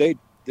thing that they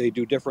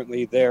do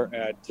differently there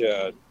at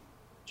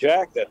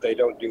Jack that they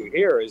don't do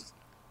here is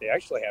they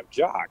actually have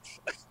jocks.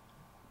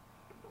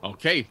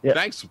 Okay,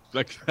 thanks.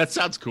 That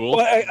sounds cool.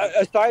 Well,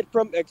 aside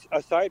from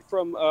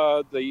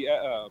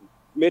the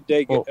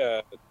midday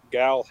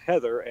gal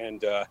Heather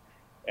and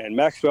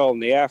Maxwell in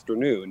the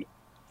afternoon,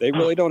 they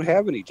really don't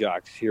have any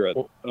jocks here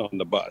on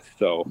the bus.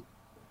 So,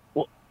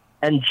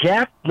 and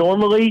Jack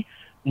normally.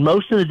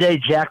 Most of the day,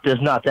 Jack does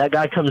not. That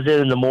guy comes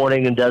in the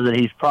morning and does it.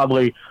 He's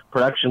probably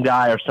production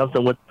guy or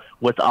something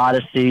with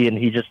Odyssey, and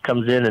he just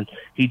comes in and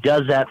he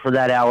does that for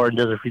that hour and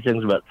does a few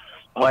things. But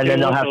and then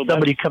they'll have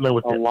somebody come in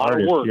with a lot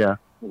of work. Yeah,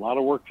 a lot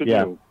of work to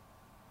do.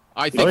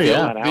 I think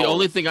the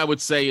only thing I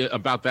would say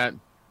about that,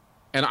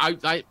 and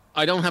I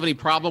don't have any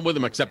problem with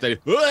him except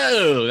that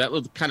that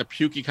little kind of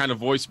pukey kind of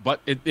voice,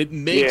 but it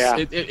makes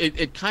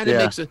it kind of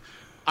makes it.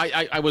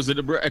 I was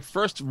at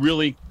first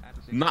really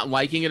not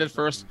liking it at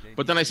first,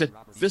 but then I said,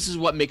 "This is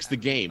what makes the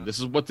game. This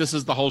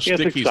is the whole shtick."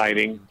 It's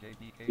exciting.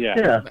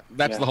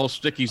 That's the whole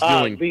shtick he's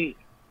doing.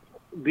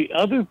 The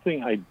other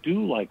thing I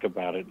do like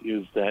about it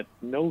is that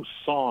no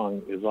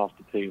song is off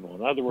the table.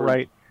 In other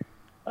words,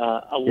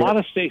 a lot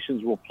of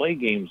stations will play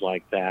games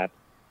like that,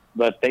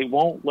 but they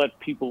won't let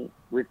people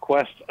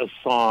request a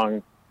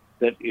song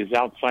that is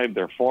outside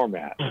their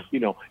format.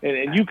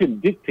 And you can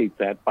dictate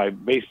that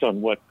based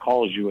on what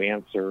calls you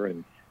answer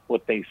and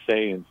what they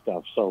say and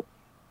stuff. So.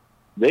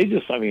 They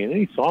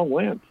any song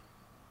went.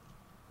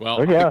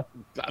 Well,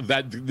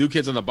 that New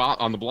Kids on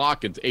the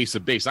Block and Ace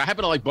of Base. I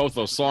happen to like both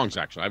those songs,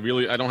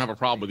 actually. I don't have a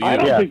problem with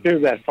either. I don't think they're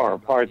that far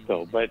apart,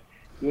 though. But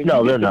when you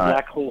get the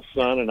Black Hole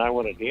Sun and I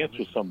Want to Dance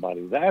with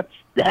Somebody, that's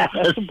a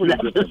pretty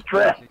different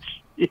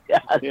stretch. Yeah,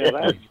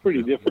 that's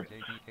pretty different.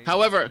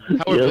 However,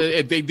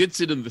 they did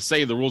say in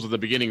the rules at the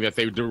beginning that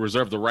they do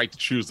reserve the right to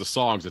choose the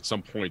songs at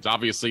some point.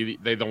 Obviously,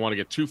 they don't want to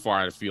get too far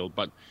out of field,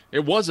 but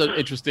it was an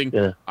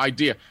interesting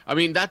idea. I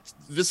mean,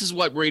 this is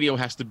what radio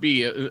has to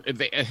be.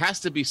 It has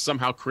to be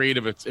somehow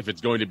creative if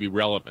it's going to be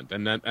relevant,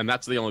 and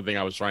that's the only thing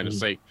I was trying to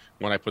say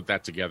when I put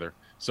that together.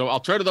 So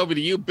I'll turn it over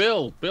to you,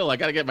 Bill. Bill, I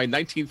got to get my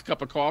 19th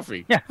cup of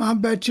coffee. Yeah, I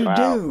bet you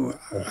do.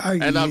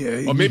 And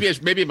or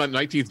maybe my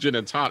 19th gin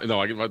and tonic.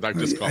 No, not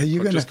just coffee. Are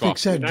you going to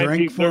fix that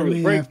drink for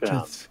me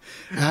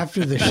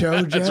after the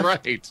show, Jeff? That's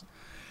right.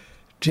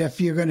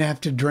 Jeff, you're going to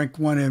have to drink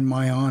one in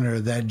my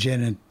honor, that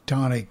gin and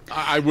tonic.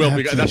 I will.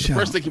 Because that's the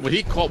first thing when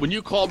you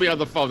called me on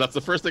the phone. That's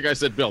the first thing I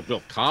said. Bill,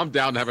 calm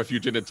down and have a few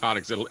gin and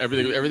tonics.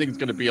 Everything's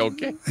going to be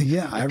okay.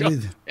 Yeah,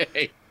 everything.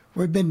 Okay.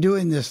 We've been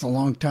doing this a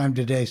long time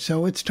today,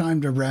 so it's time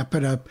to wrap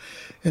it up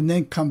and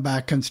then come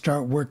back and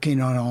start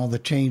working on all the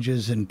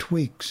changes and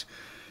tweaks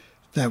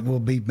that we'll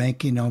be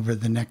making over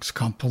the next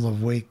couple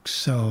of weeks.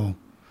 So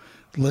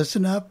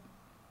listen up,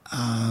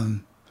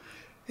 and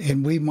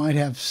we might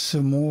have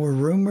some more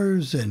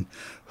rumors, and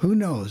who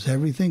knows,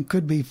 everything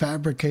could be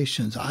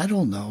fabrications. I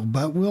don't know,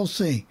 but we'll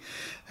see.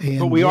 And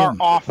but we are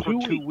off for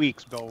 2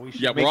 weeks, Bill. We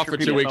should we're off for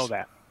 2 weeks. Know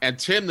that. And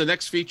Tim, the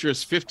next feature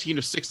is 15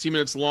 or 16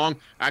 minutes long.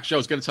 Actually, I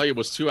was going to tell you it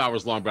was 2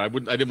 hours long, but I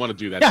didn't want to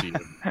do that to you.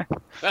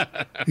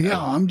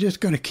 Yeah, I'm just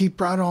going to keep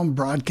right on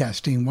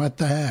broadcasting. What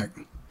the heck?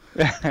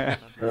 You're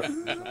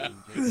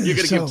going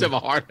to give Tim a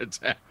heart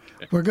attack.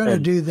 We're going to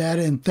do that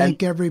and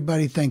thank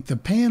everybody. Thank the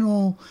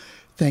panel.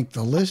 Thank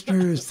the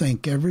listeners.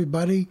 Thank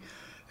everybody.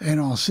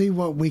 And I'll see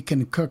what we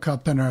can cook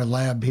up in our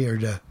lab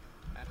here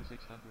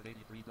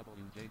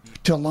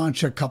to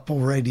launch a couple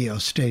radio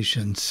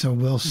stations. So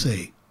we'll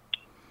see.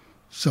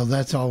 So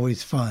that's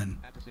always fun.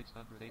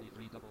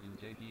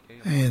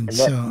 And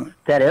that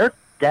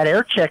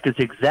aircheck is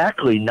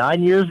exactly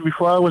 9 years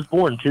before I was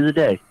born to the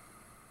day.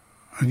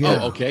 Yeah.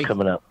 Oh, okay.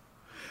 Coming up.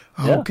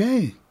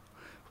 Okay. Yeah.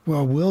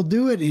 Well, we'll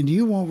do it, and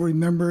you won't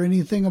remember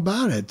anything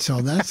about it,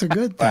 so that's a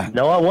good thing.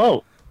 No, I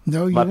won't.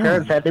 No, you My won't.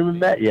 parents hadn't even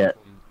met yet.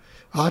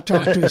 I'll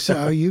talk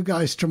to you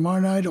guys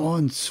tomorrow night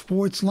on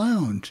Sports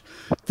Lounge,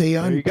 the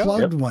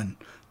unplugged one.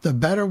 The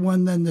better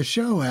one than the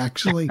show,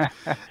 actually.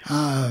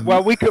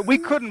 Well, we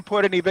couldn't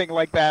put anything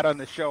like that on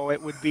the show.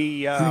 It would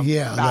be not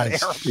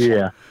airable.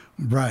 Yeah,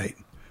 right.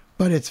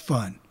 But it's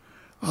fun.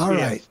 All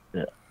right.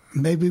 Yeah.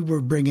 Maybe we're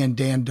bringing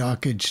Dan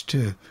Dockage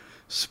to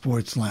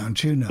Sports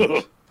Lounge. Who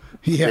knows?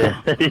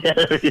 Yeah.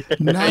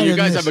 Hey, you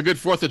guys have a good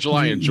 4th of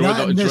July. Enjoy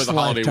the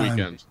holiday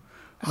weekend.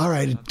 All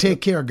right.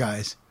 Take care,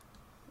 guys.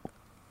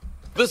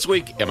 This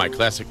week, in my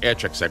classic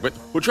aircheck segment,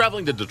 we're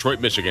traveling to Detroit,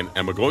 Michigan,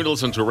 and we're going to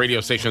listen to a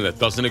radio station that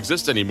doesn't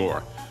exist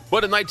anymore.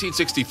 But in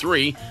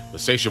 1963, the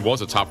station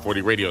was a top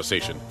 40 radio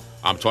station.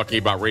 I'm talking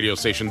about radio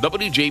station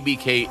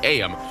WJBK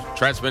AM,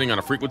 transmitting on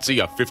a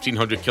frequency of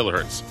 1500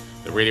 kilohertz.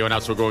 The radio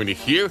announcer we're going to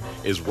hear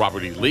is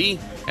Robert E. Lee,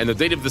 and the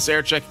date of this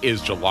aircheck is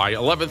July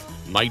 11th,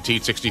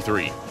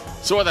 1963.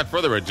 So without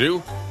further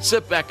ado,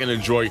 sit back and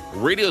enjoy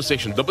radio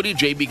station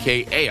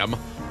WJBK AM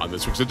on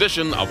this week's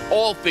edition of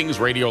All Things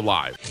Radio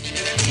Live.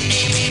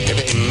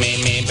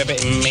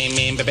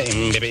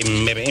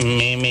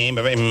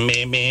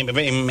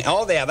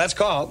 Oh, yeah, that's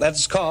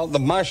called the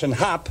Martian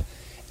Hop,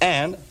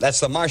 and that's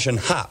the Martian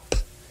Hop.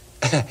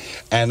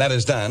 And that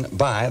is done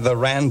by the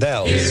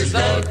Randells. Here's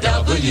the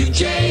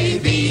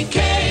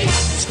WJBK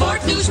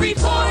Sport News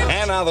Report.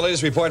 And now the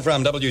latest report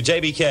from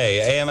WJBK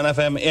AM and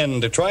FM in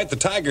Detroit. The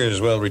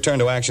Tigers will return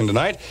to action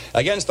tonight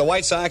against the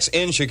White Sox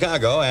in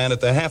Chicago. And at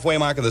the halfway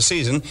mark of the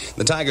season,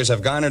 the Tigers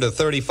have garnered a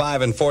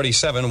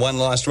 35-47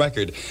 one-loss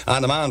record.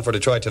 On the mound for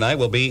Detroit tonight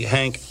will be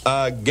Hank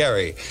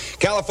Gary.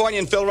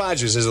 Californian Phil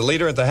Rogers is the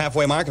leader at the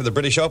halfway mark of the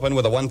British Open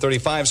with a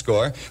 135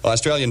 score.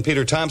 Australian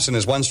Peter Thompson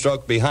is 1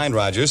 stroke behind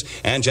Rogers,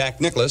 and Jack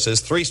Nicklaus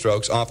is 3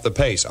 strokes off the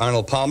pace.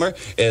 Arnold Palmer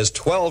is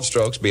 12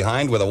 strokes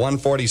behind with a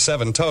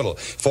 147 total.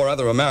 4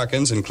 other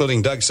Americans,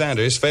 including Doug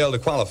Sanders, failed to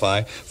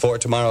qualify for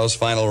tomorrow's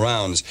final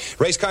rounds.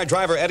 Race car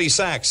driver Eddie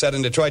Sachs said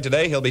in Detroit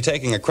today he'll be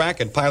taking a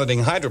crack at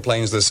piloting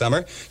hydroplanes this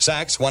summer.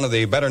 Sachs, one of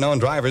the better-known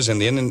drivers in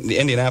the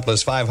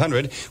Indianapolis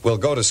 500, will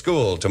go to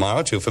school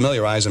tomorrow to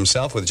familiarize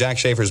himself with Jack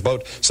Schaefer's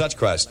boat, Such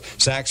Crust.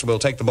 Sachs will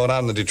take the boat out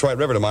in the Detroit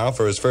River tomorrow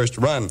for his first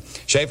run.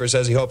 Schaefer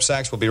says he hopes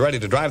Sachs will be ready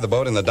to drive the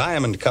boat in the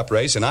Diamond Cup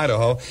race in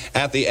Idaho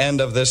at the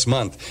end of this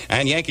month.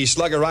 And Yankee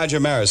slugger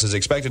Roger Maris is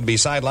expected to be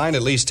sidelined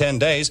at least 10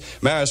 days.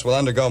 Maris will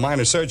undergo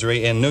minor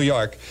surgery in New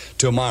York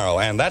tomorrow.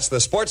 And that's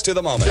the sports to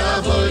the moment.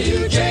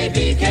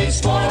 WJBK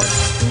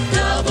Sports,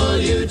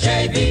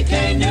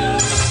 WJBK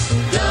News,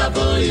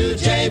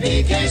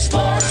 WJBK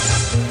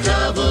Sports,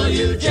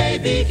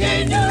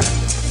 WJBK News.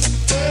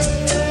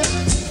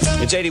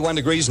 It's 81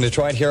 degrees in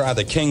Detroit. Here are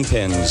the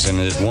Kingpins, and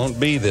it won't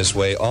be this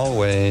way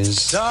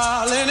always.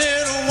 Darling,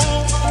 it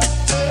won't.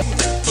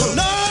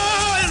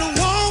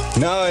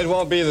 No, it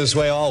won't be this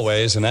way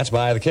always, and that's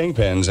by the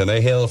Kingpins, and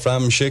they hail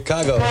from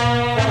Chicago.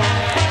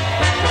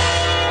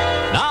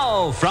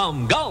 Now,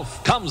 from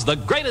Gulf comes the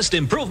greatest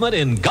improvement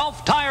in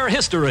Gulf tire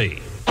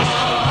history.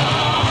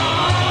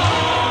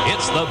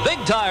 It's the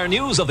big tire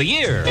news of the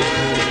year.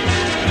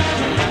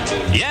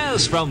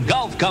 Yes, from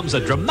Gulf comes a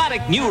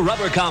dramatic new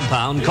rubber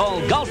compound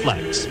called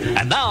Gulflex.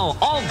 And now,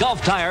 all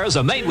Gulf tires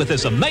are made with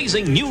this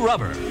amazing new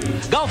rubber.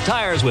 Gulf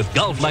tires with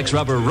Gulflex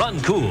rubber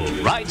run cool,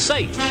 ride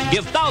safe,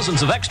 give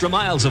thousands of extra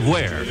miles of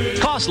wear,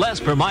 cost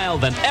less per mile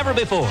than ever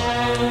before.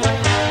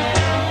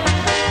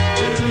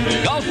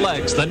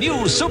 Golflex, the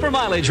new super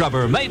mileage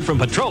rubber made from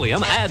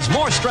petroleum, adds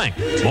more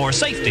strength, more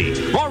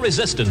safety, more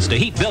resistance to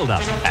heat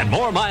buildup, and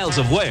more miles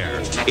of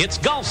wear. It's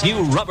Golf's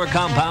new rubber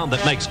compound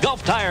that makes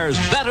Golf tires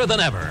better than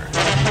ever.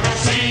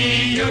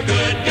 See your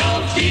good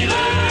Golf dealer.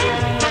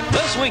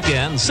 This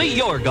weekend, see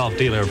your Golf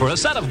dealer for a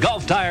set of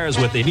Golf tires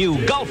with the new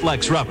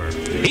Golflex rubber.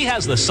 He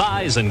has the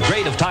size and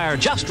grade of tire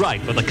just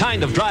right for the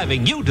kind of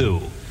driving you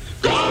do.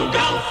 Go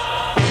Golf!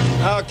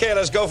 Okay,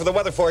 let's go for the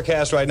weather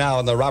forecast right now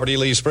on the Robert E.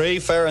 Lee Spree.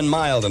 Fair and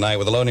mild tonight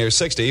with a low near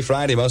 60.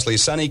 Friday, mostly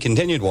sunny,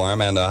 continued warm,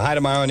 and a high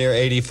tomorrow near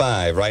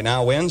 85. Right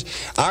now, winds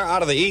are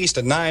out of the east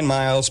at 9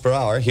 miles per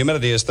hour.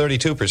 Humidity is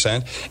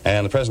 32%,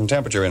 and the present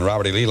temperature in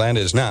Robert E. Lee land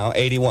is now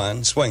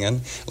 81,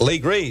 swinging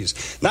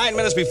degrees. 9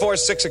 minutes before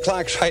 6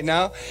 o'clock right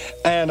now.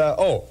 And,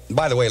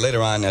 by the way,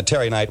 later on,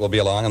 Terry Knight will be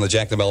along on the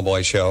Jack the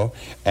Bellboy show.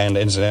 And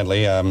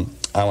incidentally,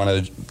 I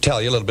want to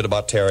tell you a little bit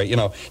about Terry. You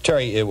know,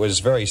 Terry was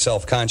very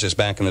self-conscious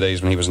back in the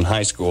days when he was in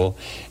high school.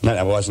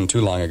 That wasn't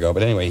too long ago.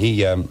 But anyway,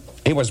 he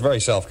was very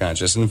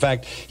self-conscious. In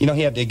fact, you know,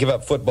 he had to give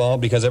up football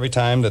because every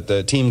time that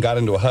the team got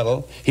into a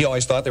huddle, he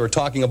always thought they were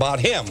talking about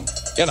him.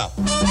 You know.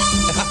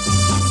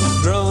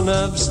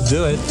 Grown-ups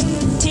do it.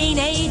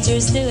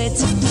 Teenagers do it.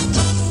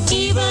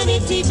 Even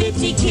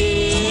itty-bitty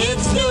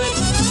kids do it.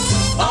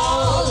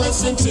 All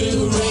listen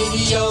to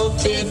Radio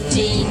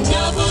 15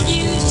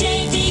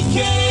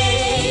 WJBK.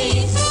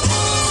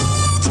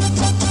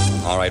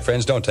 All right,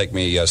 friends, don't take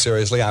me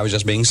seriously. I was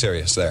just being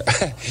serious there.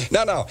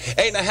 No,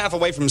 8.5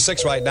 away from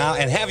 6 right now.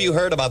 And have you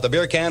heard about the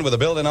beer can with a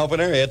built-in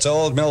opener? It's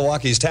Old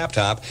Milwaukee's Tap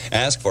Top.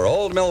 Ask for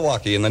Old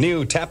Milwaukee in the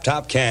new Tap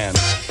Top can.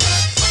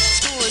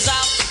 School is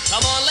out.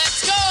 Come on,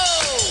 let's go.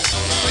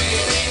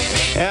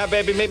 Yeah,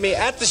 baby, meet me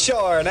at the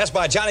shore. And that's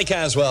by Johnny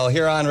Caswell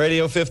here on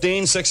Radio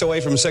 15. 6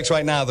 away from 6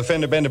 right now. The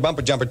Fender Bender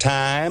Bumper Jumper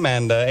time.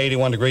 And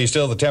 81 degrees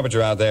still the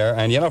temperature out there.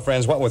 And, you know,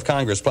 friends, what with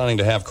Congress planning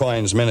to have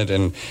coins minted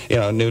in, you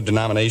know, new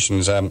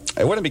denominations, wouldn't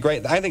it be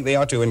great? I think they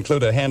ought to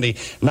include a handy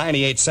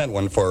 98-cent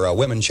one for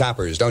women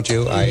shoppers, don't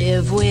you?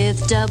 Live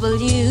with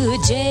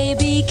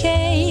WJBK,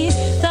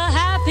 the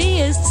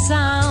happiest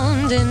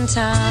sound in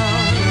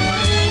town.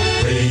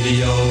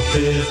 Radio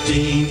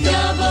 15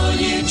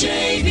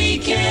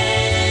 WJBK.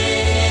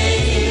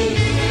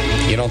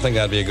 You don't think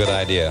that'd be a good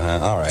idea, huh?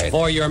 All right.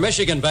 For your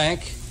Michigan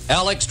bank,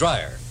 Alex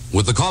Dreyer.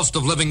 With the cost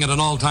of living at an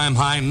all-time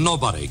high,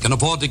 nobody can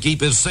afford to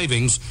keep his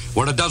savings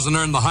where it doesn't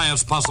earn the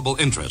highest possible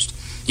interest.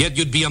 Yet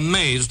you'd be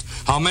amazed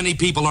how many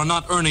people are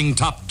not earning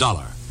top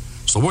dollar.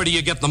 So where do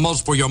you get the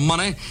most for your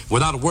money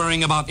without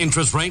worrying about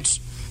interest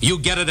rates? You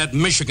get it at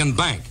Michigan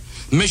Bank.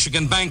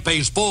 Michigan Bank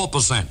pays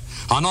 4%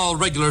 on all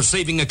regular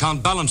saving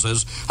account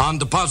balances on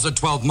deposit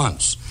 12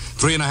 months.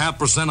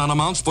 3.5% on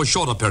amounts for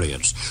shorter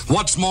periods.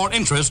 What's more,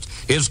 interest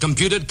is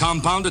computed,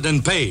 compounded,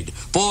 and paid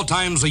 4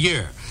 times a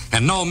year,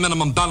 and no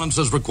minimum balance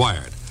is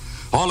required.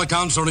 All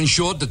accounts are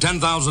insured to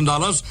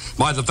 $10,000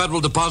 by the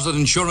Federal Deposit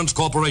Insurance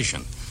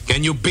Corporation.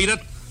 Can you beat it?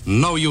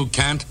 No, you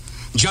can't.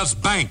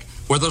 Just bank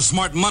where the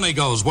smart money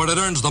goes, where it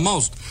earns the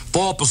most,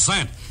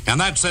 4%, and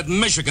that's at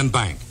Michigan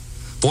Bank.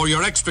 For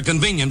your extra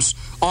convenience,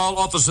 all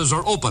offices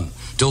are open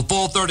till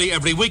 4:30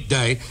 every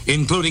weekday,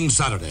 including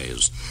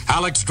Saturdays.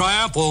 Alex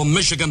Dreyer for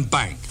Michigan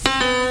Bank.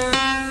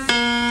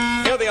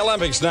 Here are the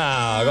Olympics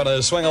now. Going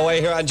to swing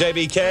away here on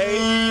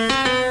JBK.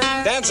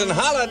 Dancing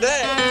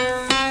Holiday.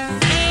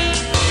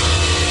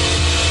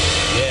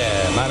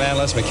 Yeah, my man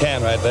Les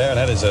McCann right there. And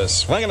that is a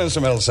swinging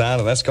instrumental sound,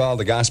 and that's called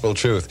The Gospel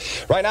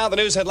Truth. Right now, the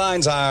news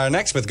headlines are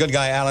next with good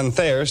guy Alan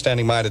Thayer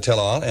standing by to tell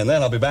all. And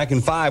then I'll be back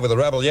in 5 with a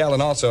Rebel Yell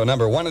and also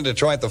number 1 in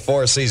Detroit, The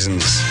Four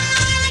Seasons.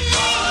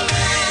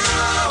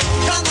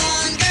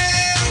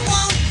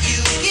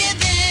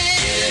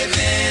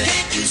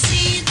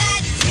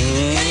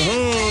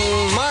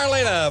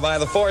 By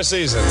the Four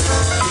Seasons.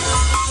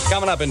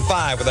 Coming up in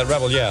 5 with that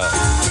Rebel Yell.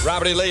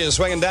 Robert E. Lee is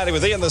swinging daddy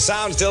with Ian. The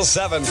sound still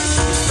 7. A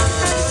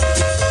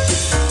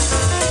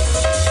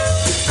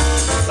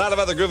lot of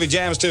other groovy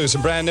jams too.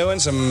 Some brand new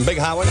ones, some big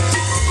hot ones,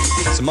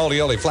 some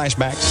oldie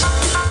flashbacks,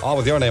 all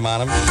with your name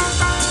on them.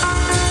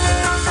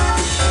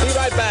 Be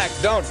right back.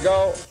 Don't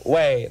go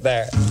way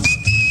there.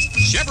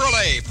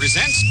 Chevrolet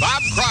presents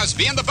Bob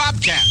Crosby and the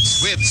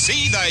Bobcats with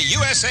See the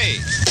USA.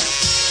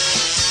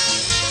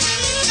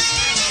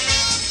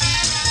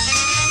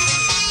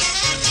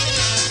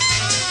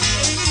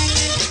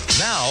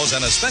 Now's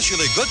an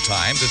especially good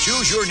time to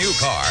choose your new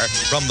car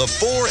from the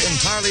 4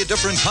 entirely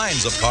different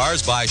kinds of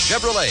cars by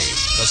Chevrolet,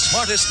 the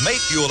smartest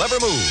mate you'll ever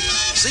move.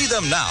 See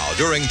them now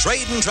during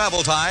trade and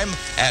travel time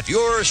at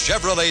your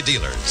Chevrolet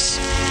dealers.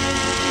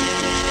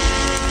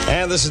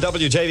 And this is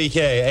WJBK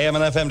AM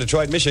and FM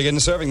Detroit, Michigan,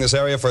 serving this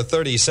area for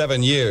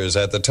 37 years.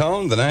 At the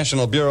tone, the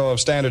National Bureau of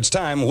Standards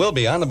time will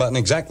be on the button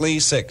exactly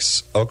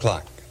 6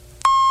 o'clock.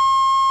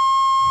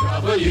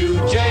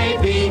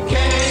 WJBK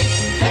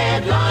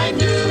Headline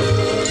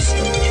News.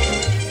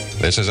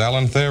 This is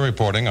Alan Thayer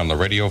reporting on the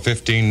Radio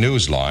 15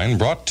 Newsline,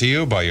 brought to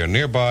you by your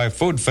nearby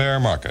Food Fair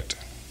Market.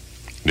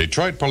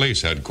 Detroit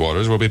Police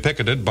Headquarters will be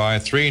picketed by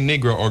 3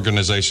 Negro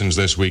organizations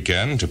this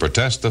weekend to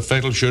protest the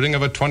fatal shooting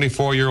of a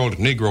 24-year-old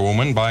Negro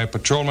woman by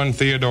Patrolman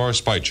Theodore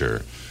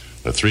Speicher.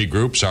 The 3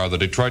 groups are the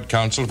Detroit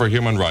Council for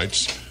Human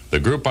Rights, the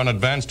Group on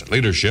Advanced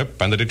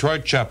Leadership, and the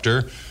Detroit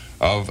Chapter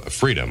of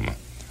Freedom.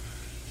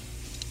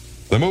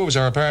 The moves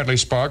are apparently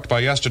sparked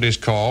by yesterday's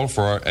call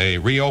for a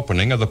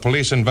reopening of the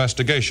police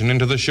investigation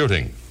into the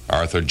shooting.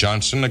 Arthur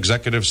Johnson,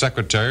 Executive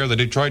Secretary of the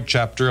Detroit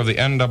Chapter of the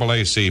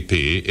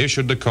NAACP,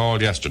 issued the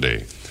call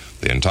yesterday.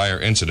 The entire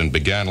incident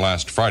began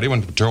last Friday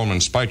when Patrolman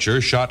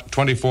Speicher shot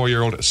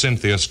 24-year-old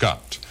Cynthia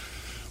Scott.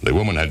 The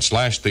woman had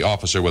slashed the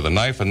officer with a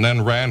knife and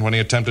then ran when he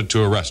attempted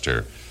to arrest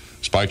her.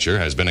 Speicher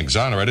has been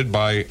exonerated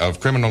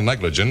of criminal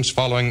negligence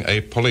following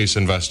a police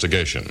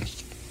investigation.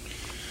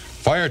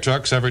 Fire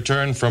trucks have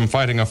returned from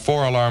fighting a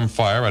 4-alarm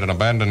fire at an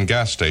abandoned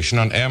gas station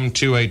on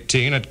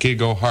M218 at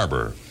Kjjk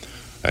Harbor.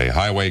 A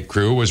highway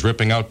crew was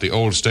ripping out the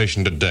old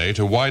station today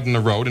to widen the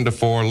road into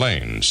 4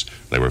 lanes.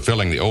 They were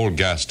filling the old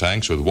gas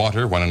tanks with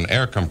water when an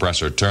air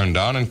compressor turned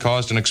on and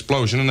caused an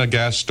explosion in the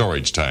gas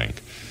storage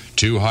tank.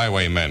 2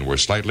 highwaymen were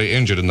slightly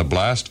injured in the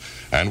blast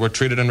and were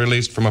treated and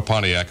released from a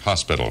Pontiac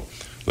hospital.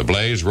 The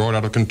blaze roared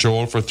out of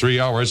control for 3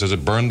 hours as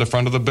it burned the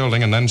front of the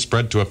building and then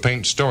spread to a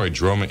paint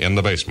storage room in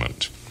the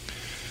basement.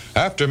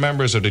 After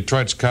members of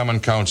Detroit's Common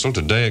Council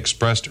today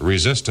expressed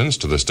resistance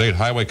to the State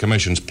Highway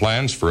Commission's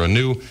plans for a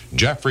new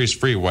Jeffries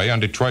Freeway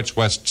on Detroit's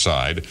west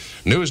side,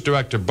 News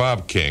Director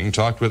Bob King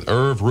talked with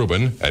Irv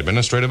Rubin,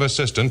 Administrative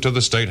Assistant to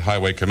the State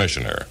Highway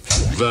Commissioner.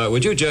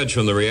 Would you judge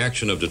from the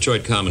reaction of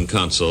Detroit Common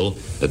Council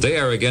that they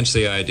are against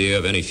the idea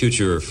of any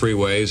future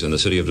freeways in the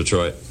city of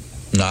Detroit?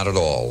 Not at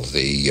all.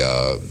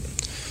 The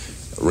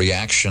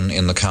reaction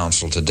in the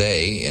council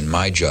today, in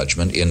my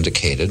judgment,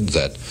 indicated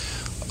that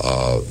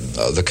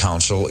the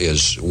council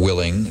is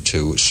willing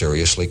to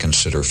seriously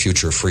consider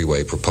future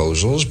freeway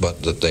proposals,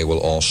 but that they will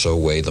also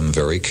weigh them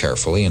very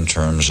carefully in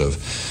terms of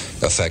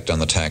effect on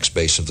the tax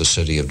base of the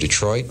city of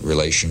Detroit,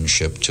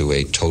 relationship to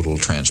a total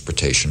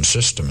transportation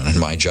system. And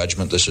in my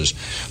judgment, this is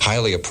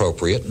highly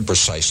appropriate and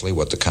precisely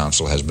what the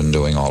council has been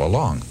doing all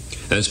along.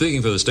 And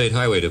speaking for the State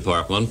Highway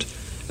Department,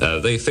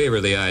 they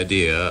favor the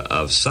idea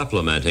of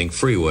supplementing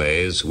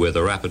freeways with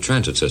a rapid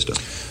transit system.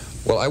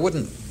 Well, I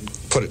wouldn't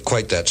put it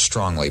quite that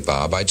strongly,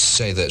 Bob. I'd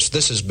say this.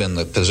 This has been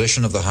the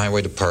position of the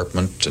Highway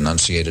Department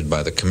enunciated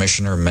by the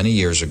Commissioner many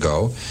years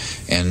ago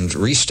and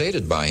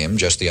restated by him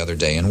just the other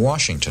day in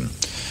Washington,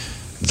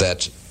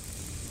 that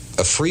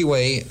a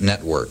freeway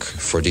network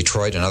for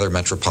Detroit and other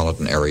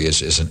metropolitan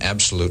areas is an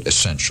absolute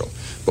essential.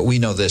 But we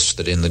know this,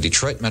 that in the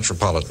Detroit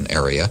metropolitan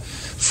area,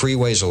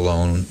 freeways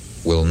alone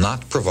will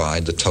not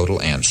provide the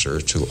total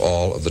answer to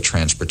all of the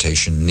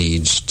transportation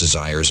needs,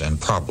 desires, and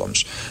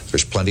problems.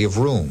 There's plenty of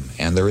room,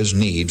 and there is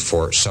need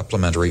for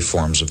supplementary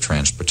forms of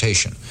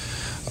transportation.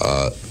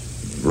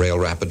 Rail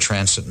rapid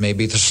transit may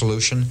be the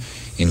solution.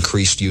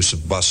 Increased use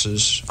of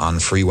buses on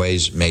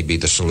freeways may be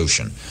the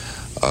solution.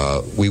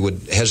 We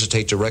would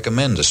hesitate to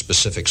recommend a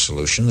specific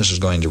solution. This is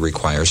going to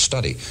require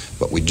study.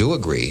 But we do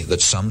agree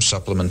that some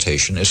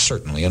supplementation is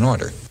certainly in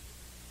order.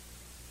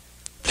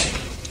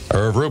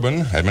 Irv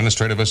Rubin,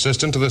 Administrative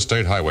Assistant to the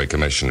State Highway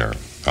Commissioner.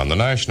 On the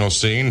national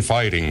scene,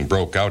 fighting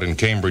broke out in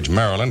Cambridge,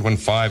 Maryland, when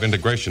 5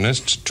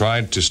 integrationists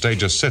tried to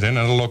stage a sit-in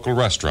at a local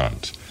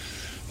restaurant.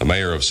 The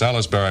mayor of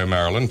Salisbury,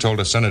 Maryland, told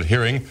a Senate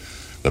hearing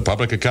the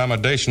public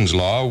accommodations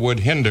law would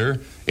hinder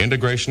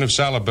integration of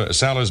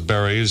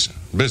Salisbury's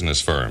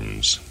business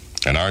firms.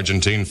 An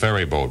Argentine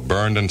ferry boat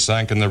burned and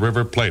sank in the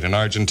River Plate in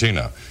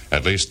Argentina.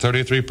 At least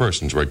 33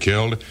 persons were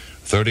killed.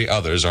 30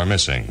 others are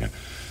missing.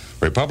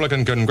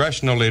 Republican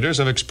congressional leaders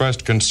have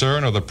expressed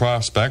concern of the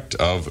prospect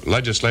of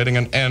legislating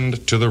an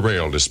end to the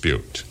rail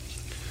dispute.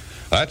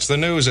 That's the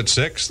news at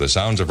 6. The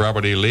sounds of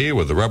Robert E. Lee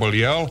with the Rebel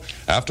Yell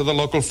after the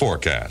local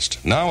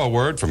forecast. Now a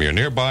word from your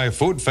nearby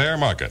Food Fair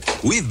market.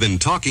 We've been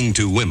talking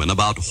to women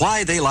about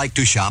why they like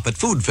to shop at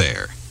Food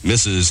Fair.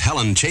 Mrs.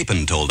 Helen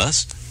Chapin told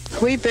us,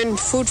 we've been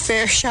Food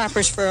Fair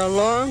shoppers for a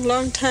long,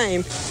 long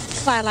time.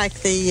 I like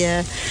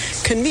the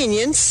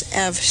convenience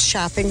of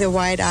shopping, the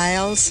wide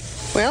aisles.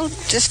 Well,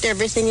 just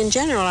everything in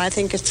general. I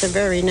think it's a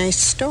very nice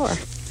store.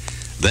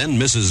 Then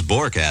Mrs.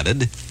 Bork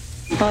added,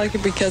 I like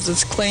it because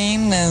it's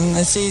clean and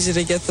it's easy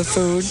to get the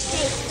food,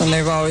 and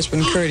they've always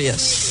been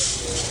courteous.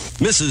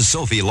 Mrs.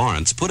 Sophie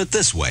Lawrence put it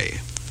this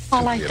way.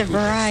 I like the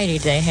variety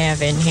they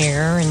have in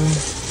here, and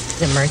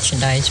the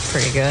merchandise is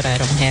pretty good. I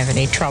don't have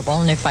any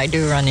trouble, and if I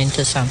do run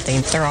into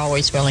something, they're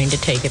always willing to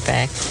take it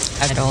back.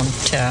 I don't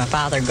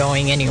bother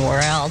going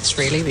anywhere else,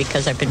 really,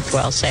 because I've been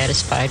well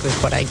satisfied with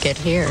what I get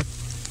here.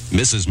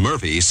 Mrs.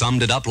 Murphy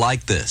summed it up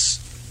like this.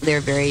 They're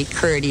very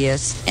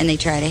courteous, and they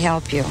try to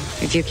help you.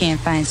 If you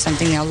can't find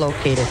something, they'll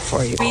locate it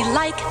for you. We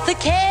like the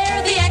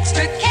care, the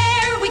extra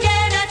care we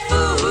get at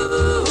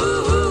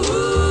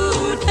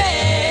Food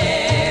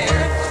Fair.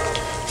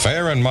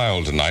 Fair and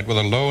mild tonight with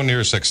a low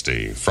near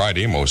 60.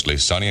 Friday, mostly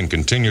sunny and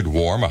continued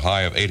warm, a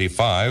high of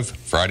 85.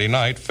 Friday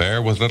night,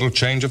 fair with little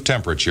change of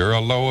temperature,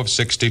 a low of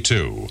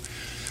 62.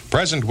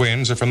 Present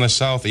winds are from the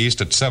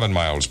southeast at 7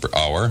 miles per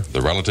hour,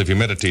 the relative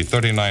humidity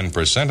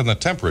 39%, and the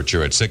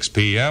temperature at 6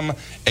 p.m.,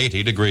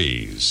 80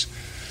 degrees.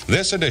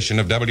 This edition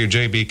of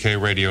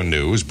WJBK Radio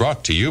News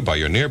brought to you by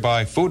your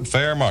nearby food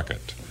fair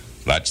market.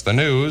 That's the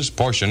news,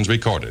 portions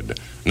recorded.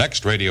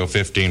 Next Radio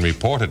 15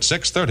 report at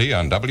 6:30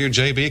 on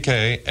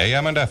WJBK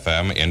AM and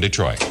FM in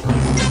Detroit.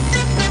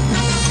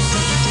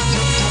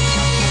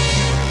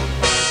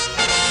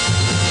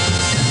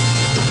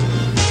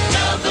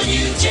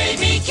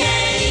 WJBK.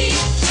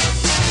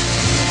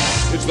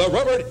 It's the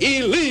Robert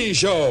E. Lee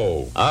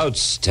Show.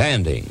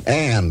 Outstanding.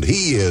 And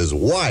he is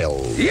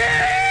wild.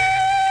 Yeah!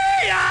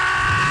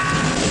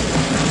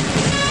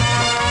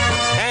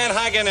 And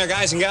hi again there,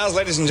 guys and gals,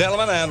 ladies and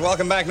gentlemen, and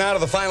welcome back now to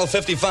the final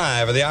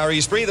 55 of the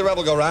RE Spree, the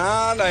Rebel Go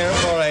Round,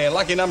 for a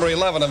lucky number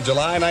 11 of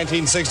July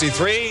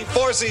 1963,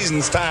 Four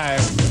Seasons time.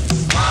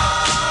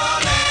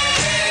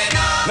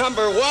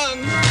 Number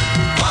 1.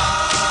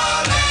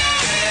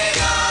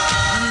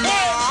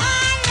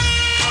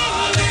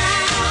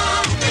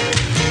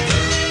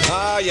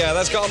 Yeah,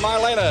 that's called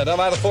Marlena, done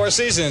by the Four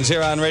Seasons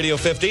here on Radio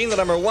 15, the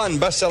number 1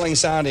 best-selling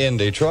sound in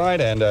Detroit.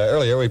 And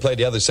earlier we played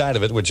the other side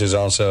of it, which is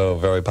also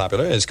very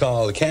popular. It's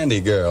called Candy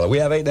Girl. We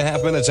have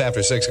 8.5 minutes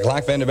after 6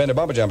 o'clock. Fender Bender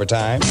Bumper Jumper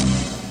time.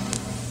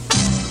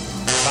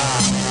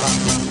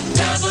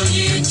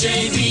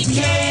 WJBK.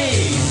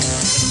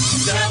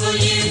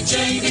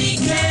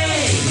 WJBK.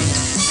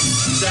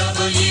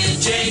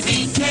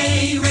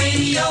 WJBK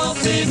Radio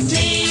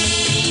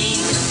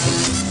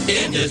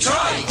 15 in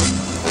Detroit.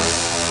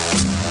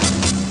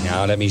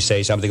 Now, let me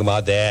say something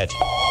about that.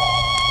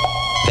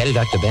 Well,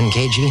 Dr. Ben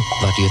Kjjk,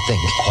 what do you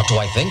think? What do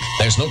I think?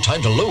 There's no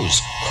time to lose.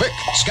 Quick,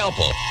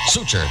 scalpel,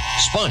 suture,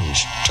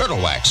 sponge,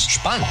 turtle wax.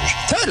 Sponge?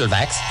 Turtle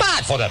wax?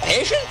 Bad for the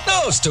patient?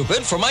 No,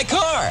 stupid, for my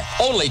car.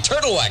 Only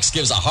turtle wax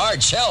gives a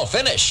hard shell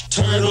finish.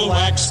 Turtle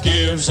wax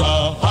gives a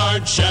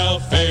hard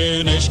shell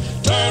finish.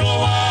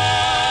 Turtle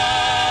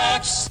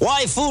wax.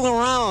 Why fool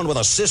around with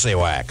a sissy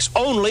wax?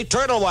 Only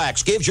Turtle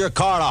Wax gives your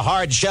car a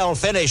hard shell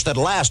finish that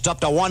lasts up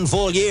to 1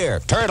 full year.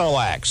 Turtle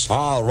Wax.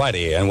 All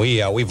righty, and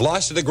we've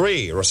lost a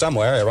degree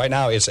somewhere. Right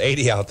now it's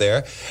 80 out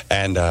there,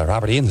 and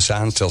Robert E. and the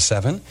sound's till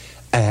 7.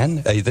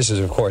 And this is,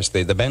 of course,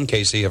 the Ben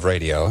Casey of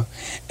radio.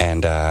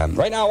 And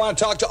right now I want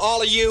to talk to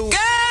all of you. Girls,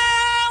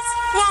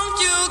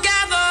 won't you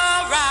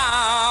gather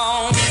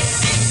round?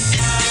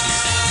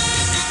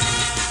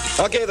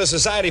 Okay, the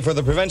Society for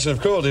the Prevention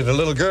of Cruelty to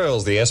Little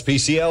Girls, the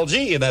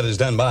SPCLG, and that is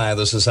done by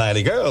the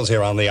Society Girls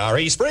here on the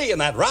RE Spree, and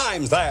that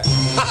rhymes there.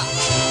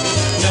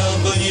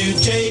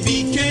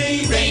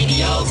 WJBK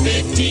Radio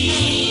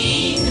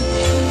 15.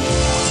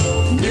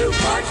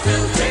 Newport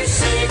filter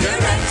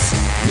cigarettes.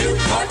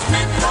 Newport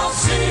menthol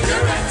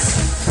cigarettes.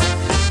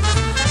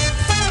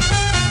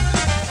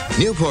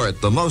 Newport,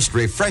 the most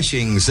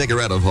refreshing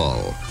cigarette of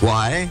all.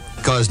 Why?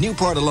 Because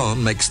Newport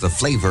alone makes the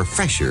flavor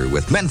fresher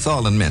with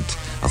menthol and mint,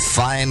 a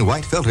fine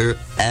white filter,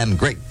 and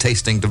great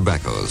tasting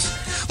tobaccos.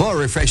 More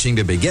refreshing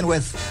to begin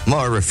with,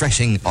 more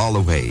refreshing all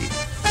the way.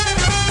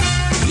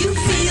 You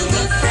feel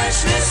the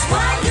freshness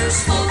while you're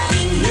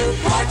smoking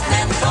Newport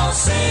menthol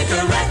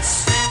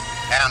cigarettes.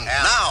 And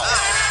now,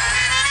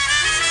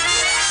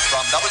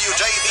 from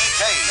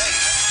WJBK,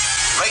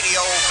 Radio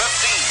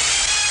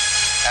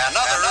 15,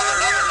 another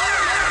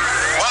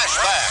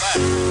Flashback.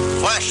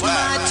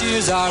 My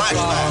tears are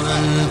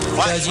falling,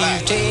 cause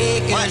you've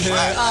taken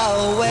her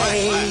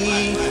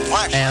away.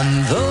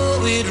 And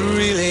though it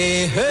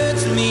really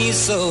hurts me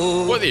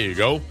so. Well, there you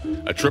go.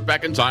 A trip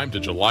back in time to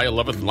July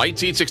 11th,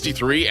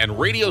 1963, and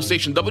radio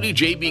station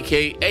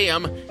WJBK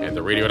AM, and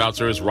the radio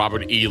announcer is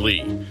Robert E.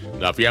 Lee.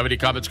 Now, if you have any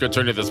comments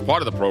concerning this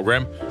part of the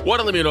program, why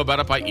don't let me know about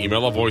it by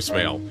email or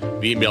voicemail.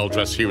 The email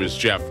address here is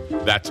Jeff.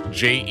 That's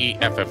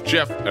JEFF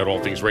Jeff at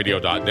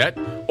allthingsradio.net.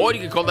 Or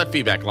you can call that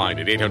feedback line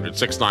at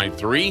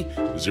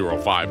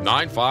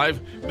 800-693-0595.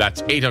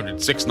 That's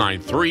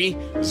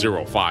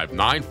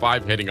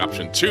 800-693-0595, heading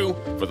option 2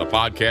 for the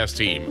podcast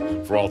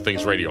team. For All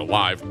Things Radio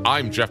Live,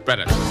 I'm Jeff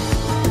Bennett.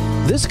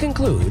 This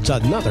concludes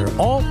another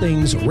All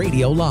Things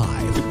Radio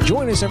Live.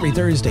 Join us every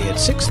Thursday at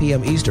 6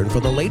 p.m. Eastern for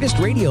the latest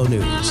radio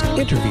news,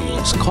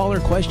 interviews,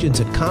 caller questions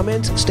and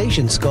comments,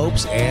 station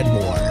scopes, and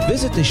more.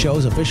 Visit the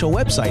show's official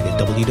website at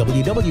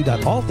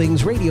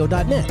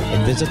www.allthingsradio.net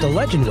and visit the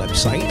Legend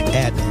website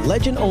at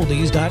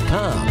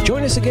legendoldies.com.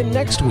 Join us again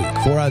next week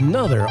for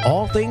another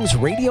All Things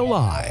Radio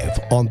Live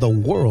on the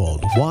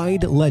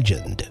Worldwide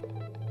Legend.